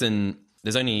 But often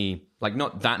there's only like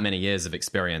not that many years of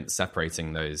experience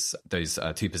separating those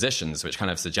two positions, which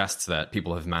kind of suggests that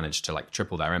people have managed to like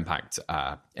triple their impact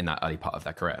in that early part of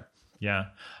their career. Yeah.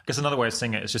 I guess another way of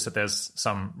seeing it is just that there's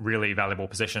some really valuable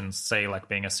positions, say like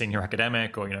being a senior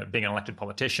academic or, being an elected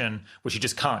politician, which you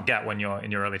just can't get when you're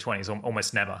in your early 20s,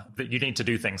 almost never. You need to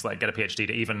do things like get a PhD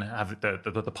to even have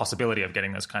the possibility of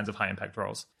getting those kinds of high impact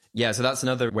roles. Yeah. So that's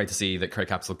another way to see that career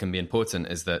capital can be important,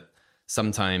 is that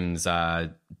sometimes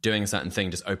doing a certain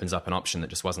thing just opens up an option that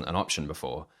just wasn't an option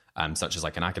before. Such as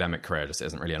like an academic career just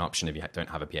isn't really an option if you don't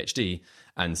have a PhD.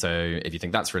 And so if you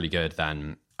think that's really good,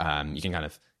 then you can kind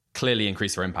of clearly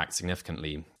increase your impact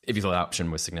significantly if you thought that option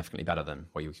was significantly better than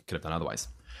what you could have done otherwise.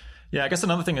 Yeah, I guess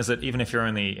another thing is that even if you're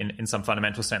only in some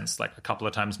fundamental sense, like a couple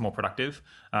of times more productive,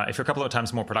 if you're a couple of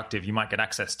times more productive, you might get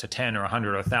access to 10 or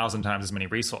 100 or 1,000 times as many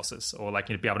resources, or like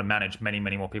you'd be able to manage many,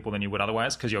 many more people than you would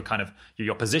otherwise, because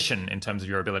your position in terms of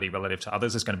your ability relative to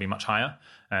others is going to be much higher.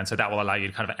 And so that will allow you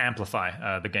to kind of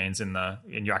amplify the gains in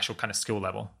your actual kind of skill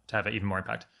level to have even more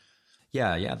impact.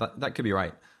 Yeah, that could be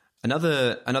right.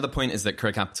 Another point is that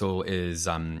career capital is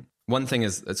one thing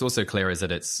is it's also clear is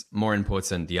that it's more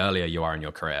important the earlier you are in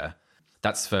your career.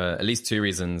 That's for at least 2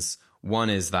 reasons. One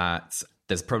is that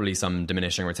there's probably some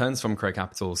diminishing returns from career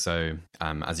capital. So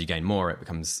as you gain more, it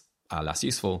becomes less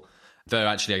useful. Though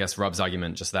actually, I guess Rob's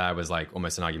argument just there was like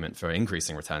almost an argument for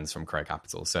increasing returns from career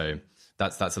capital. So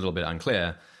that's a little bit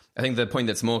unclear. I think the point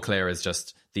that's more clear is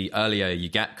just the earlier you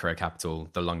get career capital,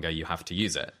 the longer you have to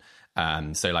use it.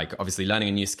 So like obviously learning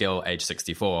a new skill age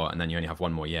 64 and then you only have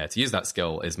 1 more year to use that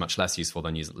skill is much less useful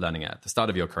than learning it at the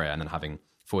start of your career and then having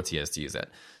 40 years to use it.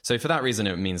 So for that reason,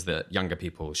 it means that younger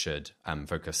people should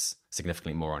focus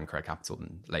significantly more on career capital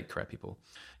than late career people.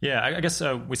 Yeah, I guess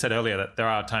we said earlier that there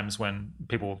are times when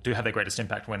people do have their greatest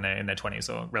impact when they're in their 20s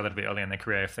or relatively early in their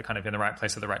career, if they're kind of in the right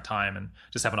place at the right time and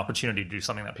just have an opportunity to do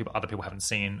something that other people haven't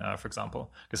seen, for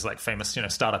example. Because like famous,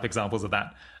 startup examples of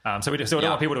that. So we don't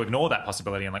want people to ignore that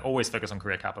possibility and like always focus on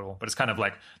career capital. But it's kind of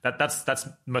like that's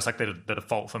most likely the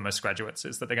default for most graduates,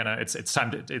 is that they're gonna it's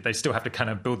time to, they still have to kind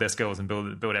of build their skills and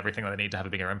build everything that they need to have a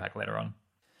bigger impact later on.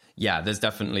 Yeah, there's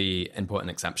definitely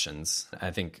important exceptions. I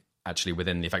think actually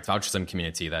within the effective altruism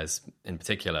community, there's in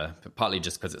particular, partly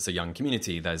just because it's a young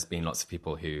community, there's been lots of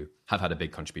people who have had a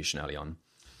big contribution early on.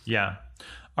 Yeah.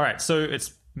 All right. So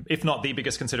it's, if not the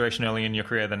biggest consideration early in your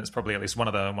career, then it's probably at least one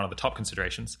of the top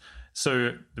considerations.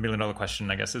 So the $1 million question,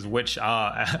 I guess, is which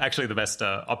are actually the best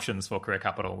options for career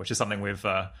capital, which is something we've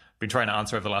been trying to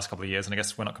answer over the last couple of years. And I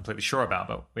guess we're not completely sure about,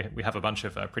 but we have a bunch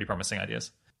of pretty promising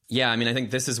ideas. Yeah, I mean, I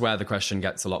think this is where the question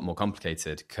gets a lot more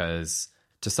complicated because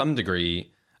to some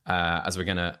degree, as we're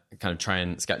going to kind of try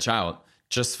and sketch out,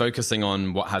 just focusing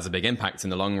on what has a big impact in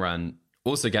the long run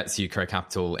also gets you career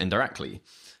capital indirectly.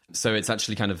 So it's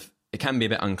actually it can be a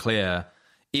bit unclear,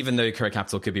 even though career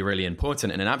capital could be really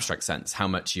important in an abstract sense, how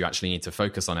much you actually need to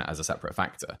focus on it as a separate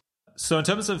factor. So in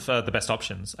terms of the best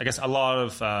options, I guess a lot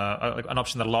of an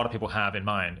option that a lot of people have in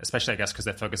mind, especially I guess because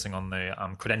they're focusing on the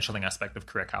credentialing aspect of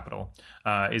career capital,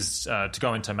 is to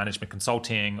go into management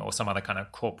consulting or some other kind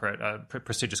of corporate,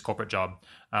 prestigious corporate job,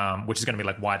 which is going to be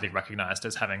like widely recognized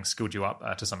as having skilled you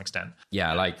up to some extent.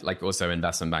 Yeah, like also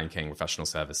investment banking, professional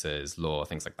services, law,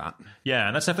 things like that. Yeah,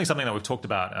 and that's definitely something that we've talked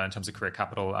about in terms of career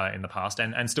capital in the past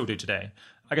and still do today.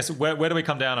 I guess where do we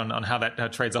come down on how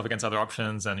that trades off against other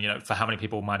options, and for how many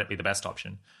people might it be the best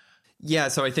option? Yeah,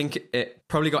 so I think it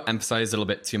probably got emphasized a little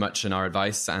bit too much in our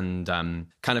advice, and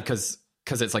kind of because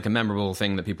it's like a memorable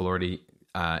thing that people are already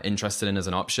interested in as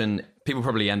an option, people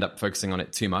probably end up focusing on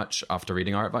it too much after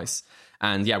reading our advice.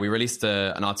 And yeah, we released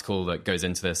an article that goes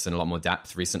into this in a lot more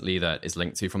depth recently that is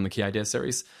linked to from the Key Ideas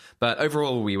series. But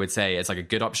overall, we would say it's like a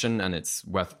good option and it's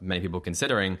worth many people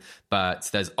considering. But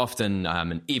there's often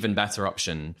an even better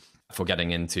option for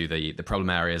getting into the problem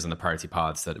areas and the priority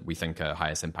paths that we think are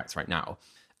highest impact right now.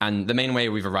 And the main way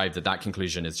we've arrived at that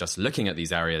conclusion is just looking at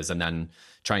these areas and then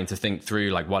trying to think through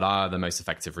like what are the most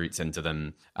effective routes into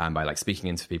them by like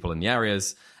speaking into people in the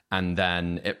areas. And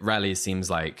then it rarely seems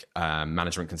like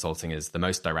management consulting is the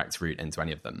most direct route into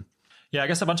any of them. Yeah, I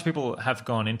guess a bunch of people have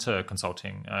gone into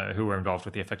consulting who were involved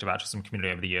with the effective altruism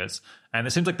community over the years. And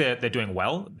it seems like they're doing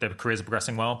well. Their careers are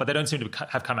progressing well, but they don't seem to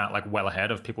have come out like well ahead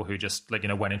of people who just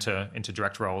went into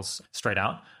direct roles straight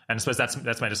out. And I suppose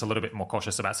that's made us a little bit more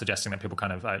cautious about suggesting that people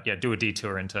kind of do a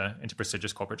detour into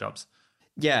prestigious corporate jobs.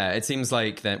 Yeah, it seems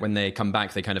like that when they come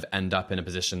back, they kind of end up in a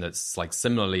position that's like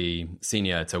similarly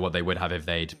senior to what they would have if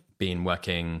they'd been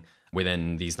working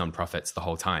within these nonprofits the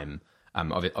whole time.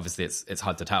 Obviously, it's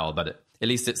hard to tell, but at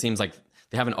least it seems like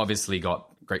they haven't obviously got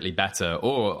greatly better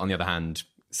or, on the other hand,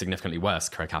 significantly worse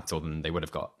career capital than they would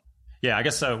have got. Yeah, I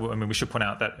guess, we should point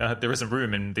out that there isn't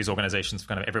room in these organizations for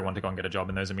kind of everyone to go and get a job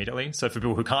in those immediately. So for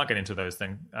people who can't get into those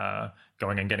things,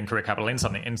 going and getting career capital in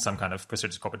some kind of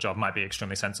prestigious corporate job might be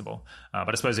extremely sensible. But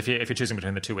I suppose if you're choosing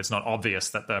between the two, it's not obvious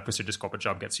that the prestigious corporate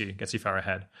job gets you far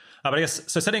ahead. But I guess,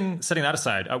 so setting that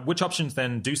aside, which options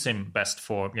then do seem best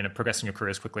for progressing your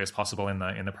career as quickly as possible in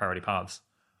the priority paths?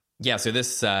 Yeah, so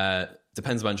this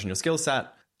depends a bunch on your skill set.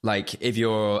 Like if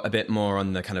you're a bit more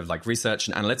on the kind of like research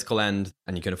and analytical end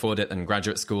and you can afford it, then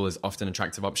graduate school is often an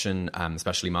attractive option,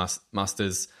 especially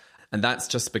masters. And that's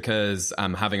just because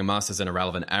having a master's in a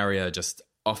relevant area just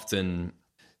often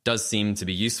does seem to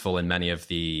be useful in many of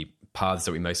the paths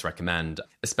that we most recommend,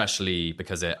 especially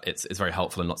because it's very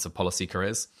helpful in lots of policy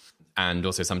careers. And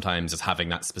also sometimes just having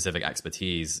that specific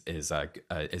expertise is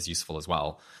useful as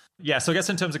well. Yeah, so I guess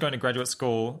in terms of going to graduate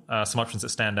school, some options that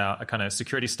stand out are kind of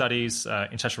security studies,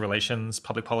 international relations,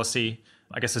 public policy.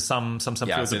 I guess there's some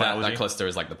fields of biology. That cluster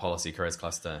is like the policy careers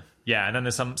cluster. Yeah, and then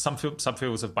there's some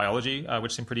subfields of biology,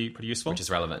 which seem pretty useful. Which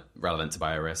is relevant to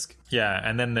biorisk. Yeah,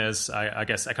 and then there's, I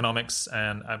guess, economics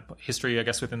and history, I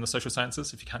guess, within the social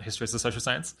sciences, if you count history as a social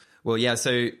science. Well, yeah,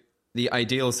 so the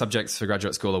ideal subjects for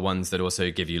graduate school are ones that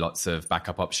also give you lots of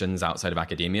backup options outside of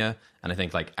academia. And I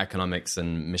think like economics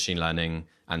and machine learning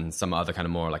and some other kind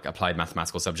of more like applied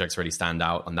mathematical subjects really stand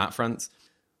out on that front.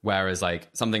 Whereas like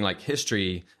something like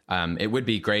history, it would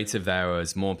be great if there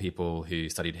was more people who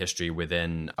studied history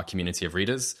within our community of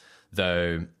readers,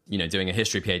 though, doing a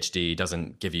history PhD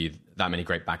doesn't give you that many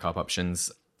great backup options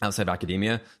outside of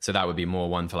academia. So that would be more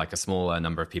one for like a smaller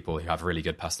number of people who have a really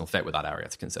good personal fit with that area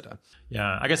to consider.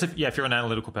 Yeah, I guess if you're an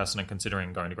analytical person and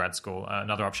considering going to grad school,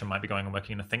 another option might be going and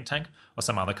working in a think tank or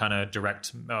some other kind of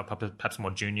direct, perhaps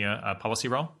more junior policy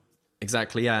role.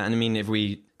 Exactly, yeah. And I mean, if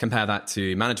we compare that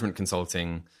to management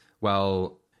consulting,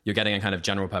 well, you're getting a kind of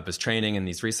general purpose training in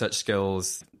these research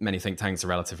skills. Many think tanks are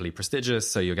relatively prestigious,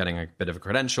 so you're getting a bit of a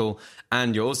credential.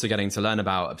 And you're also getting to learn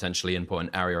about a potentially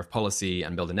important area of policy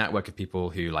and build a network of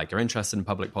people who are interested in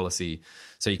public policy.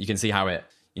 So you can see how it,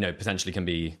 potentially can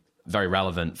be very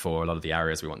relevant for a lot of the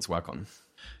areas we want to work on.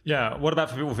 Yeah. What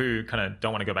about for people who kind of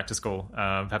don't want to go back to school?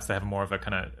 Perhaps they have more of a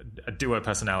kind of a doer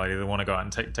personality. They want to go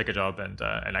out and take a job and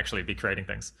actually be creating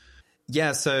things.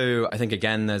 Yeah, so I think,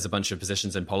 again, there's a bunch of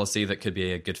positions in policy that could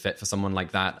be a good fit for someone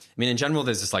like that. I mean, in general,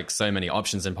 there's just so many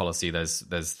options in policy. There's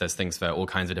things for all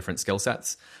kinds of different skill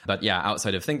sets. But yeah,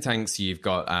 outside of think tanks, you've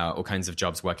got all kinds of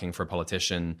jobs working for a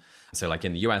politician. So like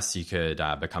in the US, you could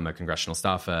become a congressional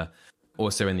staffer.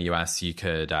 Also in the US, you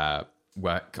could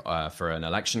work for an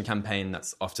election campaign.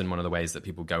 That's often one of the ways that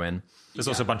people go in. There's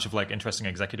also a bunch of interesting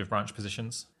executive branch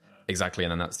positions. Exactly,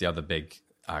 and then that's the other big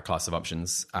class of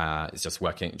options. It's just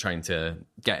trying to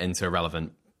get into a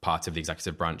relevant part of the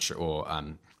executive branch or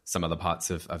some other parts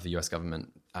of the US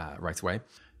government right away.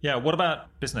 Yeah. What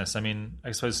about business? I mean,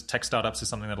 I suppose tech startups is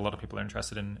something that a lot of people are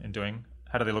interested in doing.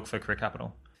 How do they look for career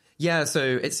capital? Yeah,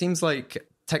 so it seems like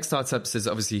tech startups is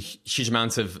obviously a huge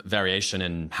amount of variation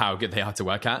in how good they are to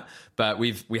work at. But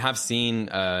we have seen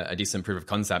a decent proof of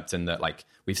concept in that, like,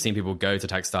 we've seen people go to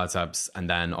tech startups and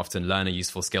then often learn a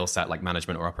useful skill set like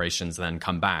management or operations, and then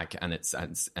come back and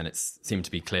it's seemed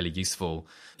to be clearly useful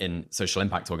in social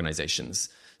impact organizations.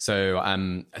 So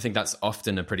I think that's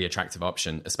often a pretty attractive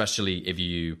option, especially if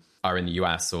you are in the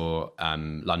US or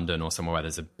London or somewhere where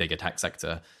there's a bigger tech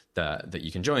sector that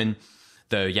you can join.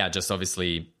 Though, yeah, just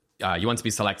obviously you want to be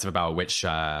selective about which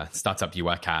startup you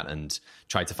work at and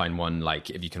try to find one, like,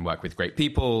 if you can work with great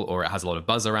people or it has a lot of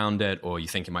buzz around it, or you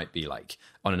think it might be like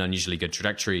on an unusually good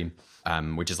trajectory,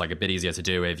 which is like a bit easier to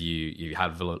do if you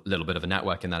have a little bit of a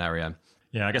network in that area.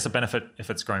 Yeah, I guess a benefit if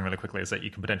it's growing really quickly is that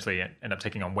you can potentially end up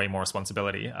taking on way more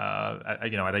responsibility, at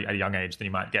a young age than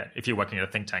you might get if you're working at a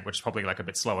think tank, which is probably like a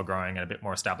bit slower growing and a bit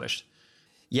more established.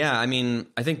 Yeah, I mean,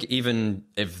 I think even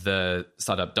if the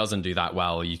startup doesn't do that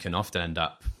well, you can often end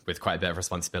up with quite a bit of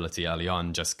responsibility early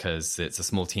on, just because it's a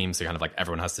small team, so kind of like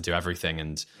everyone has to do everything,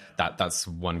 and that's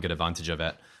one good advantage of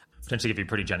it. Potentially give you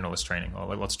pretty generalist training or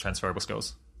like lots of transferable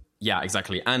skills. Yeah,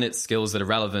 exactly. And it's skills that are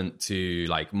relevant to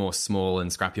like more small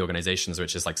and scrappy organizations,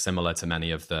 which is like similar to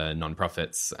many of the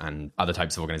nonprofits and other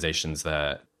types of organizations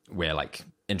that we're like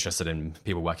interested in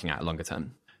people working at longer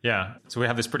term. Yeah. So we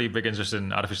have this pretty big interest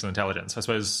in artificial intelligence. I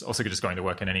suppose also just going to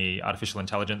work in any artificial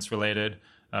intelligence related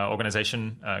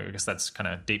organization. I guess that's kind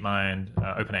of DeepMind,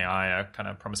 OpenAI are kind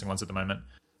of promising ones at the moment.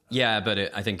 Yeah,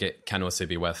 but I think it can also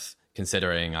be worth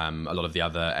considering a lot of the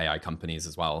other AI companies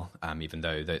as well, even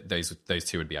though those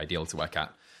two would be ideal to work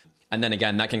at. And then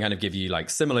again, that can kind of give you like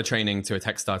similar training to a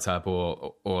tech startup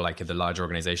or like the larger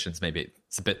organizations. Maybe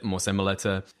it's a bit more similar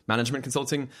to management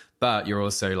consulting, but you're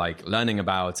also like learning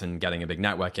about and getting a big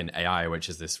network in AI, which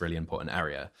is this really important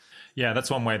area. Yeah, that's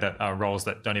one way that roles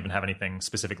that don't even have anything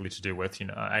specifically to do with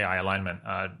AI alignment,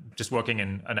 just working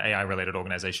in an AI-related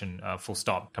organization, full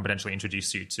stop, can potentially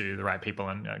introduce you to the right people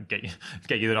and get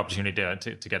you that opportunity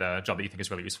to get a job that you think is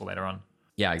really useful later on.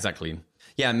 Yeah, exactly.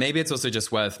 Yeah, maybe it's also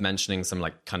just worth mentioning some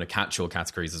like kind of catch-all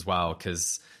categories as well,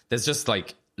 because there's just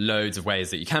like loads of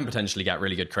ways that you can potentially get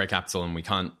really good career capital, and we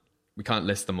can't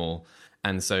list them all.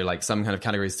 And so like some kind of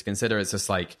categories to consider, it's just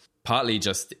like partly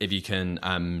just if you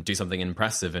can do something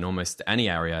impressive in almost any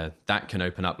area, that can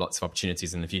open up lots of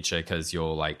opportunities in the future, because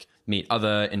you'll like meet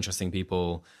other interesting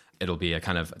people. It'll be a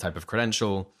kind of a type of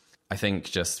credential. I think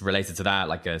just related to that,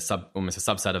 like almost a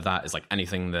subset of that is like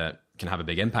anything that can have a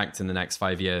big impact in the next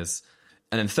 5 years.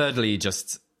 And then thirdly,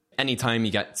 just anytime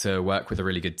you get to work with a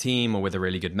really good team or with a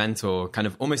really good mentor, kind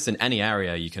of almost in any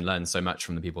area, you can learn so much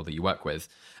from the people that you work with.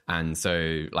 And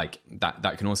so like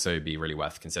that can also be really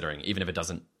worth considering, even if it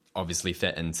doesn't obviously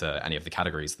fit into any of the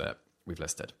categories that we've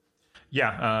listed.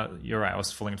 Yeah, you're right. I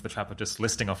was falling into the trap of just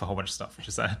listing off a whole bunch of stuff, which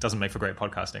is doesn't make for great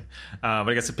podcasting. But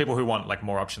I guess if people who want like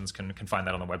more options can find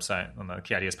that on the website, on the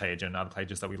Key Ideas page and other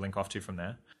pages that we link off to from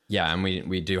there. Yeah, and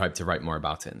we do hope to write more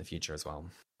about it in the future as well.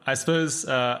 I suppose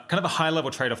kind of a high-level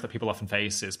trade-off that people often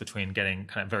face is between getting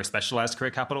kind of very specialized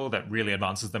career capital that really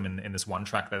advances them in this one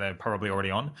track that they're probably already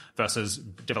on, versus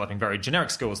developing very generic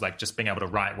skills like just being able to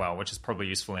write well, which is probably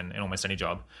useful in almost any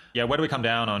job. Yeah, where do we come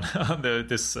down on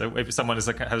this? If someone is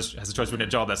like, has a choice between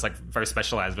a job that's like very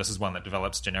specialized versus one that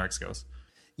develops generic skills?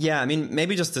 Yeah, I mean,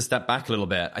 maybe just to step back a little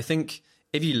bit, I think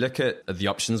if you look at the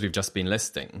options we've just been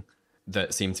listing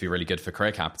that seem to be really good for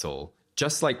career capital,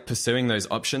 just like pursuing those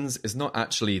options is not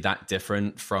actually that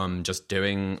different from just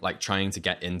trying to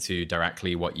get into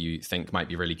directly what you think might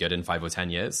be really good in 5 or 10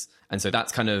 years. And so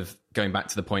that's kind of going back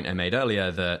to the point I made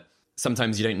earlier, that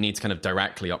sometimes you don't need to kind of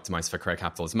directly optimize for career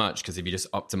capital as much, because if you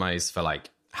just optimize for like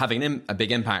having a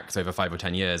big impact over 5 or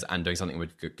 10 years and doing something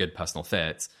with good personal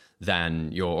fit,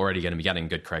 then you're already going to be getting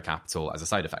good career capital as a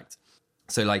side effect.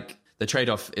 So like the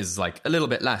trade-off is like a little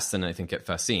bit less than I think it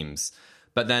first seems.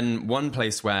 But then one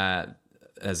place where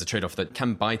there's a trade-off that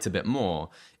can bite a bit more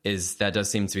is there does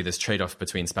seem to be this trade-off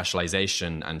between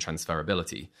specialization and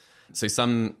transferability. So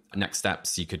some next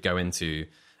steps you could go into,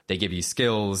 they give you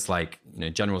skills like,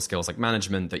 general skills like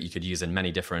management that you could use in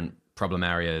many different problem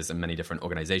areas and many different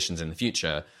organizations in the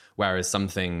future. Whereas some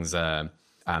things are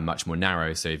much more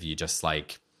narrow. So if you just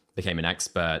like became an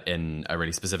expert in a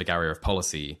really specific area of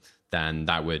policy, then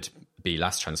that would be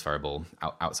less transferable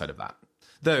outside of that.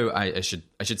 Though I should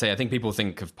say, I think people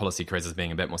think of policy careers as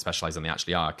being a bit more specialized than they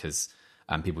actually are, because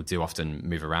people do often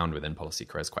move around within policy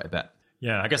careers quite a bit.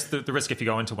 Yeah, I guess the risk if you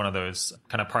go into one of those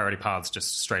kind of priority paths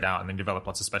just straight out and then develop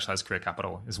lots of specialized career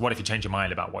capital is what if you change your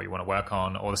mind about what you want to work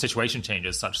on, or the situation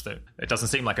changes such that it doesn't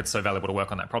seem like it's so valuable to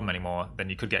work on that problem anymore, then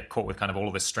you could get caught with kind of all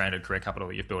of this stranded career capital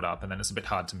that you've built up, and then it's a bit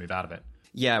hard to move out of it.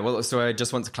 Yeah, well, so I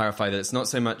just want to clarify that it's not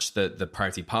so much that the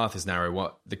priority path is narrow.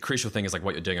 What the crucial thing is like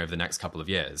what you're doing over the next couple of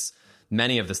years.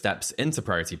 Many of the steps into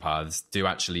priority paths do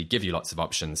actually give you lots of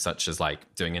options, such as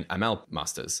like doing an ML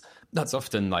master's. That's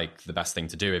often like the best thing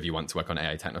to do if you want to work on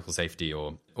AI technical safety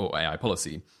or AI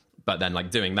policy. But then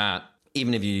like doing that,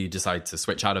 even if you decide to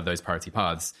switch out of those priority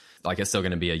paths, like it's still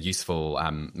going to be a useful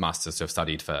master's to have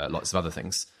studied for lots of other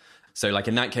things. So like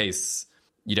in that case,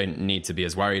 you don't need to be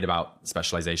as worried about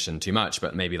specialization too much,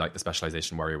 but maybe like the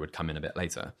specialization worry would come in a bit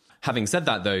later. Having said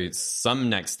that, though, some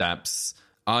next steps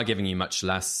are giving you much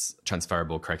less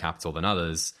transferable career capital than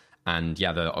others. And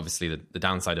yeah, obviously the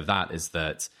downside of that is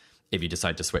that if you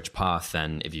decide to switch path,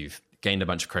 then if you've gained a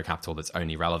bunch of career capital that's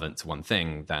only relevant to one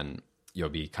thing, then you'll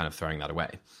be kind of throwing that away.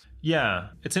 Yeah,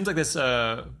 it seems like this.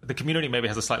 The community maybe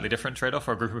has a slightly different trade-off,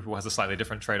 or a group of people has a slightly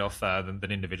different trade-off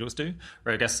than individuals do.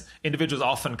 Where I guess individuals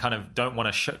often kind of don't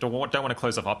want to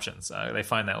close off options. They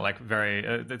find that like very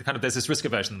kind of there's this risk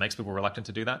aversion that makes people reluctant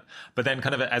to do that. But then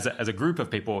kind of as a group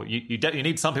of people, you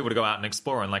need some people to go out and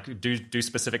explore and like do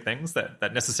specific things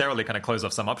that necessarily kind of close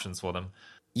off some options for them.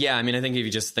 Yeah, I mean, I think if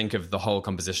you just think of the whole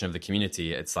composition of the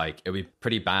community, it's like it would be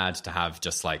pretty bad to have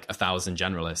just like 1,000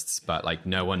 generalists, but like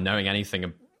no one knowing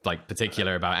anything like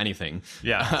particular about anything.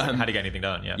 Yeah, how to get anything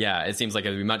done. Yeah, it seems like it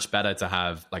would be much better to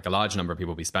have like a large number of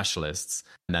people be specialists,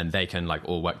 and then they can like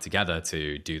all work together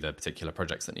to do the particular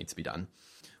projects that need to be done.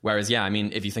 Whereas, yeah, I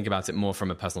mean, if you think about it more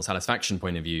from a personal satisfaction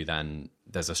point of view, then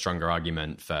there's a stronger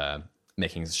argument for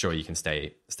making sure you can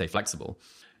stay flexible.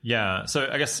 Yeah, so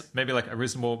I guess maybe like a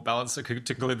reasonable balance to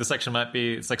conclude the section might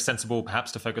be it's like sensible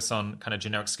perhaps to focus on kind of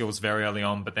generic skills very early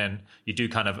on, but then you do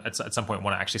kind of at some point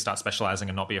want to actually start specializing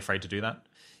and not be afraid to do that.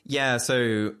 Yeah,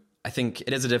 so I think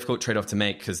it is a difficult trade-off to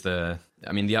make because the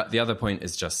other point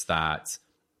is just that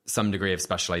some degree of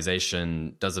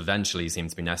specialization does eventually seem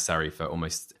to be necessary for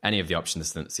almost any of the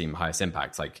options that seem highest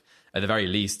impact. Like at the very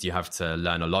least, you have to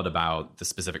learn a lot about the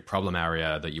specific problem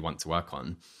area that you want to work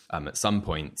on at some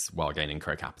point while gaining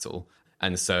career capital.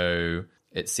 And so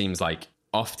it seems like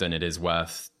often it is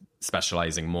worth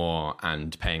specializing more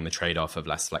and paying the trade-off of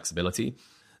less flexibility.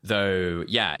 Though,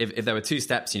 yeah, if there were two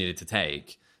steps you needed to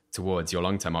take towards your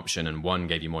long-term option and one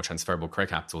gave you more transferable career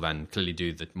capital, then clearly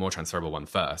do the more transferable one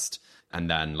first and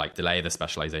then like delay the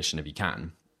specialization if you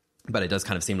can. But it does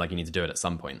kind of seem like you need to do it at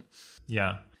some point.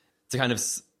 Yeah. To kind of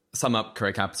sum up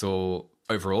career capital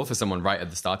overall for someone right at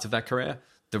the start of their career,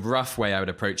 the rough way I would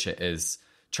approach it is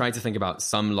try to think about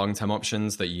some long-term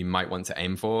options that you might want to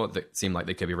aim for that seem like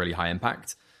they could be really high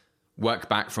impact. Work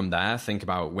back from there, think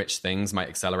about which things might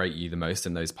accelerate you the most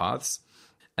in those paths.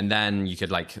 And then you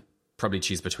could like probably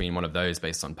choose between one of those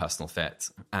based on personal fit.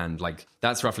 And like,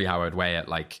 that's roughly how I would weigh it.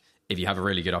 Like if you have a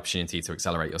really good opportunity to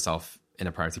accelerate yourself in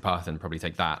a priority path, then probably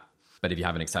take that. But if you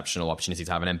have an exceptional opportunity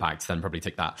to have an impact, then probably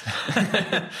take that.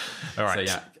 All right.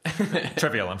 So, yeah.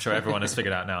 Trivial. I'm sure everyone has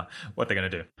figured out now what they're going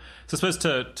to do. So I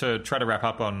suppose to try to wrap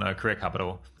up on career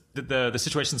capital, the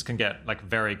situations can get like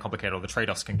very complicated, or the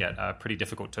trade-offs can get pretty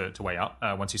difficult to weigh up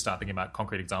once you start thinking about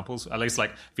concrete examples. At least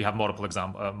like if you have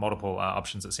multiple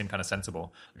options that seem kind of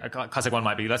sensible. A classic one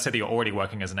might be, let's say that you're already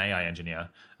working as an AI engineer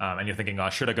and you're thinking,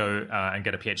 should I go and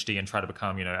get a PhD and try to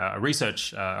become a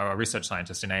research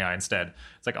scientist in AI instead?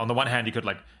 It's like on the one hand you could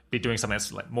like be doing something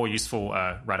that's like more useful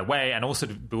right away, and also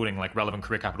building like relevant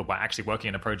career capital by actually working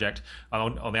in a project.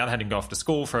 On the other hand, you can go off to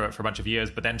school for a bunch of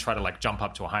years, but then try to like jump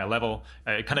up to a higher level.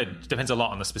 It kind of depends a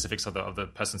lot on the specifics of the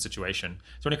person's situation.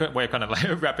 So any way of kind of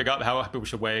like wrapping up how people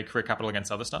should weigh career capital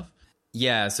against other stuff?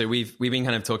 Yeah, so we've been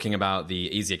kind of talking about the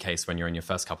easier case when you're in your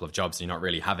first couple of jobs and you're not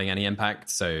really having any impact.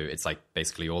 So it's like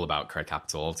basically all about career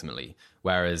capital ultimately.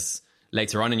 Whereas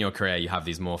later on in your career, you have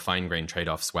these more fine-grained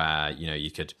trade-offs where,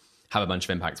 you could have a bunch of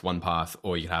impact one path,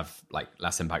 or you could have like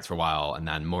less impact for a while and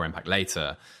then more impact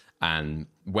later. And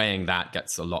weighing that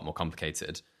gets a lot more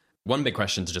complicated. One big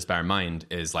question to just bear in mind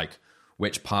is like,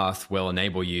 which path will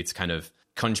enable you to kind of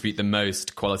contribute the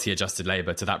most quality adjusted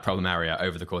labor to that problem area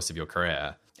over the course of your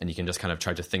career? And you can just kind of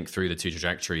try to think through the two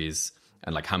trajectories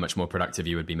and like how much more productive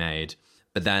you would be made.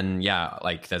 But then, yeah,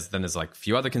 like there's like a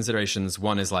few other considerations.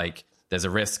 One is like, there's a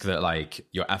risk that like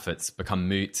your efforts become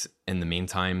moot in the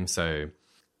meantime. So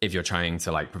if you're trying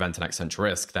to like prevent an existential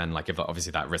risk, then like if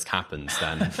obviously that risk happens,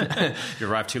 then you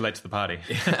arrive too late to the party.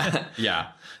 Yeah.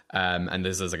 And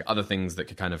there's like other things that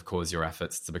could kind of cause your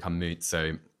efforts to become moot.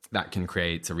 So that can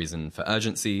create a reason for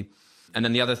urgency. And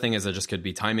then the other thing is there just could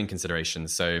be timing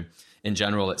considerations. So in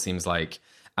general, it seems like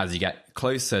as you get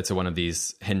closer to one of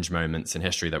these hinge moments in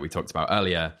history that we talked about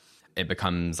earlier, it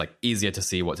becomes like easier to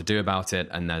see what to do about it.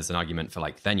 And there's an argument for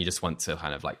like, then you just want to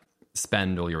kind of like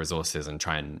spend all your resources and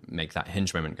try and make that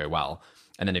hinge moment go well.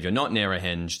 And then if you're not near a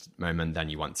hinged moment, then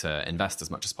you want to invest as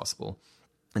much as possible.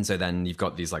 And so then you've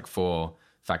got these like 4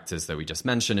 factors that we just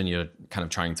mentioned, and you're kind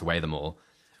of trying to weigh them all.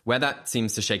 Where that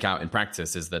seems to shake out in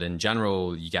practice is that in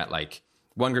general, you get like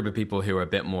one group of people who are a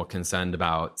bit more concerned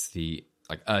about the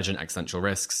like urgent existential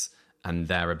risks, and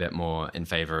they're a bit more in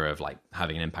favor of like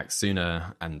having an impact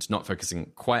sooner and not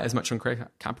focusing quite as much on career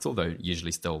capital, though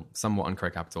usually still somewhat on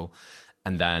career capital.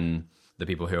 And then the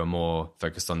people who are more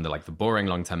focused on the like the boring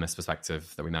long-termist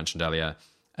perspective that we mentioned earlier,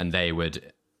 and they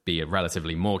would be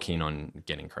relatively more keen on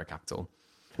getting career capital.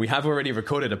 We have already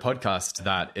recorded a podcast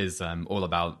that is all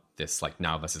about this like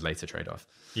now versus later trade-off.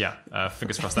 Yeah,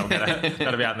 fingers crossed that'll be out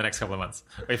in the next couple of months.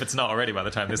 If it's not already by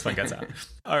the time this one gets out.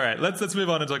 All right, let's move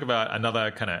on and talk about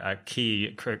another kind of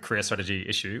key career strategy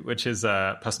issue, which is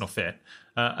personal fit.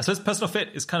 I suppose personal fit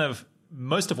is kind of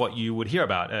most of what you would hear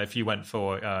about if you went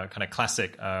for kind of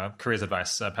classic careers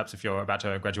advice, perhaps if you're about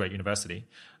to graduate university.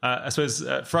 I suppose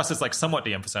for us, it's like somewhat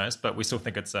de-emphasized, but we still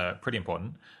think it's pretty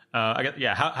important.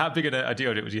 How big a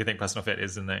deal do you think personal fit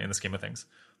is in the scheme of things?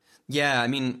 Yeah, I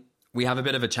mean, we have a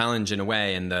bit of a challenge in a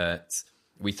way in that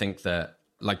we think that,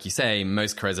 like you say,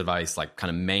 most careers advice like kind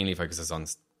of mainly focuses on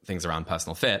things around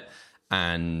personal fit,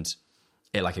 and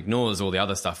it like ignores all the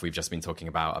other stuff we've just been talking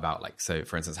about like, so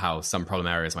for instance, how some problem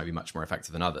areas might be much more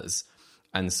effective than others.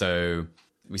 And so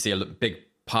we see a big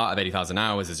part of 80,000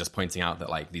 hours is just pointing out that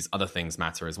like these other things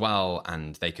matter as well,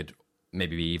 and they could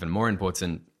maybe be even more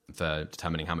important for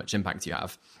determining how much impact you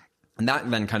have. And that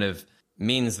then kind of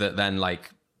means that then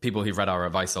like people who've read our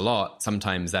advice a lot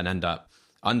sometimes then end up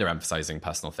underemphasizing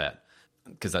personal fit,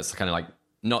 because that's kind of like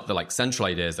not the like central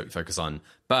ideas that we focus on,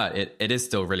 but it is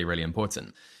still really, really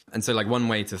important. And so like one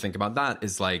way to think about that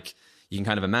is like, you can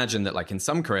kind of imagine that like in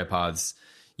some career paths,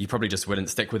 you probably just wouldn't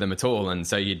stick with them at all. And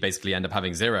so you'd basically end up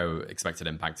having 0 expected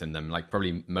impact in them, like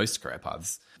probably most career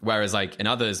paths. Whereas like in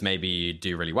others, maybe you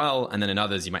do really well. And then in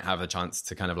others, you might have a chance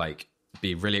to kind of like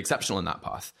be really exceptional in that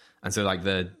path. And so like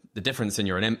the difference in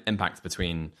your impact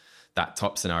between that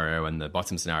top scenario and the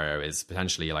bottom scenario is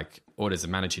potentially like orders of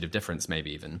magnitude of difference,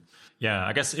 maybe even. Yeah,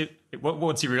 I guess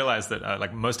once you realize that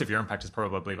like most of your impact is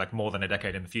probably like more than a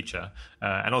decade in the future,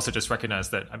 and also just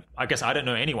recognize that I guess I don't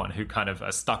know anyone who kind of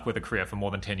stuck with a career for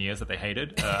more than 10 years that they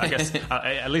hated. I guess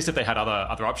at least if they had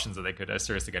other options that they could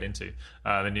seriously get into,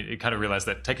 then you kind of realize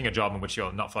that taking a job in which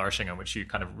you're not flourishing and which you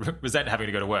kind of resent having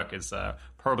to go to work is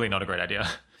probably not a great idea.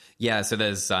 Yeah, so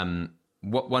there's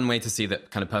one way to see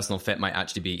that kind of personal fit might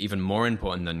actually be even more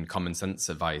important than common sense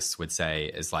advice would say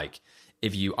is like,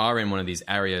 if you are in one of these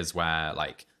areas where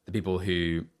like the people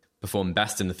who perform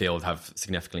best in the field have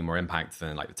significantly more impact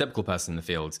than like the typical person in the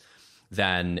field,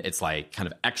 then it's like kind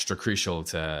of extra crucial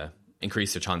to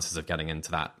increase your chances of getting into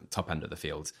that top end of the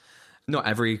field. Not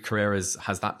every career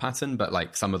has that pattern, but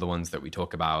like some of the ones that we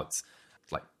talk about,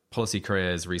 like policy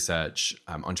careers, research,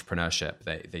 entrepreneurship,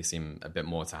 they seem a bit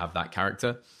more to have that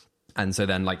character. And so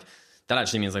then like that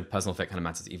actually means like personal fit kind of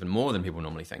matters even more than people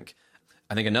normally think.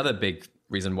 I think another big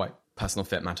reason why personal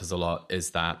fit matters a lot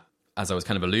is that, as I was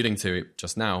kind of alluding to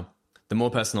just now, the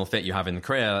more personal fit you have in the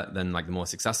career, then like the more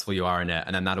successful you are in it.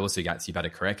 And then that also gets you better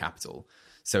career capital.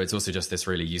 So it's also just this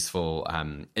really useful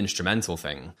instrumental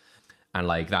thing. And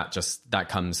like that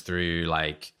comes through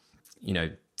like, you know,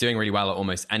 doing really well at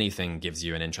almost anything gives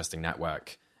you an interesting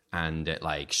network. And it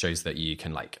like shows that you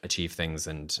can like achieve things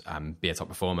and be a top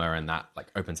performer, and that like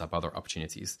opens up other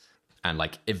opportunities. And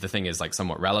like if the thing is like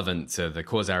somewhat relevant to the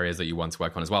cause areas that you want to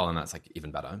work on as well, and that's like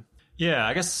even better. Yeah,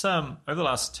 I guess over the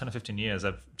last 10 or 15 years,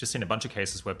 I've just seen a bunch of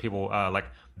cases where people are like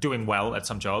doing well at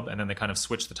some job, and then they kind of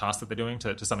switch the task that they're doing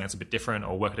to something that's a bit different,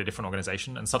 or work at a different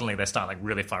organization, and suddenly they start like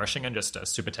really flourishing and just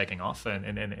super taking off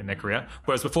in their career.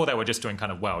 Whereas before they were just doing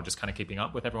kind of well, just kind of keeping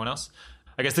up with everyone else.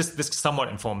 I guess this somewhat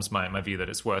informs my view that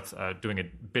it's worth doing a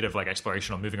bit of like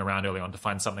exploration or moving around early on to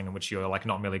find something in which you're like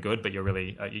not really good, but you're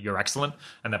really you're excellent,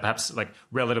 and that perhaps like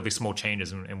relatively small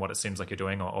changes in what it seems like you're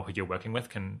doing or who you're working with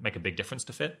can make a big difference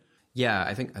to fit. Yeah,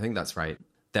 I think that's right.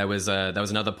 There was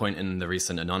another point in the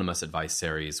recent Anonymous Advice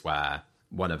series where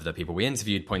one of the people we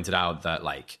interviewed pointed out that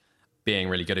like being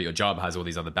really good at your job has all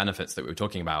these other benefits that we were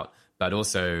talking about, but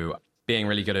also being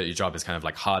really good at your job is kind of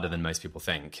like harder than most people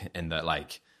think, in that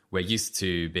like we're used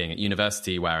to being at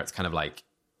university where it's kind of like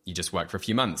you just work for a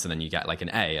few months and then you get like an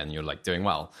A and you're like doing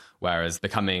well. Whereas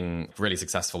becoming really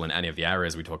successful in any of the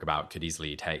areas we talk about could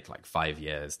easily take like 5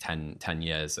 years, 10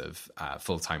 years of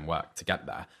full-time work to get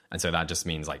there. And so that just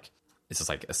means like, it's just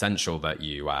like essential that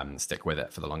you stick with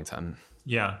it for the long term.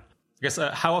 Yeah. I guess,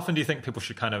 how often do you think people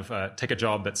should kind of take a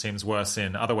job that seems worse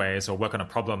in other ways, or work on a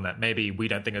problem that maybe we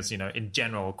don't think is, in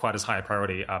general, quite as high a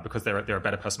priority because they're a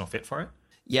better personal fit for it?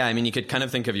 Yeah, I mean, you could kind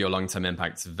of think of your long-term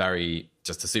impacts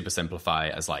just to super simplify,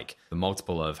 as like the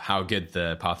multiple of how good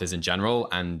the path is in general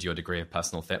and your degree of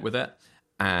personal fit with it.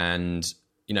 And,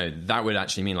 that would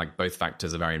actually mean like both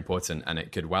factors are very important, and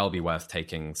it could well be worth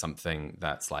taking something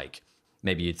that's like,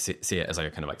 maybe you'd see it as like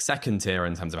a kind of like second tier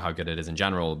in terms of how good it is in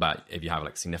general. But if you have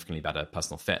like significantly better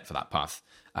personal fit for that path,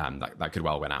 that could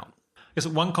well win out. I guess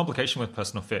one complication with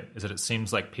personal fit is that it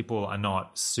seems like people are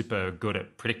not super good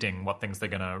at predicting what things they're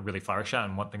going to really flourish at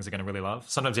and what things they're going to really love.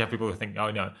 Sometimes you have people who think, oh,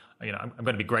 no, I'm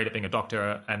going to be great at being a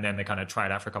doctor. And then they kind of try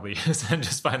it out for a couple of years and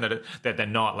just find that they're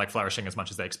not like flourishing as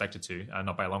much as they expected to,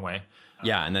 not by a long way.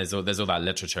 Yeah. And there's all that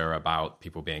literature about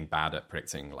people being bad at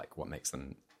predicting like what makes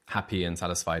them happy and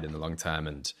satisfied in the long term.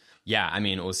 And yeah, I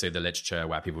mean, also the literature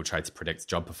where people try to predict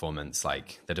job performance,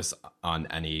 like there just aren't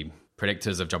any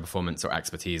predictors of job performance or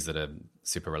expertise that are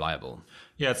super reliable.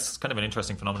 Yeah, it's kind of an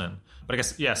interesting phenomenon. But I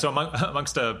guess, yeah, so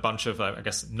amongst a bunch of, I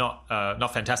guess, not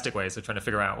fantastic ways of trying to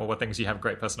figure out what things you have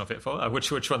great personal fit for,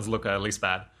 which ones look least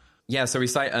bad? Yeah, so we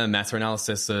cite a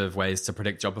meta-analysis of ways to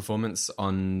predict job performance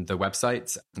on the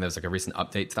website. And there's like a recent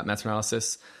update to that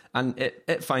meta-analysis. And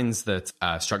it finds that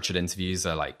structured interviews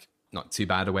are like not too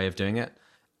bad a way of doing it.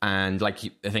 And like,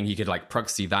 I think you could like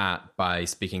proxy that by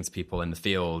speaking to people in the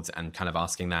field and kind of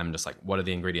asking them just like, what are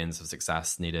the ingredients of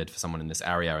success needed for someone in this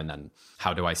area? And then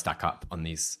how do I stack up on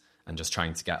these? And just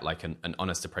trying to get like an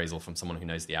honest appraisal from someone who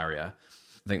knows the area.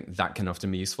 I think that can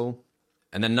often be useful.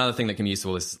 And then another thing that can be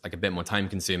useful is like a bit more time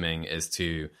consuming is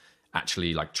to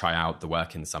actually like try out the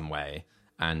work in some way.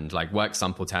 And like work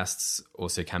sample tests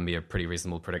also can be a pretty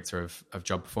reasonable predictor of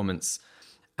job performance.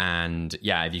 And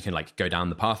yeah, if you can like go down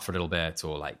the path for a little bit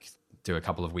or like do a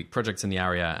couple of week projects in the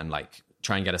area and like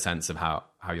try and get a sense of how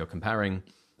you're comparing,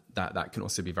 that can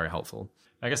also be very helpful.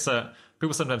 I guess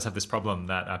people sometimes have this problem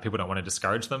that people don't want to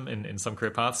discourage them in some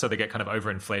career paths, so they get kind of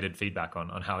overinflated feedback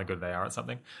on how good they are at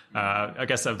something. I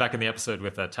guess back in the episode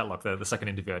with Tetlock, the second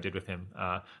interview I did with him,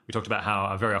 we talked about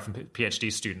how very often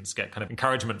PhD students get kind of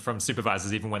encouragement from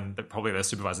supervisors, even when probably their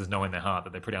supervisors know in their heart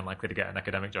that they're pretty unlikely to get an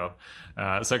academic job.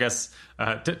 So I guess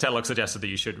Tetlock suggested that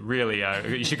you should really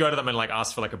you should go to them and like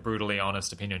ask for like a brutally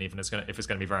honest opinion, even if it's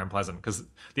going to be very unpleasant, because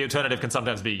the alternative can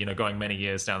sometimes be going many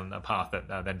years down a path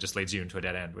that then just leads you into a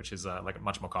dead end, which is like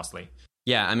much more costly.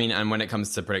 Yeah, I mean, and when it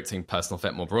comes to predicting personal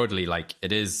fit more broadly, like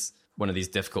it is one of these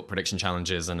difficult prediction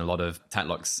challenges, and a lot of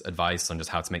Tetlock's advice on just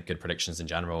how to make good predictions in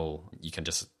general, you can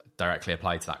just directly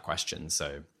apply to that question.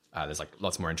 So there's like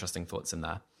lots more interesting thoughts in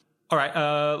there. All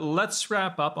right, let's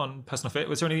wrap up on personal fit.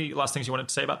 Was there any last things you wanted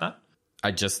to say about that?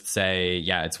 I'd just say,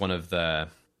 yeah, it's one of the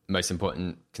most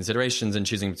important considerations in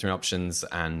choosing between options.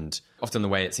 And often the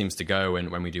way it seems to go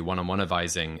when we do one-on-one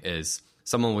advising is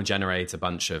someone will generate a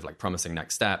bunch of like promising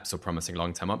next steps or promising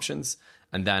long-term options.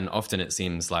 And then often it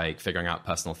seems like figuring out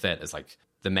personal fit is like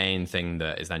the main thing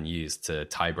that is then used to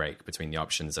tie break between the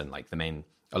options and like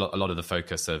a lot of the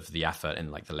focus of the effort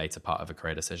in like the later part of a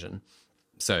career decision.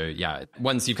 So yeah,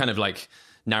 once you've kind of like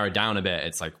narrowed down a bit,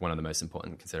 it's like one of the most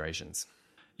important considerations.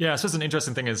 Yeah, so it's an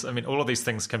interesting thing is, I mean, all of these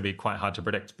things can be quite hard to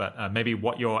predict, but maybe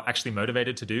what you're actually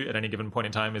motivated to do at any given point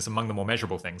in time is among the more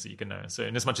measurable things that you can know. So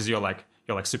in as much as you're like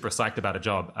super psyched about a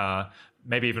job,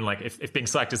 maybe even like if being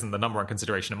psyched isn't the number one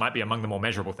consideration, it might be among the more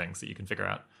measurable things that you can figure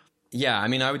out. Yeah, I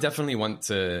mean, I would definitely want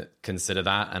to consider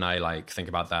that. And I like think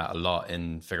about that a lot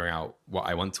in figuring out what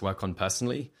I want to work on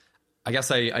personally. I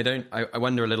guess I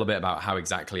wonder a little bit about how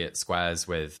exactly it squares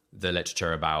with the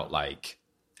literature about like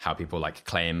how people like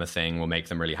claim a thing will make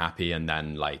them really happy, and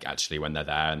then like actually when they're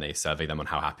there and they survey them on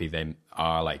how happy they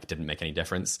are, like didn't make any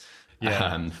difference.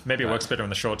 Yeah, maybe it works better in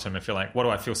the short term if you're like, what do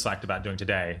I feel psyched about doing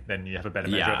today? Then you have a better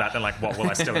measure of that than like, what will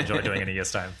I still enjoy doing in a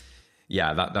year's time?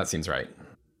 Yeah, that seems right.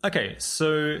 Okay,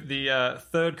 so the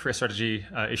third career strategy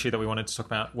issue that we wanted to talk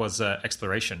about was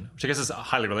exploration, which I guess is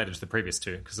highly related to the previous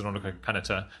two, because in order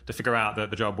to figure out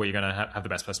the job where you're going to have the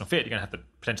best personal fit, you're going to have to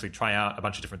potentially try out a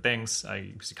bunch of different things,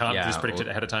 because you can't just predict it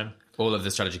ahead of time. All of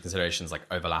the strategy considerations like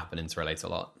overlap and interrelate a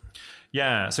lot.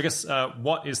 Yeah, so I guess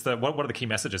what are the key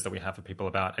messages that we have for people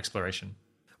about exploration?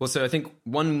 Well, so I think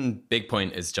one big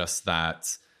point is just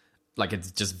that like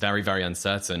it's just very, very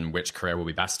uncertain which career will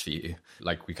be best for you.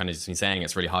 Like we kind of just been saying,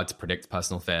 it's really hard to predict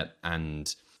personal fit.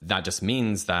 And that just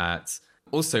means that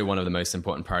also one of the most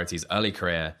important priorities early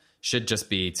career should just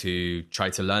be to try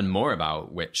to learn more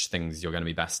about which things you're going to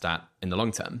be best at in the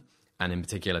long term. And in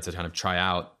particular, to kind of try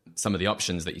out some of the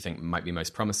options that you think might be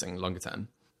most promising longer term.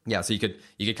 Yeah, so you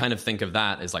could kind of think of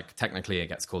that as like technically it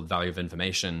gets called value of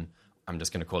information. I'm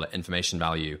just going to call it information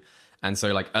value. And so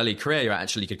like early career, you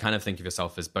actually could kind of think of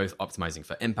yourself as both optimizing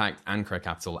for impact and career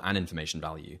capital and information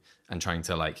value, and trying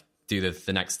to like do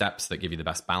the next steps that give you the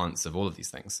best balance of all of these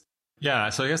things. Yeah,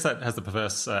 so I guess that has the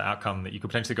perverse outcome that you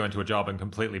could potentially go into a job and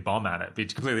completely bomb at it, be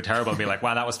completely terrible, and be like,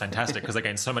 wow, that was fantastic because I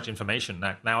gained so much information.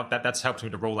 Now that's helped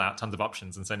me to rule out tons of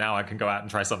options. And so now I can go out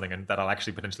and try something and that I'll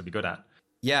actually potentially be good at.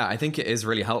 Yeah, I think it is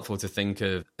really helpful to think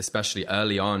of, especially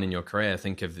early on in your career,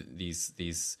 think of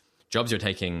these jobs you're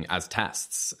taking as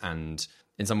tests. And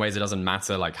in some ways, it doesn't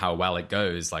matter like how well it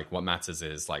goes. Like what matters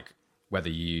is like whether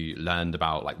you learned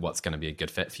about like what's going to be a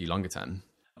good fit for you longer term.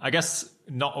 I guess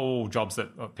not all jobs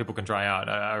that people can try out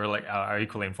are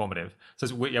equally informative.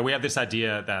 So we have this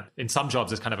idea that in some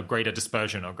jobs there's kind of a greater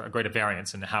dispersion or a greater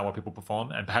variance in how well people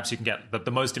perform, and perhaps you can get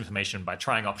the most information by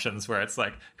trying options where it's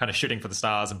like kind of shooting for the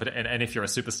stars, and if you're a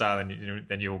superstar,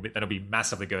 then it'll be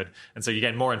massively good, and so you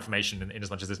gain more information in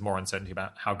as much as there's more uncertainty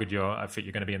about how good fit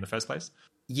you're going to be in the first place.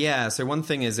 Yeah. So one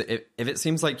thing is if it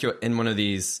seems like you're in one of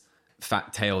these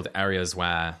fat-tailed areas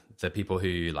where the people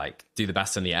who like do the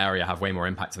best in the area have way more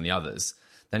impact than the others,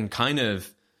 then kind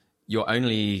of your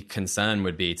only concern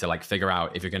would be to like figure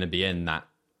out if you're going to be in that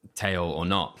tail or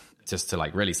not, just to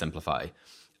like really simplify.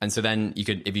 And so then you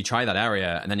could, if you try that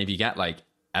area, and then if you get like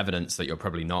evidence that you're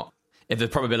probably not, if the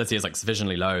probability is like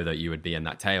sufficiently low that you would be in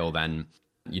that tail, then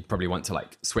you'd probably want to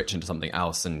like switch into something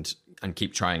else and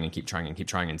keep trying and keep trying and keep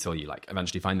trying until you like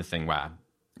eventually find the thing where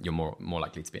you're more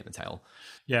likely to be in the tail.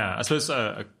 Yeah, I suppose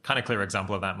a kind of clear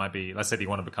example of that might be, let's say that you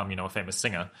want to become, a famous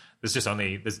singer. There's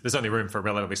only room for a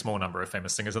relatively small number of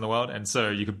famous singers in the world, and so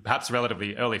you could perhaps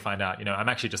relatively early find out, I'm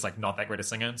actually just like not that great a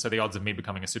singer. So the odds of me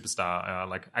becoming a superstar are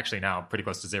like actually now pretty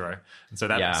close to zero, and so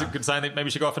that's a good sign that maybe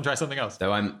you should go off and try something else.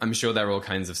 Though I'm sure there are all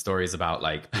kinds of stories about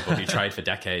like people who tried for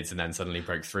decades and then suddenly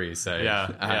broke through. So it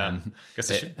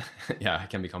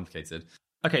can be complicated.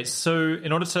 Okay, so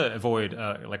in order to avoid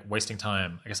like wasting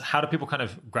time, I guess how do people kind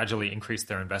of gradually increase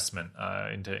their investment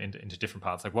into different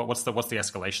paths? Like what's the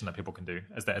escalation that people can do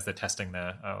as they're testing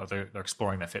or they're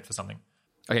exploring their fit for something?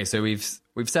 Okay, so we've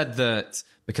said that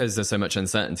because there's so much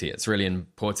uncertainty, it's really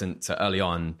important to early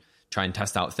on try and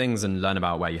test out things and learn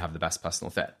about where you have the best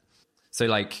personal fit. So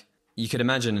like you could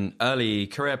imagine an early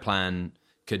career plan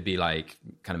could be like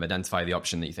kind of identify the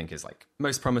option that you think is like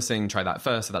most promising, try that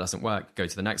first. If that doesn't work, go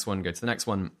to the next one,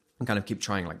 and kind of keep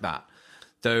trying like that.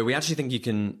 Though we actually think you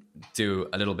can do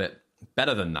a little bit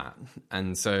better than that.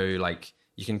 And so like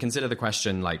you can consider the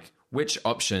question like which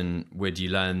option would you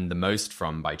learn the most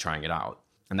from by trying it out?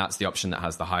 And that's the option that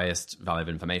has the highest value of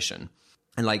information.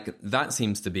 And like that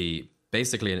seems to be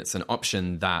basically, it's an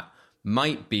option that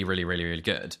might be really, really, really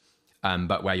good,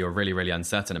 but where you're really, really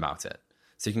uncertain about it.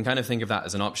 So you can kind of think of that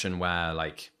as an option where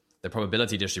like the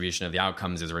probability distribution of the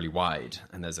outcomes is really wide.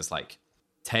 And there's this like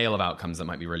tail of outcomes that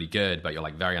might be really good, but you're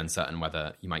like very uncertain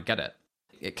whether you might get it.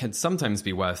 It can sometimes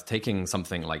be worth taking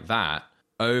something like that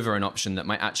over an option that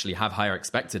might actually have higher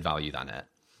expected value than it,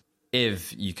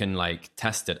 if you can like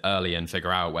test it early and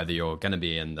figure out whether you're going to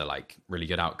be in the like really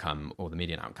good outcome or the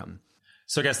median outcome.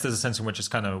 So I guess there's a sense in which it's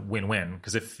kind of win-win,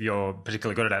 because if you're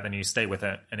particularly good at it, then you stay with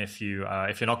it, and if you're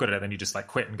not good at it, then you just like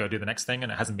quit and go do the next thing,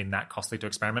 and it hasn't been that costly to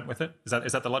experiment with it. Is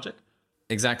that the logic?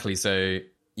 Exactly. So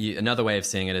another way of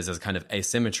seeing it is as kind of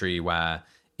asymmetry, where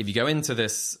if you go into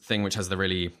this thing which has the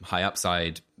really high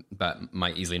upside but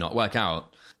might easily not work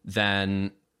out,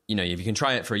 then if you can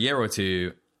try it for a year or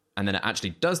two and then it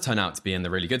actually does turn out to be in the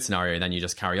really good scenario, then you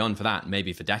just carry on for that,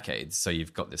 maybe for decades. So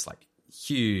you've got this like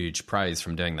huge prize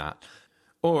from doing that.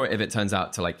 Or if it turns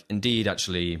out to like indeed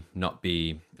actually not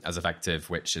be as effective,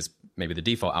 which is maybe the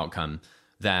default outcome,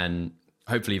 then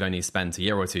hopefully you've only spent a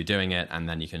year or two doing it, and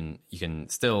then you can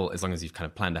still, as long as you've kind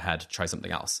of planned ahead, try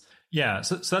something else. Yeah,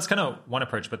 so that's kind of one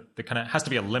approach, but there kind of has to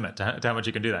be a limit to how much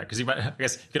you can do that. Because I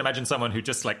guess you can imagine someone who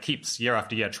just like keeps year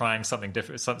after year trying something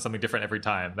different every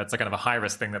time. That's like kind of a high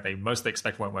risk thing that they mostly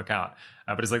expect won't work out.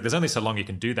 But it's like there's only so long you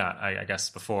can do that, I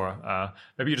guess, before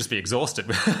maybe you just be exhausted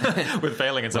with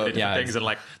failing in so many different things, and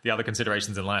like the other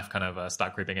considerations in life kind of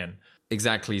start creeping in.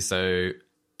 Exactly. So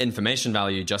information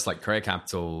value, just like career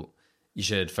capital, you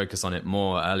should focus on it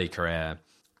more early career.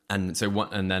 And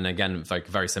then again, for a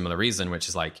very similar reason, which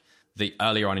is like, the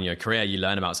earlier on in your career you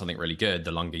learn about something really good,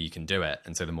 the longer you can do it.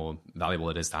 And so the more valuable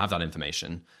it is to have that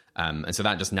information. And so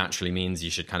that just naturally means you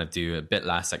should kind of do a bit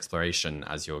less exploration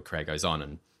as your career goes on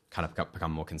and kind of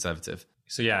become more conservative.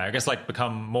 So yeah, I guess like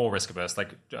become more risk averse. Like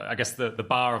I guess the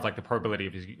bar of like the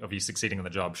probability of you succeeding in the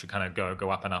job should kind of go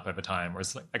up and up over time.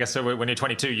 Whereas like, I guess so when you're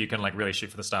 22, you can like really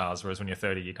shoot for the stars. Whereas when you're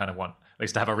 30, you kind of want at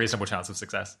least to have a reasonable chance of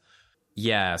success.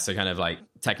 Yeah, so kind of like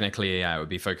technically, it would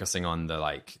be focusing on the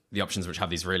options which have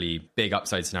these really big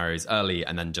upside scenarios early,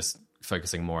 and then just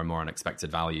focusing more and more on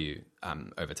expected value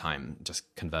over time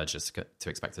just converges to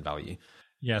expected value.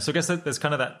 Yeah, so I guess there's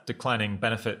kind of that declining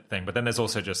benefit thing, but then there's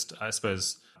also just, I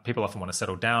suppose, people often want to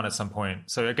settle down at some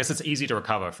point. So I guess it's easy to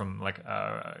recover from like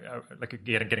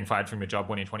getting fired from your job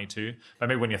when you're 22, but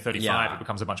maybe when you're 35, it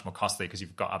becomes a bunch more costly because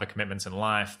you've got other commitments in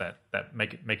life that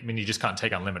make I mean, you just can't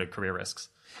take unlimited career risks.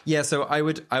 Yeah, so I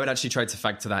would actually try to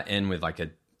factor that in with like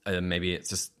a maybe it's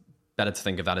just better to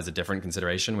think of that as a different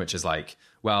consideration, which is like,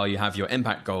 well, you have your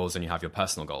impact goals and you have your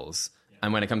personal goals. Yeah.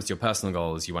 And when it comes to your personal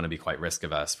goals, you want to be quite risk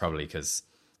averse, probably because,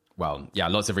 well, yeah,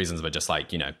 lots of reasons, but just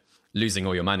like, losing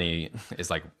all your money is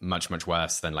like much, much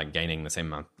worse than like gaining the same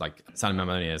amount, like some amount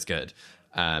of money is good.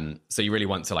 So you really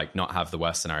want to like not have the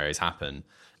worst scenarios happen.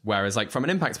 Whereas like from an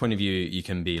impact point of view, you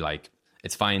can be like,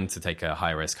 it's fine to take a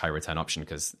high risk, high return option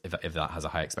because if that has a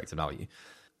high expected value.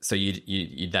 So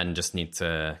you then just need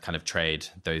to kind of trade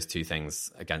those two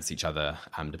things against each other,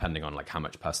 depending on like how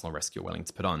much personal risk you're willing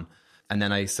to put on. And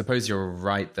then I suppose you're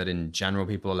right that in general,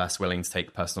 people are less willing to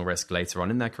take personal risk later on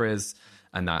in their careers.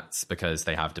 And that's because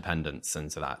they have dependents.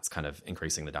 And so that's kind of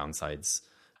increasing the downsides.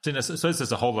 So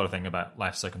there's a whole lot of thing about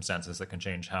life circumstances that can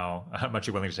change how much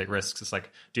you're willing to take risks. It's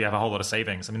like, do you have a whole lot of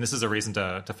savings? I mean, this is a reason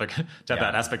to have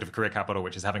that aspect of career capital,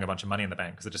 which is having a bunch of money in the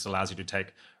bank, because it just allows you to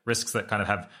take risks that kind of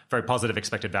have very positive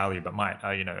expected value, but might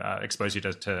expose you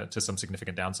to some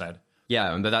significant downside.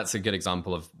 Yeah, but that's a good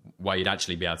example of why you'd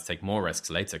actually be able to take more risks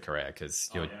later career because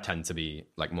you tend to be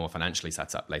like more financially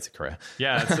set up later career.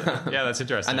 Yeah, that's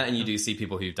interesting. And then you do see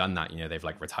people who've done that. They've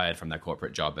like retired from their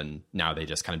corporate job and now they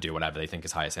just kind of do whatever they think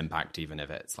is highest impact, even if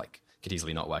it's like could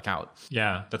easily not work out.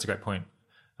 Yeah, that's a great point.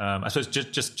 I suppose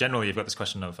just generally, you've got this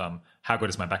question of how good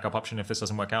is my backup option if this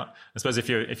doesn't work out? I suppose if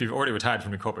you've already retired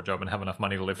from your corporate job and have enough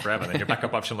money to live forever, then your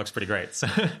backup option looks pretty great. So,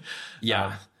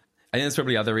 yeah. I think there's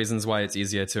probably other reasons why it's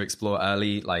easier to explore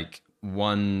early. Like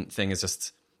one thing is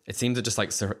just, it seems that just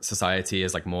like society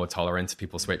is like more tolerant to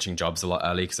people switching jobs a lot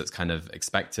early because it's kind of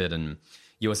expected. And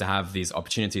you also have these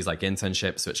opportunities like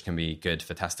internships, which can be good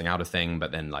for testing out a thing,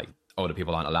 but then like older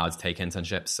people aren't allowed to take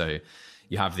internships. So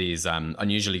you have these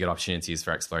unusually good opportunities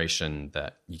for exploration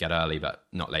that you get early, but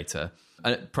not later.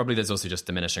 And probably there's also just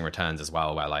diminishing returns as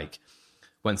well, where like,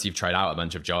 once you've tried out a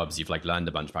bunch of jobs, you've like learned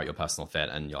a bunch about your personal fit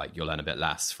and you'll learn a bit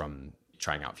less from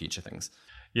trying out future things.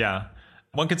 Yeah.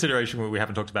 One consideration we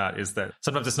haven't talked about is that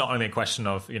sometimes it's not only a question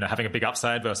of, having a big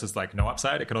upside versus like no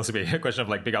upside. It can also be a question of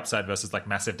like big upside versus like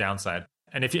massive downside.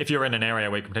 And if you're in an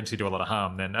area where you can potentially do a lot of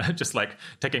harm, then just like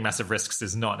taking massive risks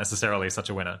is not necessarily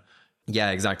such a winner. Yeah,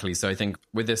 exactly. So I think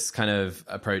with this kind of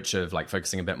approach of like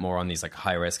focusing a bit more on these like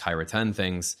high risk, high return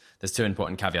things, there's two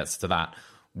important caveats to that.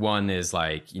 One is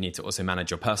like you need to also manage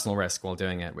your personal risk while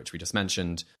doing it, which we just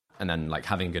mentioned. And then like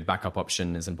having a good backup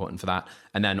option is important for that.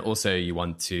 And then also you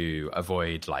want to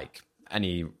avoid like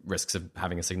any risks of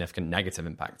having a significant negative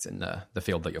impact in the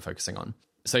field that you're focusing on.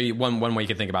 So one way you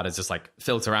could think about it is just like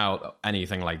filter out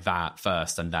anything like that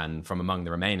first. And then from among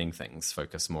the remaining things,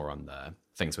 focus more on the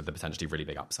things with the potentially really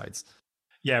big upsides.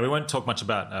 Yeah, we won't talk much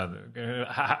about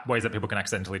ways that people can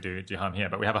accidentally do harm here,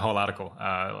 but we have a whole article.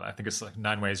 I think it's like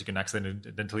 9 ways you can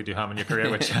accidentally do harm in your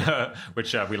career,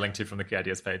 which we linked to from the Key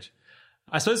Ideas page.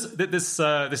 I suppose that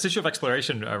this issue of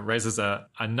exploration raises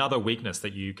another weakness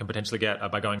that you can potentially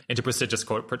get by going into prestigious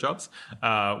corporate jobs,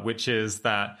 which is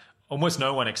that almost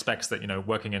no one expects that,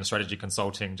 working in strategy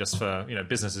consulting just for,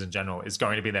 businesses in general is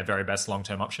going to be their very best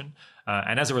long-term option.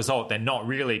 And as a result, they're not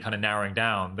really kind of narrowing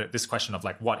down this question of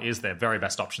like, what is their very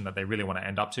best option that they really want to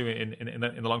end up to in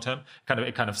the long term?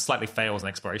 It kind of slightly fails in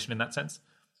exploration in that sense.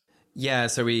 Yeah.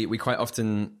 So we quite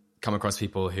often come across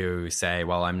people who say,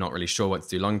 well, I'm not really sure what to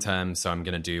do long-term. So I'm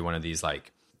going to do one of these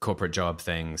like corporate job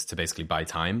things to basically buy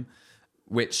time,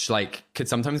 which like could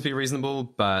sometimes be reasonable,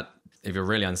 but if you're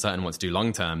really uncertain what to do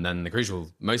long term, then the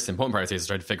most important priority is to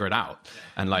try to figure it out.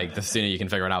 And like the sooner you can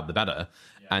figure it out, the better.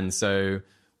 And so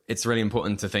it's really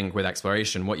important to think with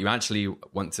exploration, what you actually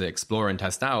want to explore and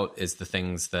test out is the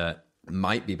things that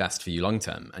might be best for you long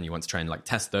term. And you want to try and like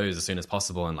test those as soon as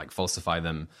possible and like falsify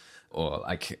them or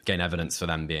like gain evidence for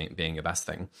them being your best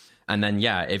thing. And then,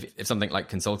 yeah, if something like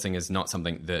consulting is not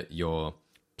something that you're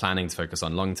planning to focus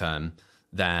on long term,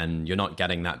 then you're not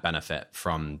getting that benefit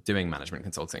from doing management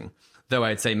consulting. Though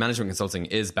I'd say management consulting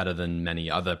is better than many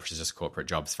other prestigious corporate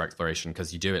jobs for exploration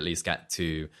because you do at least get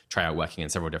to try out working in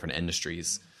several different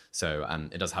industries. So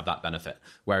it does have that benefit.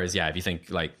 Whereas, yeah, if you think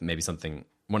like maybe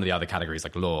one of the other categories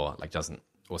like law, like doesn't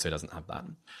have that.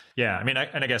 Yeah, I mean,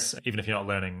 I guess even if you're not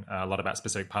learning a lot about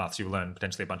specific paths, you learn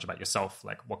potentially a bunch about yourself,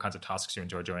 like what kinds of tasks you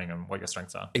enjoy doing and what your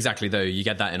strengths are. Exactly, though you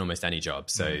get that in almost any job.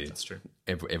 So that's true.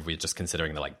 if we're just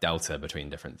considering the like delta between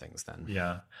different things, then.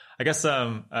 Yeah. I guess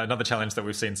another challenge that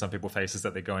we've seen some people face is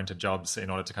that they go into jobs in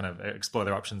order to kind of explore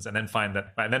their options and then find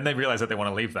that, and then they realize that they want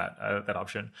to leave that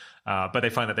option. But they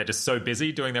find that they're just so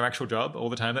busy doing their actual job all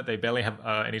the time that they barely have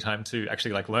any time to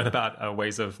actually like learn about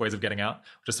ways of getting out,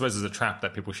 which I suppose is a trap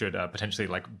that people should potentially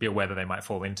like be aware that they might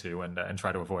fall into and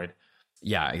try to avoid.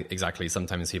 Yeah, exactly.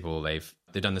 Sometimes people, they've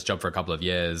done this job for a couple of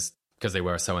years because they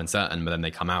were so uncertain, but then they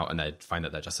come out and they find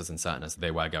that they're just as uncertain as they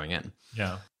were going in.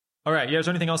 Yeah. All right. Yeah. Is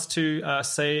there anything else to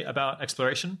say about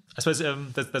exploration? I suppose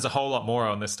there's a whole lot more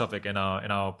on this topic in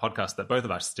our podcast that both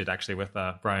of us did actually with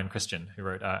Brian Christian, who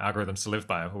wrote Algorithms to Live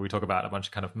By, where we talk about a bunch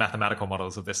of kind of mathematical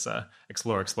models of this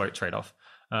explore-exploit trade-off.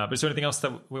 But is there anything else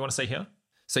that we want to say here?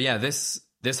 So yeah, this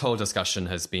whole discussion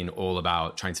has been all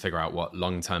about trying to figure out what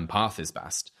long-term path is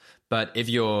best. But if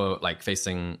you're like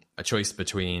facing a choice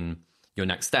between your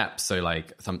next step, so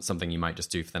like something you might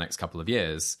just do for the next couple of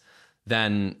years,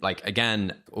 then like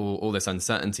again, all this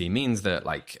uncertainty means that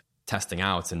like testing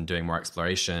out and doing more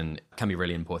exploration can be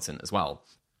really important as well.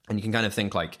 And you can kind of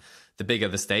think like the bigger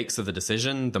the stakes of the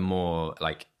decision, the more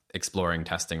like exploring,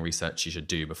 testing, research you should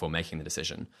do before making the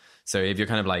decision. So if you're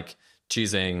kind of like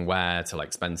choosing where to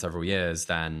like spend several years,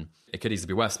 then it could easily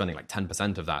be worth spending like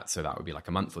 10% of that. So that would be like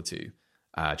a month or two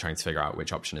trying to figure out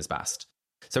which option is best.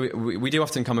 So we do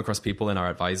often come across people in our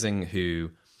advising who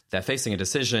they're facing a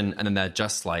decision and then they're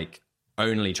just like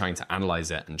only trying to analyze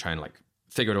it and try and like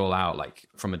figure it all out like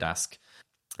from a desk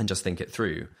and just think it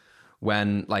through.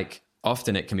 When like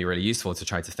often it can be really useful to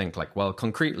try to think like, well,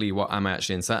 concretely, what am I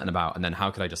actually uncertain about? And then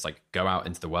how could I just like go out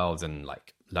into the world and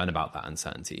like learn about that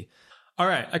uncertainty? All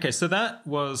right. Okay. So that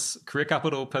was career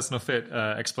capital, personal fit,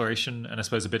 exploration, and I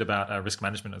suppose a bit about risk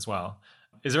management as well.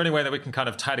 Is there any way that we can kind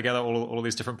of tie together all of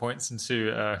these different points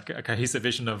into a cohesive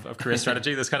vision of career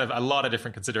strategy? There's kind of a lot of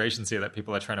different considerations here that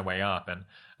people are trying to weigh up. And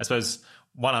I suppose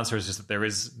one answer is just that there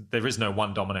is no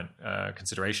one dominant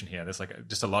consideration here. There's like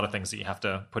just a lot of things that you have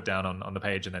to put down on the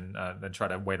page and then try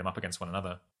to weigh them up against one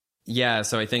another. Yeah.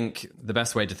 So I think the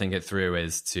best way to think it through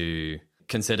is to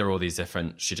consider all these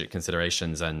different strategic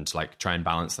considerations and like try and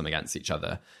balance them against each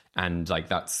other. And like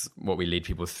that's what we lead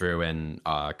people through in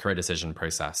our career decision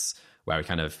process, where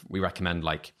we recommend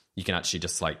like you can actually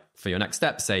just like for your next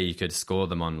step, say you could score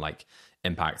them on like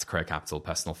impact, career capital,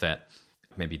 personal fit,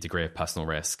 maybe degree of personal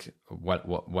risk,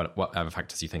 whatever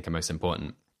factors you think are most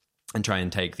important, and try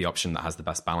and take the option that has the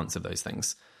best balance of those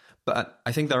things. But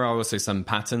I think there are also some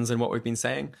patterns in what we've been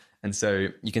saying. And so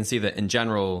you can see that in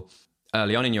general,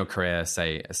 early on in your career,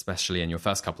 say, especially in your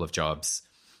first couple of jobs,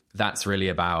 that's really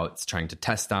about trying to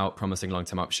test out promising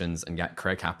long-term options and get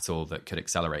career capital that could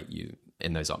accelerate you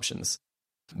in those options.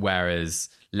 Whereas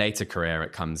later career,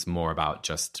 it comes more about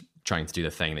just trying to do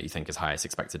the thing that you think is highest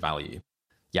expected value.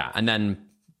 Yeah. And then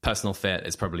personal fit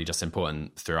is probably just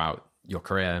important throughout your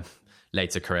career,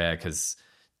 later career, because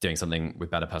doing something with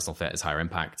better personal fit is higher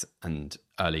impact, and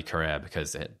early career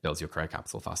because it builds your career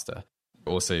capital faster.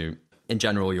 Also, in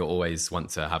general, you'll always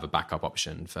want to have a backup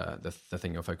option for the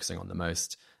thing you're focusing on the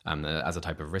most as a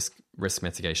type of risk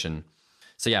mitigation.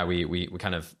 So yeah, we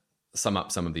kind of sum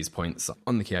up some of these points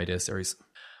on the Key Ideas series.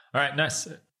 All right, nice.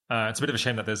 It's a bit of a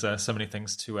shame that there's so many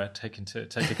things to take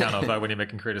account of when you're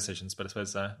making career decisions, but I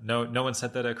suppose no one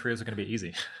said that careers are going to be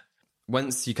easy.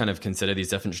 Once you kind of consider these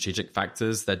different strategic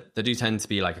factors, there do tend to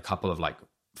be like a couple of like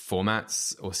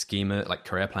formats or schema, like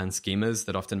career plan schemas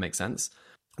that often make sense.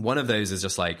 One of those is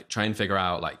just like try and figure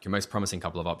out like your most promising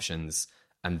couple of options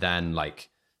and then like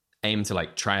aim to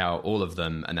like try out all of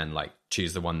them and then like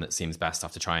choose the one that seems best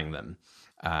after trying them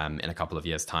in a couple of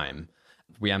years' time.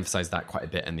 We emphasize that quite a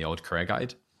bit in the old career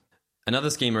guide.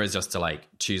 Another schema is just to like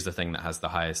choose the thing that has the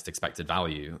highest expected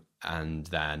value and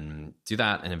then do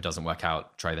that. And if it doesn't work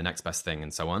out, try the next best thing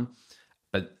and so on.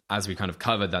 But as we kind of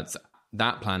covered,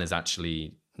 that plan is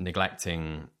actually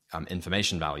neglecting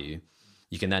information value.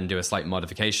 You can then do a slight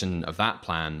modification of that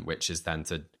plan, which is then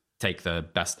to take the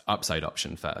best upside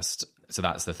option first. So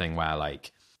that's the thing where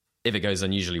like, if it goes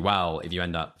unusually well, if you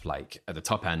end up like at the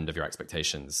top end of your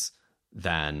expectations,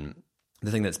 then the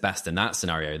thing that's best in that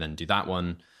scenario, then do that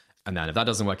one. And then if that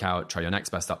doesn't work out, try your next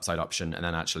best upside option. And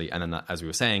then as we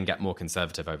were saying, get more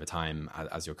conservative over time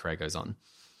as your career goes on.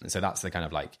 And so that's the kind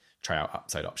of like try out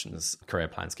upside options career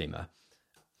plan schema.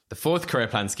 The fourth career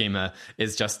plan schema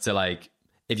is just to like,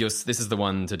 this is the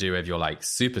one to do if you're like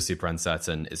super, super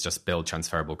uncertain, is just build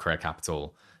transferable career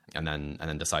capital and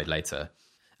then decide later.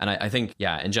 And I think,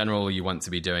 yeah, in general, you want to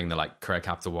be doing the like career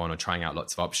capital one or trying out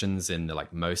lots of options in the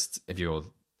like most, if you're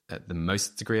at the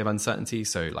most degree of uncertainty.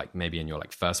 So like maybe in your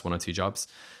like first one or two jobs.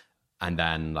 And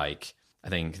then like, I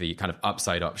think the kind of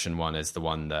upside option one is the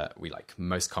one that we like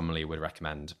most commonly would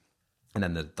recommend And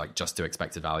then the like just to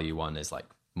expected value one is like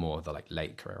more the like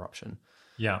late career option.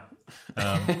 Yeah.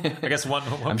 I guess one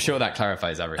I'm sure that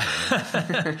clarifies everything.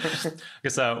 I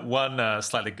guess one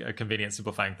slightly convenient,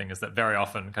 simplifying thing is that very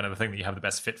often kind of the thing that you have the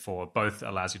best fit for both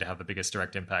allows you to have the biggest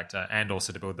direct impact and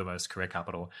also to build the most career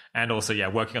capital. And also,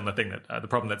 working on the thing that the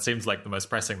problem that seems like the most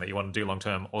pressing that you want to do long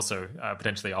term also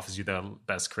potentially offers you the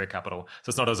best career capital.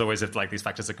 So it's not as always if like these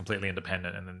factors are completely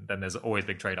independent and then there's always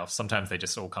big trade-offs. Sometimes they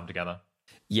just all come together.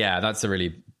 Yeah, that's a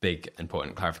really big,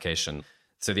 important clarification.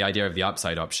 So the idea of the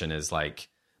upside option is like,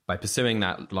 by pursuing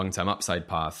that long-term upside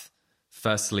path,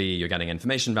 firstly, you're getting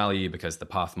information value because the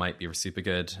path might be super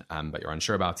good, but you're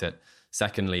unsure about it.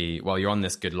 Secondly, well, you're on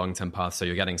this good long-term path, so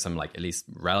you're getting some like at least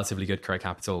relatively good career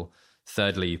capital.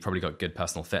 Thirdly, you've probably got good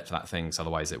personal fit for that thing, so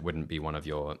otherwise it wouldn't be one of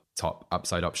your top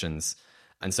upside options.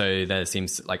 And so there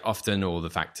seems like often all the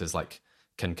factors like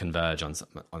can converge on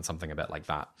something a bit like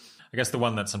that. I guess the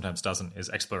one that sometimes doesn't is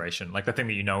exploration, like the thing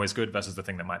that you know is good versus the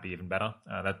thing that might be even better.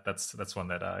 That's one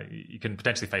that you can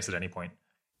potentially face at any point.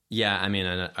 Yeah, I mean,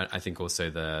 and I think also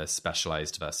the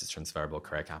specialized versus transferable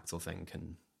career capital thing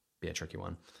can be a tricky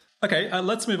one. Okay,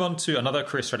 let's move on to another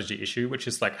career strategy issue, which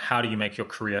is like how do you make your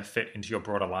career fit into your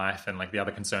broader life and like the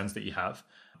other concerns that you have.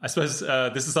 I suppose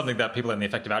this is something that people in the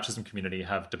effective altruism community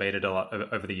have debated a lot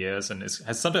over the years and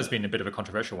has sometimes been a bit of a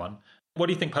controversial one. What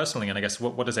do you think personally? And I guess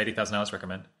what does 80,000 hours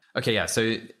recommend? Okay, yeah.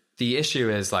 So the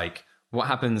issue is like what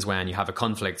happens when you have a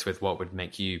conflict with what would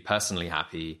make you personally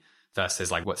happy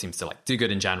versus like what seems to like do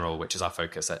good in general, which is our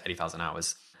focus at 80,000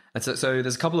 hours. And so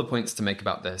there's a couple of points to make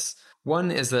about this. One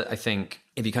is that I think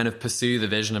if you kind of pursue the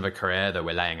vision of a career that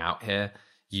we're laying out here,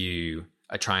 you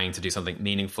are trying to do something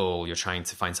meaningful. You're trying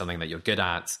to find something that you're good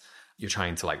at. You're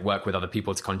trying to like work with other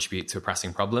people to contribute to a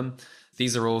pressing problem.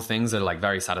 These are all things that are like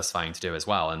very satisfying to do as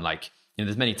well. And like, you know,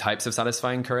 there's many types of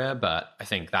satisfying career, but I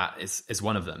think that is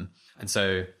one of them. And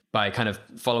so by kind of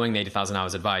following the 80,000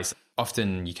 hours advice,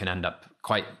 often you can end up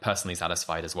quite personally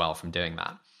satisfied as well from doing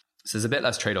that. So there's a bit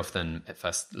less trade-off than it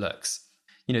first looks.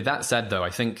 You know, that said, though, I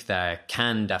think there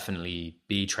can definitely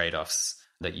be trade-offs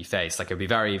that you face. Like it'd be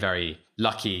very, very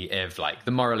lucky if like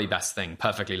the morally best thing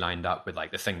perfectly lined up with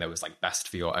like the thing that was like best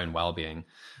for your own well-being,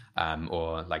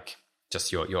 or like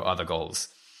just your other goals.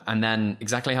 And then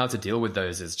exactly how to deal with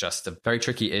those is just a very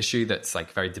tricky issue that's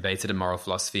like very debated in moral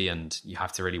philosophy, and you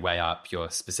have to really weigh up your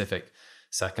specific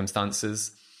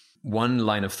circumstances. One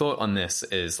line of thought on this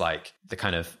is like the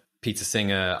kind of Peter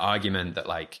Singer argument that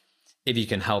like if you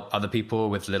can help other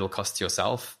people with little cost to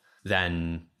yourself,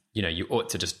 then you know you ought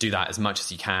to just do that as much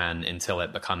as you can until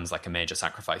it becomes like a major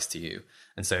sacrifice to you.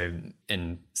 And so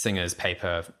in Singer's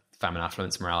paper Famine,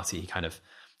 Affluence, Morality, he kind of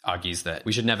argues that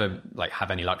we should never like have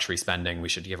any luxury spending. We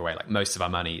should give away like most of our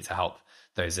money to help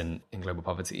those in global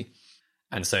poverty.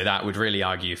 And so that would really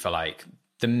argue for like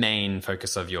the main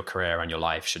focus of your career and your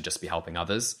life should just be helping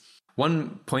others.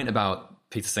 One point about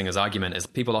Peter Singer's argument is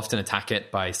people often attack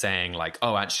it by saying like,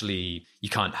 oh, actually, you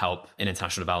can't help in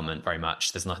international development very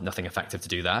much. There's nothing effective to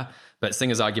do there. But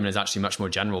Singer's argument is actually much more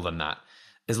general than that.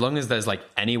 As long as there's like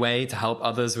any way to help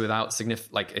others without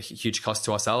like a huge cost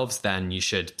to ourselves, then you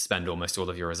should spend almost all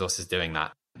of your resources doing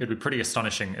that. It'd be pretty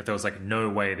astonishing if there was like no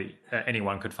way that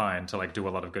anyone could find to like do a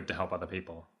lot of good to help other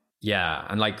people. Yeah.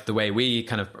 And like the way we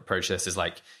kind of approach this is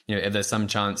like, you know, if there's some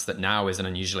chance that now is an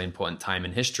unusually important time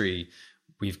in history,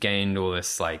 we've gained all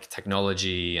this like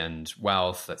technology and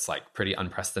wealth that's like pretty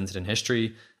unprecedented in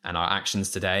history, and our actions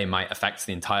today might affect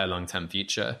the entire long-term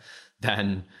future,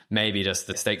 then maybe just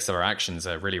the stakes of our actions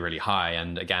are really, really high.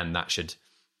 And again, that should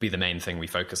be the main thing we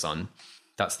focus on.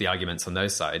 That's the arguments on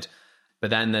those side.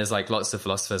 But then there's like lots of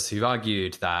philosophers who've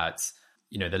argued that,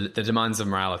 you know, the demands of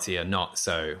morality are not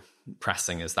so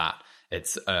pressing as that.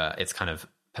 It's kind of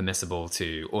permissible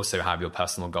to also have your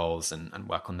personal goals and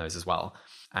work on those as well.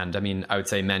 And I mean, I'd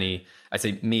say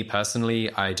me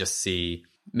personally, I just see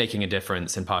making a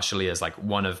difference impartially as like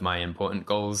one of my important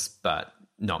goals, but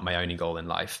not my only goal in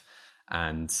life.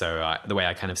 And so the way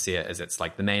I kind of see it is it's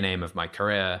like the main aim of my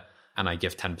career, and I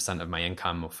give 10% of my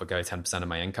income or forgo 10% of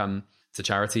my income to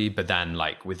charity. But then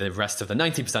like with the rest of the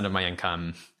 90% of my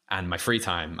income and my free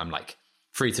time, I'm like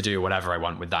free to do whatever I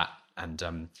want with that.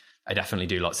 And I definitely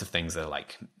do lots of things that are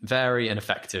like very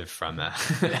ineffective from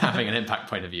having an impact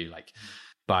point of view, like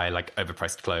buy like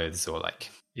overpriced clothes or like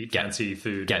fancy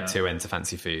food, too into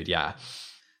fancy food. Yeah.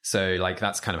 So like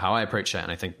that's kind of how I approach it.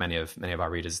 And I think many of our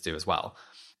readers do as well.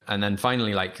 And then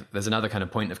finally, like there's another kind of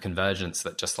point of convergence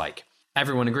that just like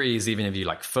everyone agrees, even if you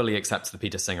like fully accept the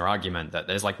Peter Singer argument, that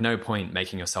there's like no point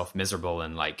making yourself miserable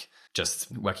and like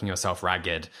just working yourself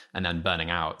ragged and then burning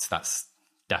out. That's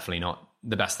definitely not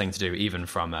the best thing to do, even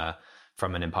from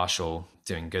an impartial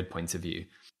doing good point of view.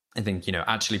 I think,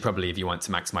 actually probably if you want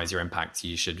to maximize your impact,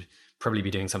 you should probably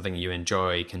be doing something you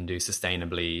enjoy, can do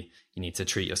sustainably. You need to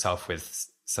treat yourself with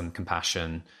some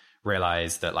compassion,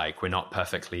 realize that like we're not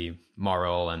perfectly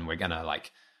moral and we're going to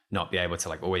like not be able to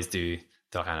like always do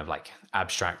the kind of like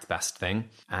abstract best thing.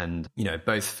 And,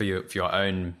 both for your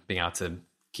own being able to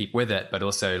keep with it, but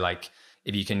also like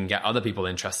if you can get other people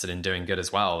interested in doing good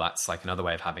as well, that's like another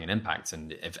way of having an impact.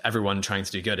 And if everyone trying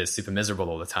to do good is super miserable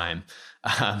all the time,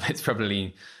 it's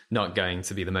probably not going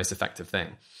to be the most effective thing.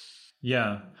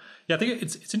 Yeah. Yeah, I think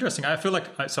it's interesting. I feel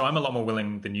like, so I'm a lot more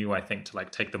willing than you, I think, to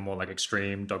like take the more like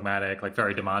extreme, dogmatic, like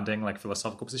very demanding, like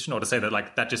philosophical position, or to say that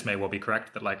like that just may well be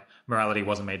correct, that like morality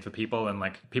wasn't made for people and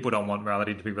like people don't want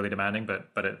morality to be really demanding,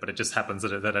 but it just happens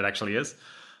that it actually is.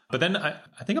 But then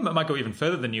I think I might go even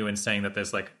further than you in saying that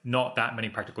there's like not that many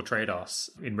practical trade-offs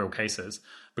in real cases,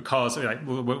 because like,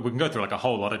 we can go through like a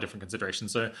whole lot of different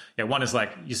considerations. So yeah, one is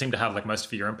like you seem to have like most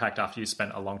of your impact after you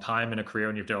spent a long time in a career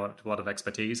and you've developed a lot of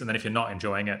expertise. And then if you're not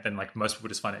enjoying it, then like most people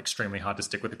just find it extremely hard to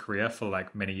stick with a career for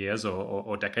like many years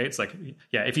or decades. Like,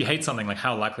 yeah, if you hate something, like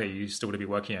how likely are you still to be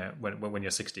working at when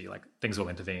you're 60? Like things will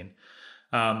intervene.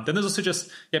 Then there's also just,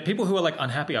 people who are like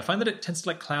unhappy. I find that it tends to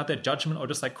like cloud their judgment or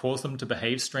just like cause them to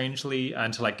behave strangely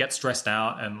and to like get stressed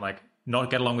out and like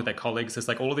not get along with their colleagues. There's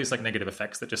like all of these like negative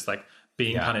effects that just like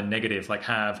being kind of negative like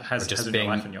has in your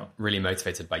life. And you're really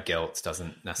motivated by guilt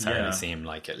doesn't necessarily seem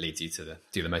like it leads you to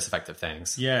do the most effective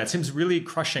things. Yeah, it seems really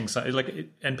crushing. So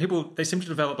and people, they seem to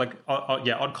develop like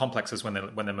odd complexes when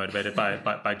they're motivated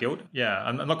by guilt. Yeah,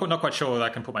 I'm not quite sure that I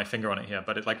can put my finger on it here,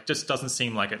 but it like just doesn't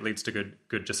seem like it leads to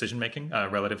good decision making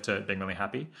relative to being really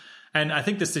happy. And I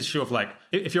think this issue of like,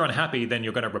 if you're unhappy, then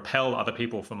you're going to repel other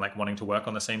people from like wanting to work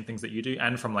on the same things that you do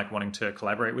and from like wanting to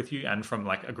collaborate with you and from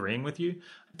like agreeing with you.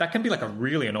 That can be like a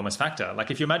really enormous factor.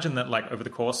 Like if you imagine that like over the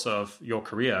course of your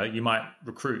career, you might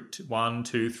recruit 1,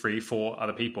 2, 3, 4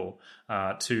 other people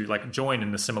to like join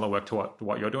in the similar work to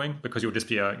what you're doing, because you'll just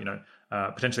be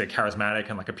potentially a charismatic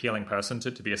and like appealing person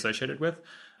to be associated with.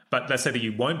 But let's say that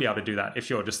you won't be able to do that if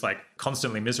you're just like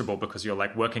constantly miserable because you're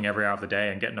like working every hour of the day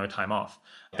and get no time off.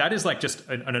 That is like just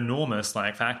an enormous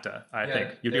like factor, I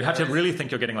think. You have to really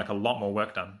think you're getting like a lot more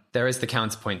work done. There is the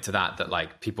counterpoint to that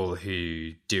like people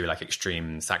who do like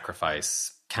extreme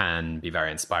sacrifice can be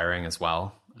very inspiring as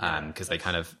well, because they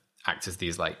kind of act as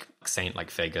these like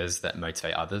saint-like figures that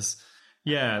motivate others.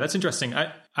 Yeah, that's interesting.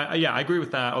 I agree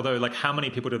with that. Although, like, how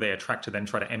many people do they attract to then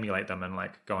try to emulate them and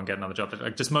like go and get another job?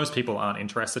 Like, just most people aren't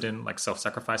interested in like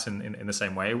self-sacrifice in the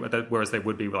same way. Whereas they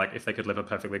would be like if they could live a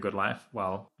perfectly good life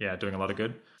while doing a lot of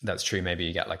good. That's true. Maybe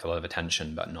you get like a lot of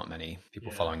attention, but not many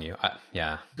people following you.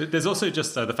 There's also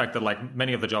just the fact that like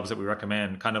many of the jobs that we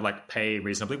recommend kind of like pay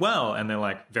reasonably well, and they're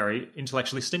like very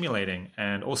intellectually stimulating,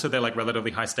 and also they're like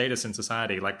relatively high status in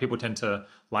society. Like people tend to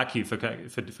like you for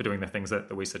doing the things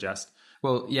that we suggest.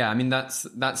 Well, yeah, I mean, that's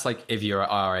like if you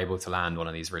are able to land one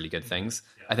of these really good things.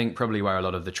 I think probably where a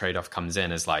lot of the trade-off comes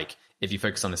in is like, if you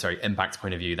focus on this very impact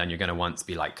point of view, then you're going to want to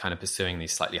be like kind of pursuing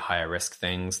these slightly higher risk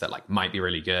things that like might be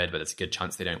really good, but there's a good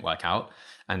chance they don't work out.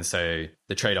 And so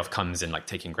the trade-off comes in like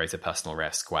taking greater personal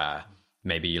risk, where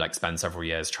maybe you like spend several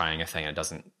years trying a thing and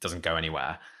it doesn't go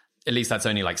anywhere. At least that's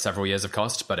only like several years of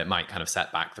cost, but it might kind of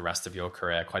set back the rest of your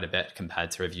career quite a bit compared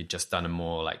to if you'd just done a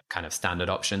more like kind of standard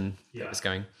option that was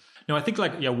going. No, I think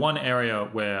like, one area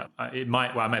where I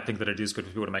might think that it is good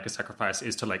for people to make a sacrifice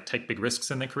is to like take big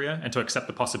risks in their career and to accept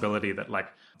the possibility that like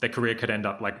their career could end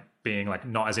up like being like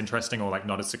not as interesting or like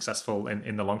not as successful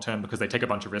in the long term because they take a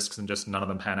bunch of risks and just none of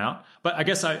them pan out. But I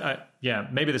guess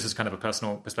maybe this is kind of a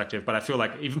personal perspective, but I feel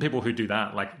like even people who do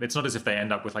that, like it's not as if they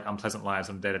end up with like unpleasant lives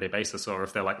on a day-to-day basis, or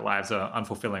if their like lives are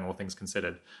unfulfilling, all things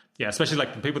considered. Yeah, especially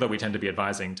like the people that we tend to be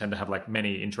advising tend to have like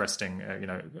many interesting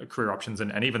career options,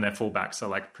 and even their fallbacks are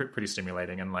like pretty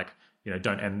stimulating, and like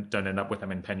don't end up with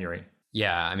them in penury.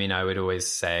 Yeah, I mean, I would always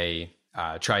say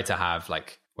try to have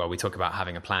like, well, we talk about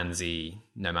having a plan Z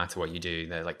no matter what you do.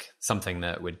 They're like something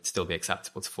that would still be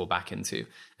acceptable to fall back into.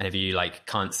 And if you like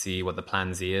can't see what the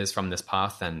plan Z is from this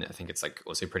path, then I think it's like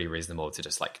also pretty reasonable to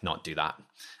just like not do that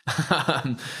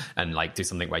and like do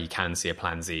something where you can see a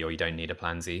plan Z or you don't need a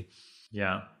plan Z.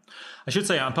 Yeah. I should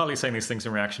say I'm partly saying these things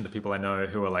in reaction to people I know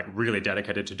who are like really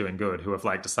dedicated to doing good, who have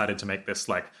like decided to make this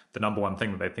like the number one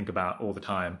thing that they think about all the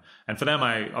time. And for them,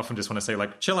 I often just want to say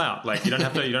like, chill out. Like you don't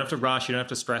have to rush. You don't have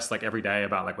to stress like every day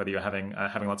about like whether you're having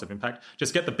lots of impact.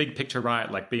 Just get the big picture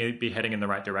right. Like be heading in the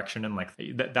right direction. And like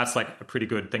that's like a pretty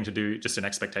good thing to do. Just an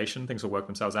expectation. Things will work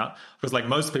themselves out. Because like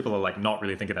most people are like not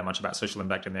really thinking that much about social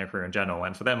impact in their career in general.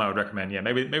 And for them, I would recommend,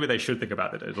 maybe they should think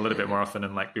about it a little bit more often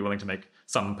and like be willing to make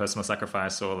some personal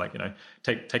sacrifice or like,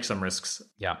 take some risks.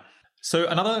 Yeah. So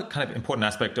another kind of important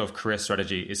aspect of career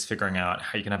strategy is figuring out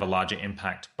how you can have a larger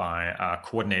impact by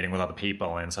coordinating with other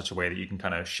people in such a way that you can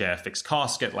kind of share fixed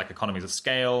costs, get like economies of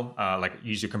scale, like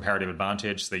use your comparative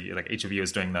advantage so that you, like each of you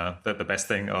is doing the best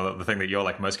thing or the thing that you're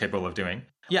like most capable of doing.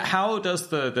 Yeah, how does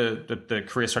the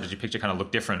career strategy picture kind of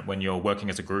look different when you're working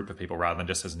as a group of people rather than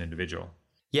just as an individual?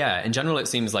 Yeah, in general, it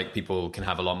seems like people can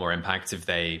have a lot more impact if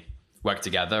they work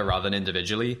together rather than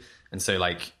individually. And so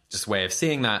like just a way of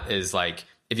seeing that is like,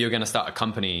 if you're going to start a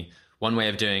company, one way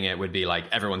of doing it would be like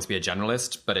everyone to be a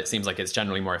generalist, but it seems like it's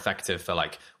generally more effective for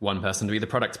like one person to be the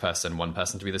product person, one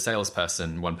person to be the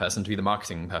salesperson, one person to be the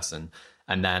marketing person.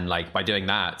 And then like by doing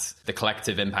that, the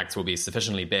collective impact will be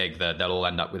sufficiently big that they'll all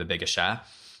end up with a bigger share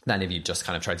than if you just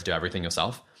kind of try to do everything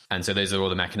yourself. And so those are all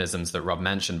the mechanisms that Rob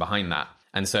mentioned behind that.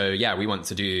 And so, yeah, we want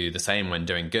to do the same when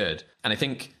doing good. And I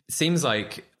think it seems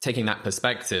like taking that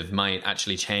perspective might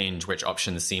actually change which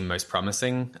options seem most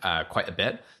promising quite a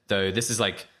bit, though this is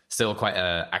like still quite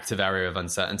an active area of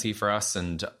uncertainty for us.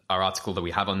 And our article that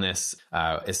we have on this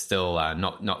is still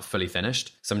not fully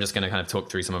finished. So I'm just going to kind of talk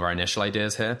through some of our initial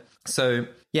ideas here. So,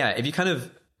 yeah, if you kind of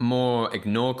more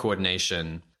ignore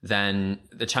coordination, then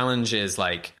the challenge is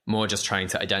like more just trying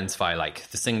to identify like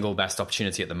the single best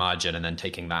opportunity at the margin and then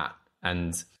taking that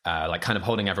and like kind of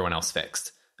holding everyone else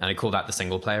fixed. And I call that the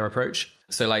single player approach.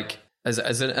 So like as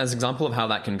an example of how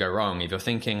that can go wrong, if you're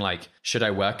thinking like, should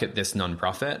I work at this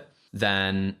nonprofit?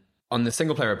 Then on the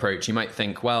single player approach, you might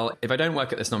think, well, if I don't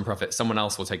work at this nonprofit, someone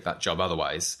else will take that job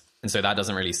otherwise. And so that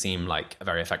doesn't really seem like a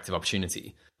very effective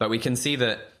opportunity. But we can see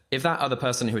that if that other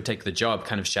person who would take the job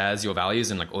kind of shares your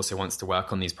values and like also wants to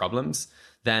work on these problems,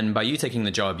 then by you taking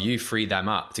the job, you free them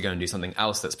up to go and do something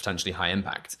else that's potentially high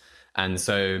impact. And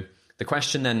so the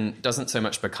question then doesn't so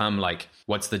much become like,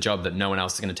 what's the job that no one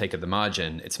else is going to take at the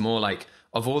margin? It's more like,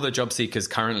 of all the job seekers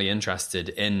currently interested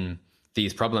in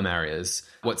these problem areas,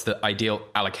 what's the ideal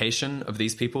allocation of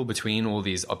these people between all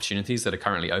these opportunities that are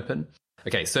currently open?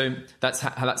 Okay, so that's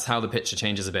how the picture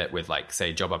changes a bit with like,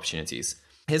 say, job opportunities.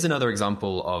 Here's another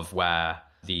example of where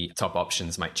the top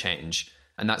options might change.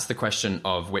 And that's the question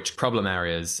of which problem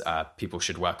areas people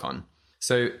should work on.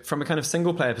 So from a kind of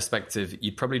single player perspective,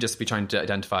 you'd probably just be trying to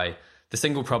identify the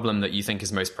single problem that you think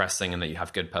is most pressing and that you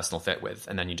have good personal fit with.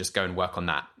 And then you just go and work on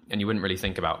that. And you wouldn't really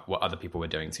think about what other people were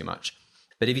doing too much.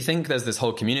 But if you think there's this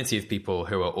whole community of people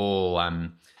who are all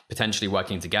potentially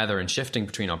working together and shifting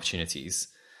between opportunities,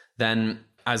 then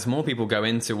as more people go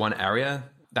into one area,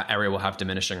 that area will have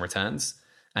diminishing returns.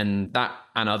 And that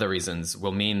and other reasons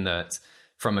will mean that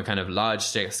from a kind of large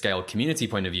scale community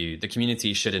point of view, the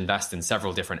community should invest in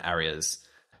several different areas,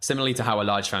 similarly to how a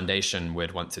large foundation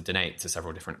would want to donate to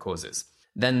several different causes.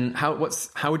 Then how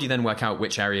would you then work out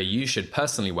which area you should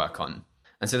personally work on?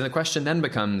 And so the question then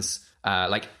becomes,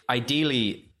 like,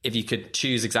 ideally, if you could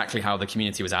choose exactly how the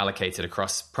community was allocated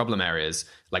across problem areas,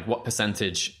 like what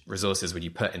percentage resources would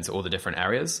you put into all the different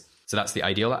areas? So that's the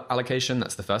ideal allocation.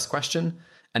 That's the first question.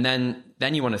 And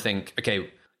then you want to think, okay,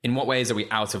 in what ways are we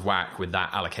out of whack with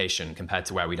that allocation compared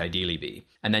to where we'd ideally be?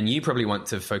 And then you probably want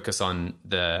to focus on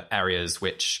the areas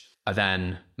which are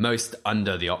then most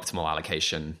under the optimal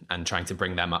allocation and trying to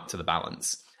bring them up to the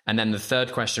balance. And then the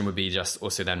third question would be just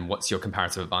also then, what's your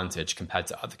comparative advantage compared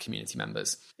to other community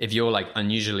members? If you're like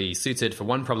unusually suited for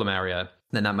one problem area,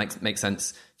 then that makes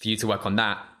sense for you to work on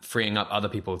that, freeing up other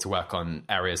people to work on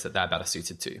areas that they're better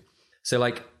suited to. So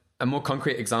like a more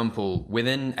concrete example,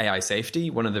 within AI safety,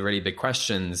 one of the really big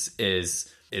questions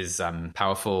is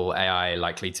powerful AI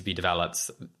likely to be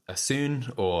developed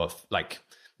soon, or like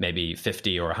maybe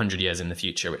 50 or 100 years in the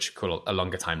future, which we call a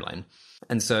longer timeline.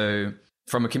 And so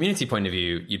from a community point of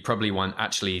view, you'd probably want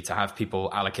actually to have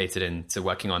people allocated into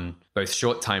working on both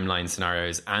short timeline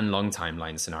scenarios and long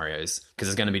timeline scenarios, because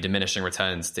there's going to be diminishing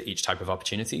returns to each type of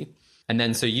opportunity. And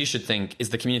then so you should think, is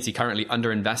the community currently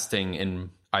underinvesting in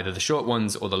either the short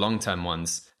ones or the long-term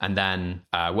ones, and then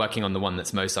working on the one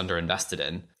that's most underinvested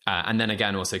in. And then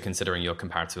again, also considering your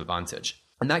comparative advantage.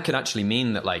 And that could actually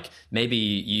mean that like maybe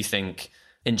you think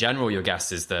in general, your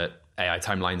guess is that AI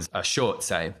timelines are short,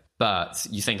 say, but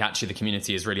you think actually the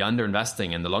community is really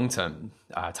underinvesting in the long-term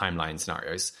timeline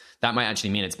scenarios. That might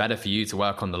actually mean it's better for you to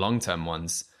work on the long-term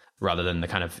ones rather than the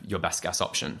kind of your best guess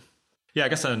option. Yeah, I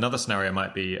guess another scenario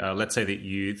might be, let's say that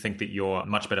you think that you're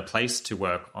much better placed to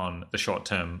work on the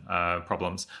short-term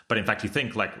problems, but in fact you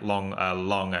think like long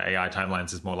AI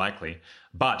timelines is more likely.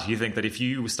 But you think that if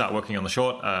you start working on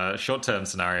the short-term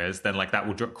scenarios, then like that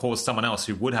will cause someone else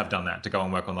who would have done that to go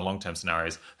and work on the long-term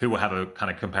scenarios, who will have a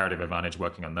kind of comparative advantage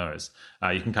working on those.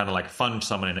 You can kind of like fund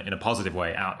someone in a positive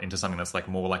way out into something that's like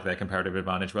more like their comparative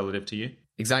advantage relative to you.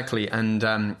 Exactly. And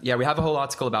we have a whole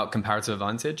article about comparative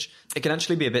advantage. It can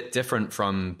actually be a bit different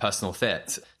from personal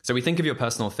fit. So we think of your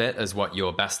personal fit as what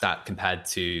you're best at compared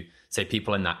to, say,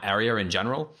 people in that area in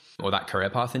general, or that career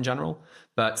path in general.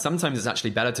 But sometimes it's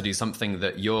actually better to do something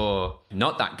that you're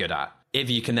not that good at, if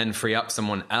you can then free up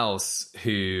someone else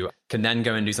who can then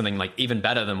go and do something like even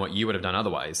better than what you would have done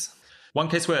otherwise. One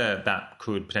case where that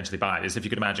could potentially bite is if you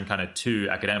could imagine kind of two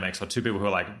academics or two people who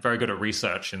are like very good at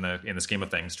research in the scheme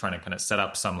of things, trying to kind of set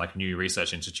up some like new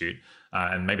research institute,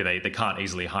 and maybe they can't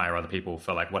easily hire other people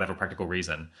for like whatever practical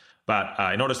reason.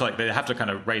 But in order to like, they have to kind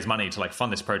of raise money to like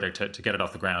fund this project to get it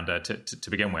off the ground to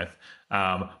begin with.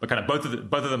 But kind of both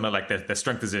of them are like their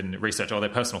strength is in research, or their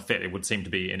personal fit, it would seem to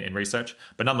be in research.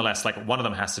 But nonetheless, like one of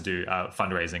them has to do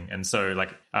fundraising. And so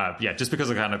like, just because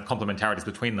of kind of complementarities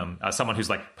between them, someone who's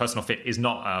like personal fit is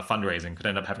not fundraising could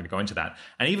end up having to go into that.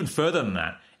 And even further than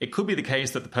that, it could be the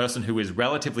case that the person who is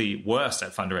relatively worse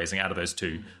at fundraising out of those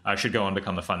two should go and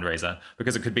become the fundraiser,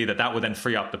 because it could be that would then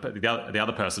free up the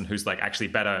other person who's like actually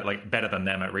better than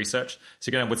them at research.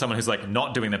 So you get with someone who's like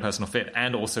not doing their personal fit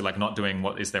and also like not doing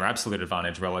what is their absolute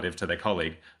advantage relative to their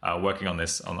colleague working on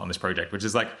this project, which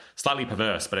is like slightly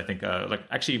perverse, but I think like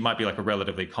actually might be like a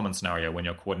relatively common scenario when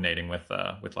you're coordinating with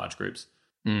large groups.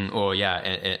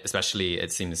 Especially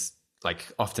it seems like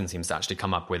often seems to actually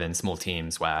come up within small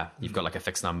teams where you've got like a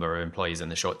fixed number of employees in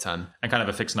the short term and kind of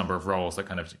a fixed number of roles that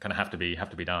kind of have to be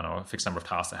done, or a fixed number of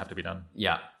tasks that have to be done.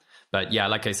 Yeah. But yeah,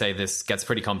 like I say, this gets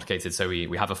pretty complicated. So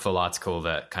we have a full article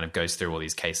that kind of goes through all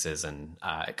these cases and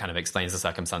it kind of explains the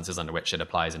circumstances under which it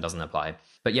applies and doesn't apply.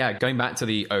 But yeah, going back to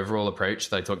the overall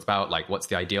approach that I talked about, like what's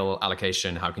the ideal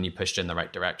allocation? How can you push it in the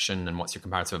right direction? And what's your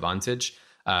comparative advantage?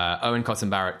 Owen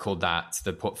Cotton Barrett called that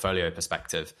the portfolio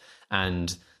perspective.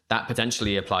 And that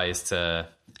potentially applies to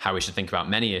how we should think about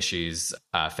many issues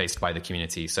faced by the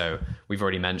community. So we've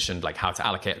already mentioned like how to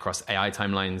allocate across AI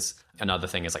timelines. Another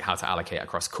thing is like how to allocate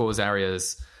across cause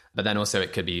areas. But then also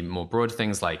it could be more broad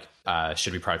things like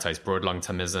should we prioritize broad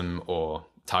long-termism or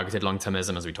targeted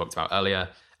long-termism, as we talked about earlier.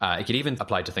 It could even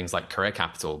apply to things like career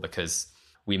capital, because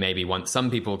we maybe want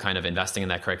some people kind of investing in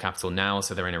their career capital now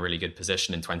so they're in a really good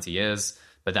position in 20 years.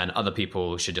 But then other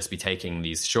people should just be taking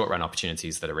these short-run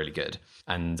opportunities that are really good.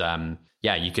 And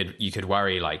you could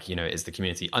worry like, is the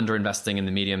community underinvesting in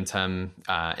the medium-term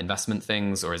investment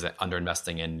things, or is it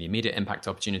underinvesting in the immediate impact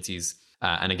opportunities?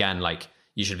 And again, like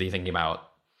you should be thinking about,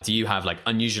 do you have like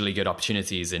unusually good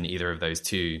opportunities in either of those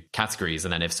two categories?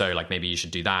 And then if so, like maybe you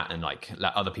should do that and like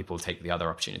let other people take the other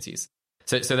opportunities.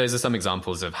 So those are some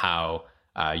examples of how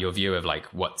your view of like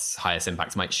what's highest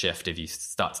impact might shift if you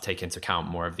start to take into account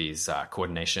more of these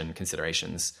coordination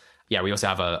considerations. Yeah, we also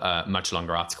have a much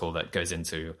longer article that goes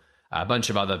into a bunch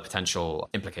of other potential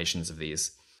implications of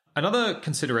these. Another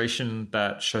consideration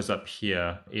that shows up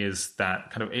here is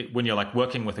that kind of when you're like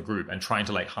working with a group and trying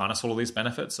to like harness all of these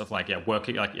benefits of like,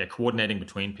 coordinating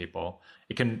between people,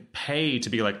 it can pay to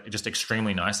be like just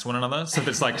extremely nice to one another. So that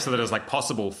it's like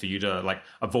possible for you to like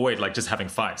avoid like just having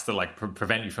fights that like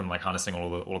prevent you from like harnessing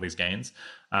all of these gains.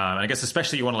 And I guess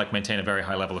especially you want to like maintain a very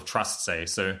high level of trust, say.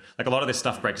 So like a lot of this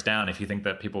stuff breaks down if you think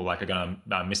that people like are going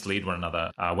to mislead one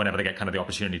another whenever they get kind of the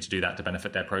opportunity to do that to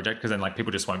benefit their project, because then like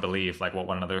people just won't believe like what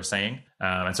one another is saying.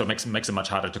 And so it makes it much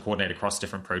harder to coordinate across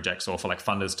different projects, or for like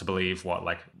funders to believe what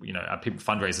like, people,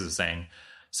 fundraisers are saying.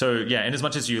 So yeah, in as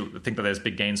much as you think that there's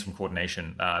big gains from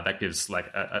coordination, that gives like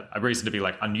a reason to be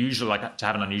like unusual, like to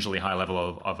have an unusually high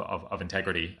level of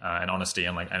integrity and honesty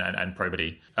and like and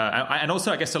probity, and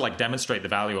also I guess to like demonstrate the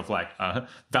value of like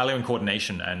valuing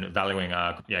coordination and valuing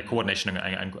coordination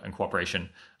and cooperation,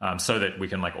 so that we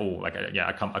can like all like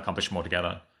accomplish more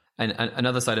together. And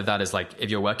another side of that is like if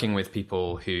you're working with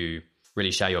people who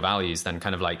really share your values, then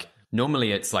kind of like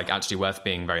normally it's like actually worth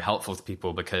being very helpful to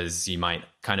people, because you might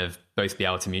kind of both be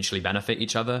able to mutually benefit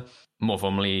each other. More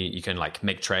formally, you can like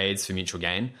make trades for mutual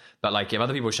gain. But like if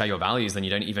other people share your values, then you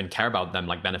don't even care about them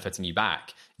like benefiting you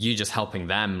back. You just helping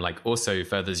them like also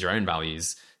furthers your own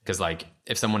values. Because like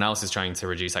if someone else is trying to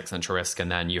reduce existential risk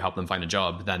and then you help them find a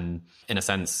job, then in a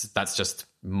sense, that's just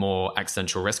more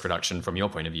existential risk reduction from your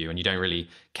point of view. And you don't really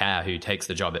care who takes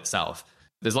the job itself.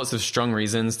 There's lots of strong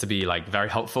reasons to be like very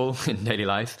helpful in daily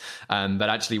life. But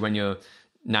actually when you're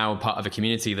now part of a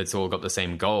community that's all got the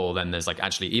same goal, then there's like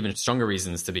actually even stronger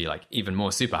reasons to be like even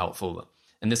more super helpful.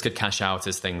 And this could cash out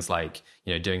as things like,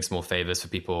 doing small favors for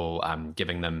people,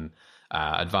 giving them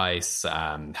advice,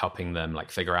 helping them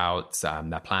like figure out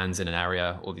their plans in an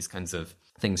area. All these kinds of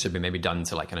things should be maybe done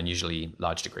to like an unusually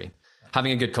large degree.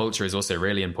 Having a good culture is also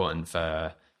really important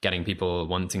for getting people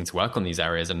wanting to work on these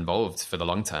areas involved for the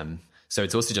long term. So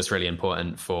it's also just really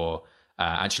important for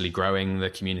actually growing the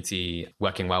community,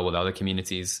 working well with other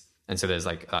communities. And so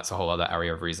that's a whole other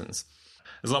area of reasons.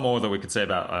 There's a lot more that we could say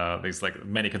about these like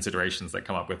many considerations that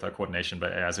come up with coordination,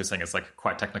 but as we're saying, it's like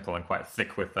quite technical and quite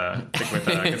thick with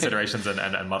considerations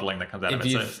and modeling that comes out of it.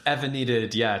 If you've ever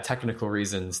needed, technical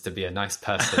reasons to be a nice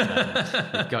person, then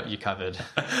we've got you covered.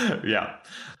 Yeah.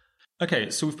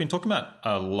 Okay, so we've been talking about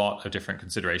a lot of different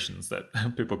considerations that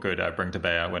people could bring to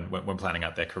bear when planning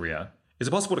out their career. Is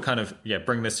it possible to kind of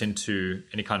bring this into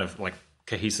any kind of like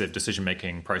cohesive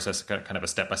decision-making process, kind of a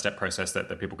step-by-step process that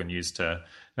people can use to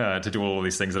do all of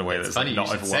these things in a way that's like,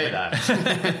 not overwhelming?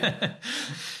 That.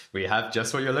 We have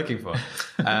just what you're looking for.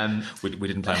 We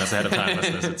didn't plan this ahead of time,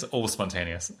 listeners. It's all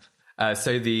spontaneous.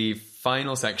 So the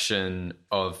final section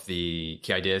of the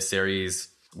Key Ideas series,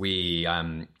 we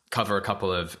cover a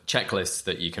couple of checklists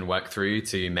that you can work through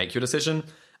to make your decision.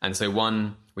 And so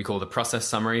one we call the process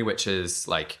summary, which is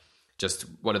like just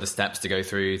what are the steps to go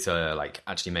through to like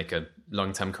actually make a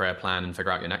long-term career plan and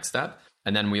figure out your next step.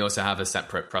 And then we also have a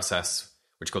separate process,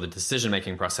 which is called the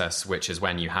decision-making process, which is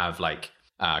when you have like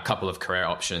a couple of career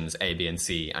options, A, B, and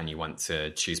C, and you want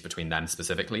to choose between them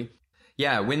specifically.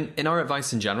 Yeah, in our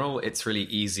advice in general, it's really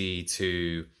easy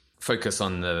to focus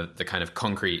on the kind of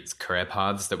concrete career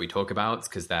paths that we talk about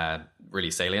because they're really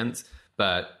salient.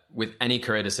 But with any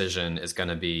career decision, it's going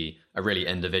to be a really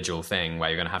individual thing where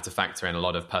you're going to have to factor in a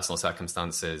lot of personal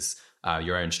circumstances,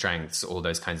 your own strengths, all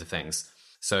those kinds of things.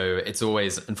 So it's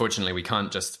always, unfortunately, we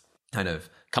can't just kind of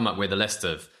come up with a list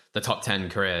of the top 10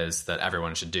 careers that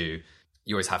everyone should do.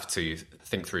 You always have to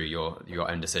think through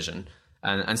your own decision.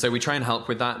 And so we try and help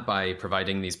with that by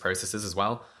providing these processes as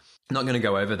well. I'm not going to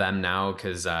go over them now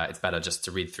because it's better just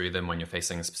to read through them when you're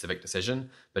facing a specific decision,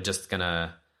 but just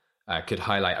could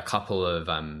highlight a couple of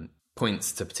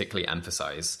points to particularly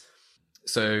emphasize.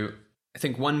 So I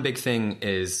think one big thing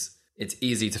is it's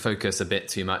easy to focus a bit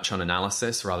too much on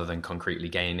analysis rather than concretely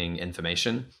gaining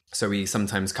information. So we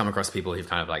sometimes come across people who've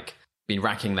kind of like been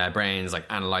racking their brains, like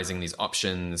analyzing these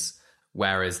options,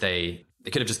 whereas they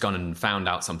could have just gone and found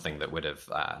out something that would have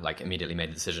like immediately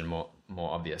made the decision more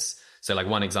obvious. So like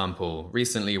one example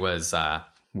recently was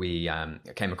we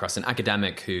came across an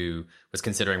academic who was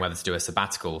considering whether to do a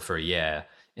sabbatical for a year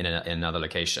in another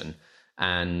location.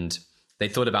 And they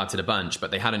thought about it a bunch,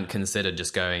 but they hadn't considered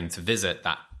just going to visit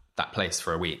that place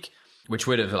for a week, which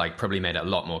would have like probably made it a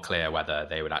lot more clear whether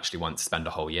they would actually want to spend a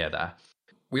whole year there.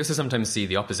 We also sometimes see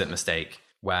the opposite mistake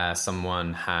where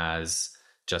someone has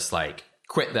just like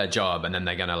quit their job and then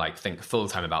they're going to like think full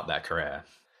time about their career.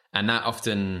 And that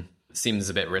often seems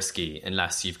a bit risky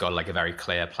unless you've got like a very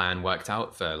clear plan worked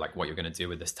out for like what you're going to do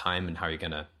with this time and how you're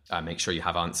going to make sure you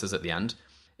have answers at the end.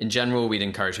 In general, we'd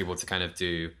encourage people to kind of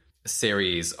do a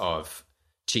series of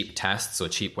cheap tests or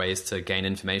cheap ways to gain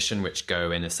information, which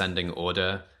go in ascending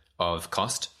order of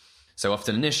cost. So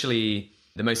often initially,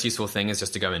 the most useful thing is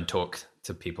just to go and talk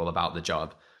to people about the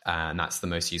job. And that's the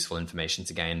most useful information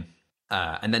to gain.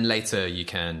 And then later you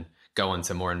can go on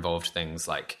to more involved things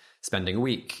like spending a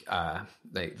week,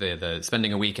 the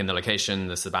spending a week in the location,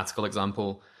 the sabbatical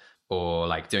example, or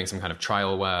like doing some kind of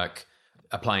trial work,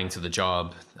 applying to the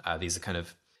job. These are kind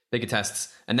of bigger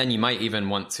tests. And then you might even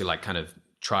want to like kind of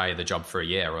try the job for a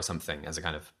year or something as a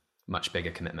kind of much bigger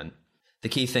commitment. The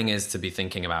key thing is to be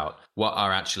thinking about what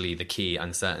are actually the key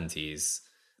uncertainties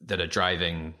that are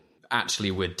driving,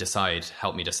 actually would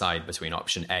help me decide between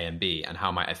option A and B, and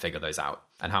how might I figure those out?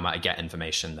 And how might I get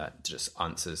information that just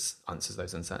answers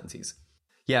those uncertainties?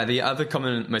 Yeah, the other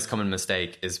most common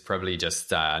mistake is probably just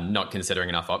not considering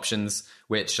enough options,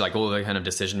 which like all the kind of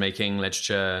decision-making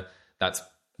literature, that's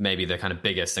maybe the kind of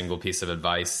biggest single piece of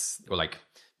advice or like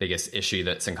biggest issue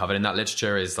that's uncovered in that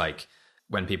literature is like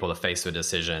when people are faced with a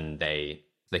decision, they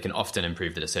can often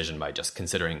improve the decision by just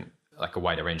considering like a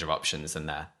wider range of options than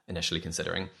they're initially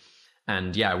considering.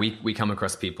 And yeah, we come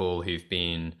across people who've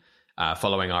been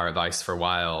following our advice for a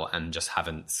while and just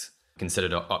haven't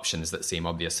considered options that seem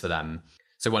obvious for them.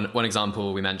 So one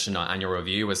example we mentioned in our annual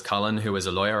review was Cullen, who was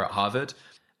a lawyer at Harvard.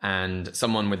 And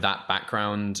someone with that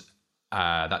background,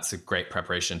 that's a great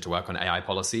preparation to work on AI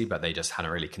policy, but they just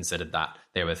hadn't really considered that.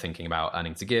 They were thinking about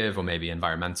earning to give or maybe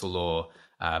environmental law,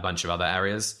 a bunch of other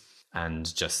areas.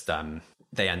 And just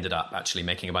they ended up actually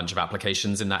making a bunch of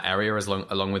applications in that area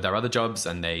along with their other jobs.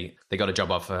 And they got a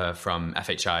job offer from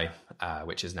FHI,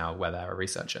 which is now where they're a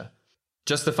researcher.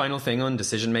 Just the final thing on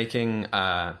decision-making,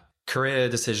 career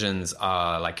decisions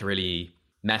are like a really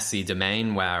messy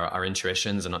domain where our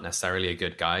intuitions are not necessarily a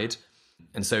good guide.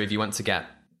 And so if you want to get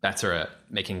better at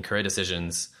making career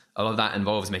decisions, a lot of that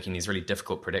involves making these really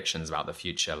difficult predictions about the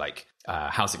future, like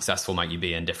how successful might you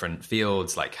be in different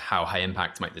fields, like how high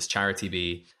impact might this charity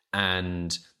be.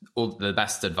 And all the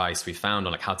best advice we found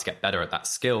on like how to get better at that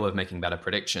skill of making better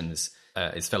predictions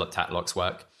is Philip Tatlock's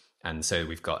work. And so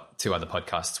we've got 2 other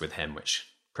podcasts with him, which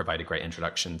provide a great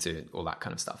introduction to all that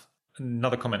kind of stuff.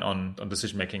 Another comment on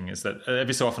decision making is that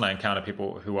every so often I encounter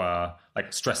people who are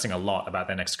like stressing a lot about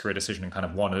their next career decision and kind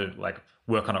of want to like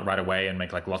work on it right away and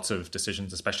make like lots of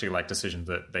decisions, especially like decisions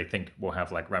that they think will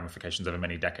have like ramifications over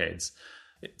many decades.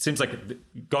 It seems like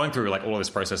going through like all of this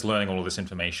process, learning all of this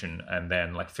information, and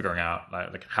then like figuring out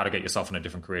like how to get yourself on a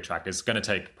different career track is going to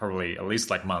take probably at least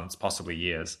like months, possibly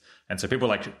years. And so people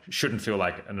like shouldn't feel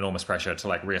like an enormous pressure to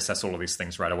like reassess all of these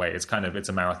things right away. It's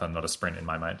a marathon, not a sprint in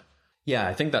my mind. Yeah,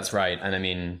 I think that's right. And I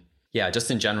mean, yeah,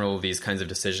 just in general, these kinds of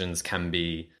decisions can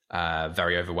be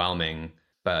very overwhelming,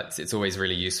 but it's always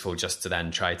really useful just to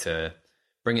then try to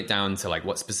bring it down to like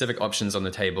what specific options on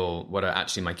the table, what are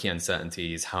actually my key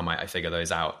uncertainties, how might I figure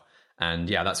those out? And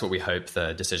yeah, that's what we hope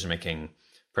the decision-making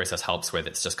process helps with.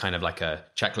 It's just kind of like a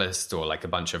checklist or like a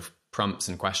bunch of prompts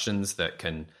and questions that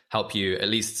can help you at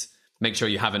least make sure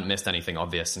you haven't missed anything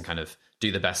obvious and kind of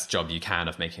do the best job you can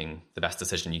of making the best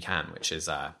decision you can, which is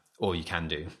all you can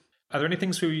do. Are there any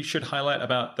things we should highlight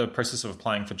about the process of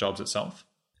applying for jobs itself?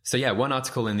 So yeah, one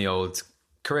article in the old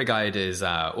career guide is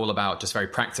all about just very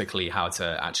practically how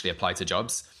to actually apply to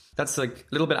jobs. That's like a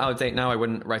little bit out of date now. I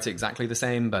wouldn't write it exactly the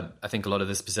same, but I think a lot of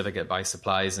the specific advice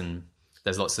applies, and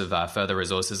there's lots of further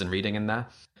resources and reading in there.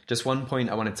 Just one point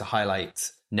I wanted to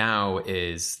highlight now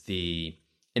is the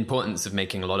importance of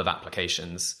making a lot of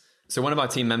applications. So one of our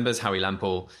team members, Howie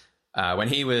Lempel, when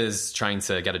he was trying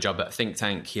to get a job at a think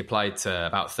tank, he applied to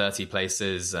about 30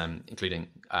 places, including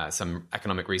some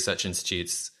economic research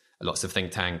institutes, lots of think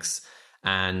tanks.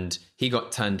 And he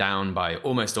got turned down by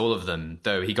almost all of them,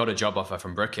 though he got a job offer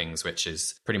from Brookings, which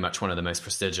is pretty much one of the most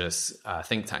prestigious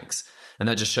think tanks. And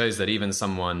that just shows that even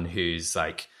someone who's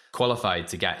like qualified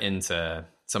to get into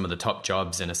some of the top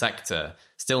jobs in a sector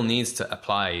still needs to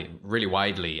apply really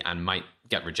widely and might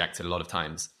get rejected a lot of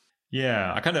times.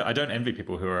 Yeah, I don't envy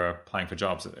people who are applying for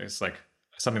jobs. It's like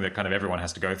something that kind of everyone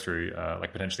has to go through,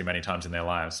 like potentially many times in their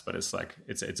lives. But it's like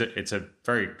it's a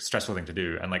very stressful thing to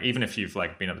do. And like even if you've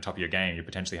like been at the top of your game, you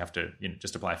potentially have to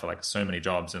just apply for like so many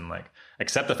jobs and like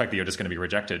accept the fact that you're just going to be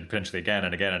rejected potentially again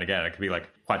and again and again. It could be like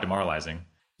quite demoralizing.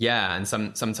 Yeah, and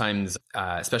sometimes,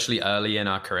 especially early in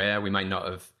our career, we might not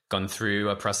have gone through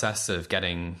a process of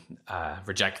getting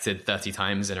rejected 30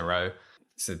 times in a row.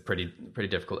 It's a pretty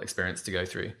difficult experience to go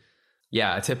through.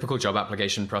 Yeah, a typical job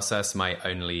application process might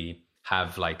only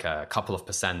have like a couple of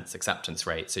 % acceptance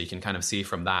rate. So you can kind of see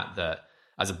from that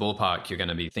as a ballpark, you're going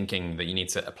to be thinking that you need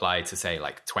to apply to say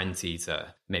like 20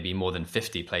 to maybe more than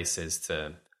 50 places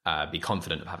to be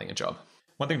confident of having a job.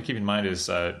 One thing to keep in mind is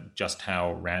just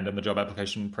how random the job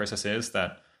application process is,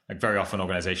 that like very often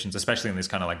organizations, especially in these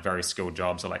kind of like very skilled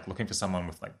jobs, are like looking for someone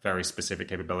with like very specific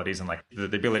capabilities and like the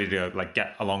ability to like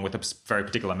get along with a very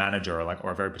particular manager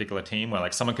or a very particular team, where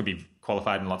like someone could be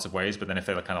qualified in lots of ways, but then if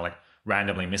they're kind of like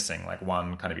randomly missing like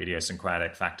one kind of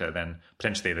idiosyncratic factor, then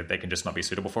potentially that they can just not be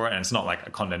suitable for it. And it's not like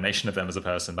a condemnation of them as a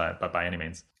person by any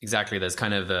means. Exactly. There's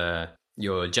kind of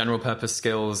your general purpose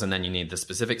skills, and then you need the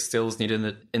specific skills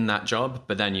needed in that job.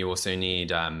 But then you also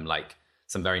need like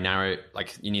some very narrow,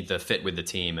 like you need the fit with the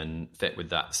team and fit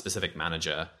with that specific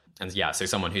manager. And yeah, so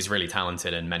someone who's really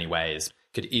talented in many ways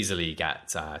could easily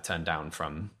get turned down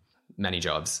from many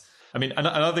jobs. I mean,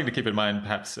 another thing to keep in mind,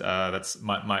 perhaps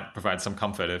might provide some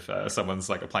comfort if someone's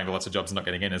like applying to lots of jobs and not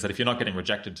getting in, is that if you're not getting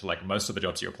rejected to like most of the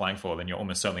jobs you're applying for, then you're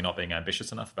almost certainly not being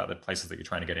ambitious enough about the places that you're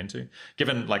trying to get into.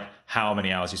 Given like how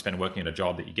many hours you spend working at a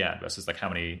job that you get versus like how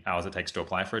many hours it takes to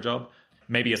apply for a job,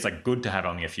 maybe it's like good to have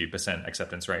only a few %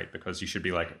 acceptance rate, because you should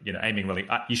be like aiming really,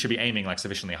 you should be aiming like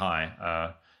sufficiently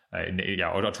high,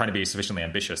 or trying to be sufficiently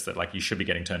ambitious that like you should be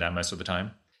getting turned down most of the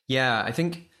time. Yeah,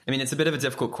 I mean, it's a bit of a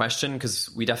difficult question because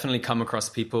we definitely come across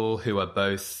people who are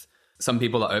both, some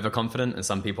people are overconfident and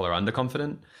some people are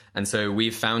underconfident. And so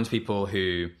we've found people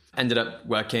who ended up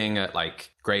working at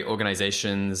like great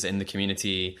organizations in the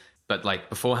community, but like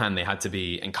beforehand they had to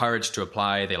be encouraged to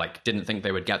apply. They like didn't think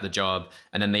they would get the job,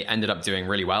 and then they ended up doing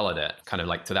really well at it, kind of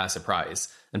like to their surprise.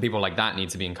 And people like that need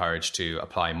to be encouraged to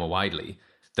apply more widely.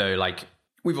 Though like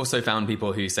we've also found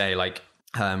people who say like,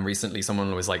 recently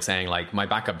someone was like saying like, my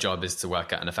backup job is to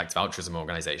work at an effective altruism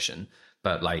organization,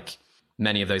 but like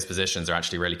many of those positions are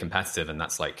actually really competitive, and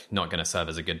that's like not going to serve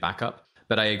as a good backup.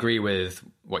 But I agree with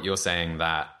what you're saying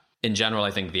that in general,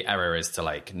 I think the error is to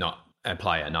like not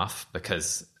apply it enough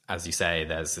because, as you say,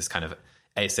 there's this kind of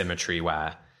asymmetry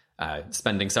where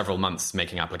spending several months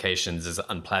making applications is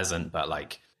unpleasant, but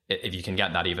like if you can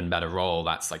get that even better role,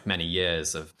 that's like many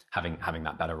years of having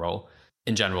that better role.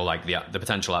 In general, like the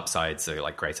potential upsides are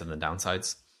like greater than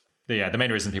downsides. Yeah, the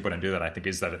main reason people don't do that, I think,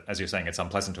 is that, as you're saying, it's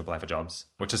unpleasant to apply for jobs,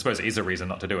 which I suppose is a reason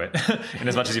not to do it. In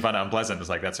as much as you find it unpleasant, it's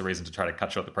like that's a reason to try to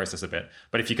cut short the process a bit.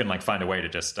 But if you can like find a way to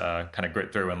just kind of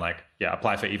grit through and like,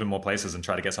 apply for even more places and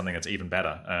try to get something that's even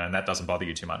better, and that doesn't bother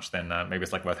you too much, then maybe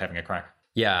it's like worth having a crack.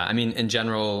 Yeah, I mean, in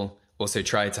general, also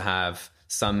try to have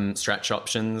some stretch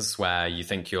options where you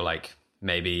think you're like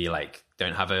maybe like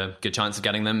don't have a good chance of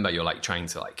getting them, but you're like trying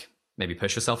to like maybe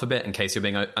push yourself a bit in case you're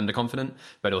being underconfident,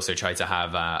 but also try to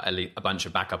have a bunch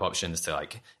of backup options to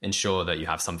like ensure that you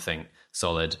have something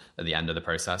solid at the end of the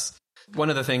process. One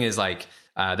other thing is like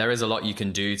there is a lot you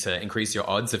can do to increase your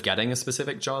odds of getting a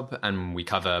specific job, and we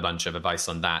cover a bunch of advice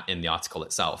on that in the article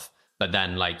itself. But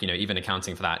then like, even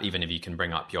accounting for that, even if you can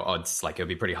bring up your odds, like it would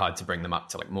be pretty hard to bring them up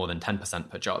to like more than 10%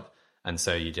 per job. And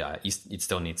so you'd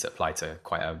still need to apply to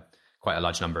quite a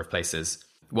large number of places.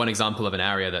 One example of an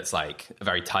area that's like a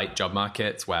very tight job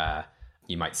market where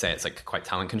you might say it's like quite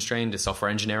talent constrained is software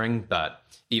engineering, but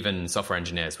even software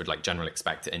engineers would like generally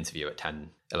expect to interview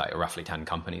at roughly 10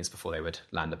 companies before they would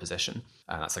land a position.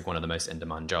 That's like one of the most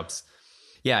in-demand jobs.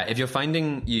 Yeah, if you're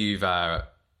finding you've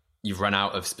run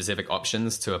out of specific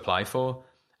options to apply for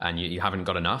and you haven't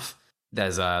got enough,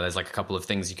 there's like a couple of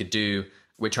things you could do.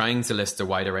 We're trying to list a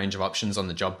wider range of options on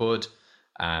the job board.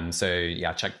 So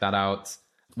yeah, check that out.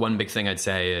 One big thing I'd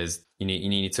say is you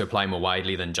need to apply more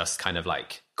widely than just kind of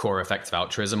like core effective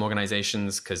altruism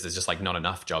organizations, because there's just like not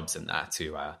enough jobs in there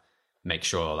to make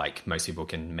sure like most people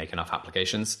can make enough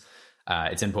applications.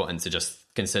 It's important to just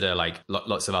consider like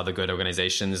lots of other good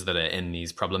organizations that are in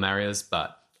these problem areas,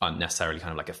 but aren't necessarily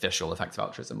kind of like official effective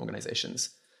altruism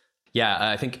organizations. Yeah,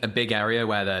 I think a big area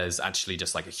where there's actually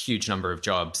just like a huge number of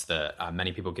jobs that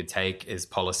many people could take is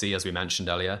policy, as we mentioned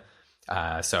earlier.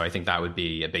 So I think that would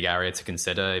be a big area to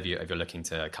consider if you're looking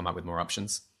to come up with more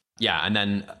options. Yeah, and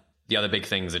then the other big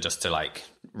things are just to like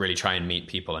really try and meet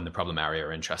people in the problem area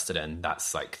you're interested in.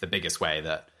 That's like the biggest way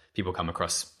that people come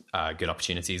across good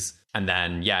opportunities. And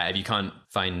then, yeah, if you can't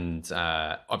find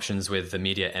options with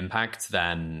immediate impact,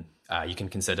 then you can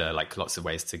consider like lots of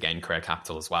ways to gain career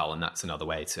capital as well. And that's another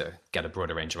way to get a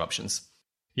broader range of options.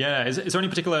 Yeah. Is there any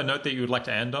particular note that you would like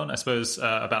to end on, I suppose,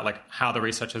 about like how the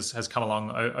research has come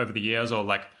along over the years, or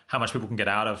like how much people can get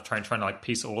out of trying to like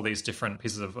piece all these different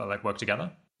pieces of like work together?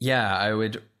 Yeah,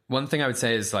 one thing I would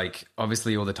say is like,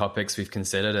 obviously all the topics we've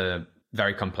considered are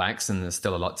very complex and there's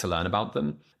still a lot to learn about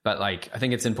them. But like, I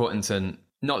think it's important to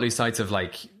not lose sight of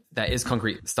like, there is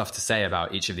concrete stuff to say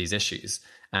about each of these issues.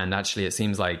 And actually it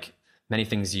seems like many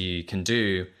things you can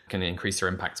do can increase your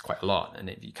impact quite a lot. And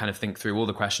if you kind of think through all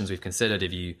the questions we've considered,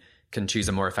 if you can choose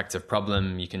a more effective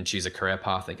problem, you can choose a career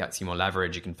path that gets you more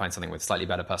leverage, you can find something with slightly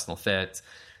better personal fit,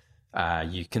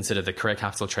 you consider the career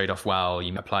capital trade-off well,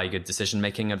 you apply good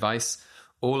decision-making advice,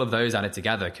 all of those added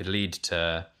together could lead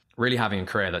to really having a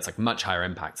career that's like much higher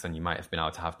impact than you might have been able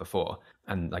to have before.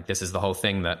 And like, this is the whole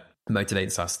thing that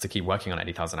motivates us to keep working on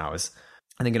 80,000 hours.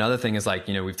 I think another thing is like,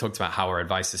 we've talked about how our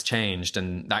advice has changed,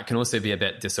 and that can also be a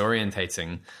bit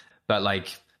disorientating. But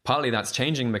like, partly that's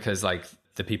changing because like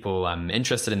the people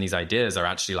interested in these ideas are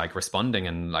actually like responding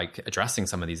and like addressing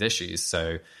some of these issues.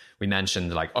 So we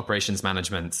mentioned like operations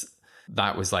management.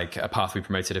 That was like a path we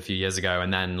promoted a few years ago.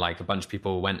 And then like a bunch of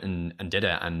people went and did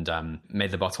it and made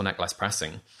the bottleneck less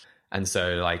pressing. And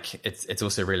so like, it's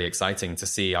also really exciting to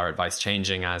see our advice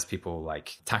changing as people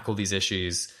like tackle these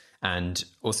issues. And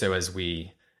also as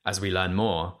we learn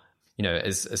more,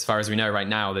 as far as we know right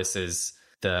now, this is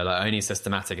the only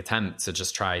systematic attempt to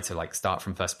just try to like start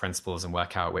from first principles and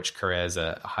work out which careers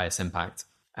are highest impact.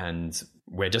 And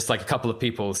we're just like a couple of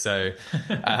people, so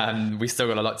we still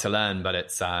got a lot to learn. But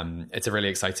it's a really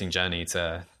exciting journey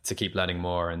to keep learning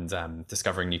more and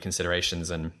discovering new considerations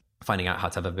and finding out how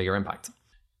to have a bigger impact.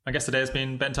 My guest today has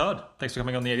been Ben Todd. Thanks for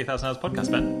coming on the 80,000 Hours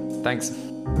podcast, Ben. Thanks.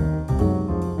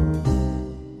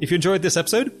 If you enjoyed this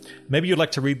episode, maybe you'd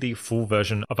like to read the full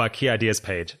version of our Key Ideas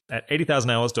page at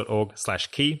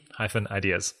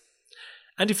 80,000hours.org/key-ideas.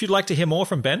 And if you'd like to hear more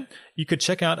from Ben, you could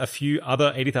check out a few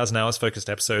other 80,000 Hours focused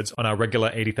episodes on our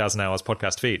regular 80,000 Hours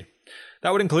podcast feed.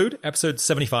 That would include episode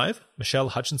 75, Michelle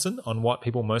Hutchinson on what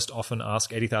people most often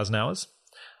ask 80,000 Hours.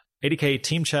 80K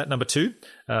Team Chat number 2,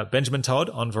 Benjamin Todd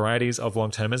on varieties of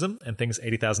long-termism and things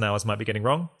 80,000 Hours might be getting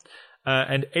wrong.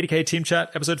 And 80K Team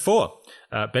Chat episode 4,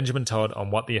 Benjamin Todd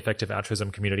on what the effective altruism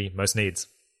community most needs.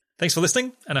 Thanks for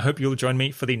listening, and I hope you'll join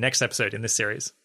me for the next episode in this series.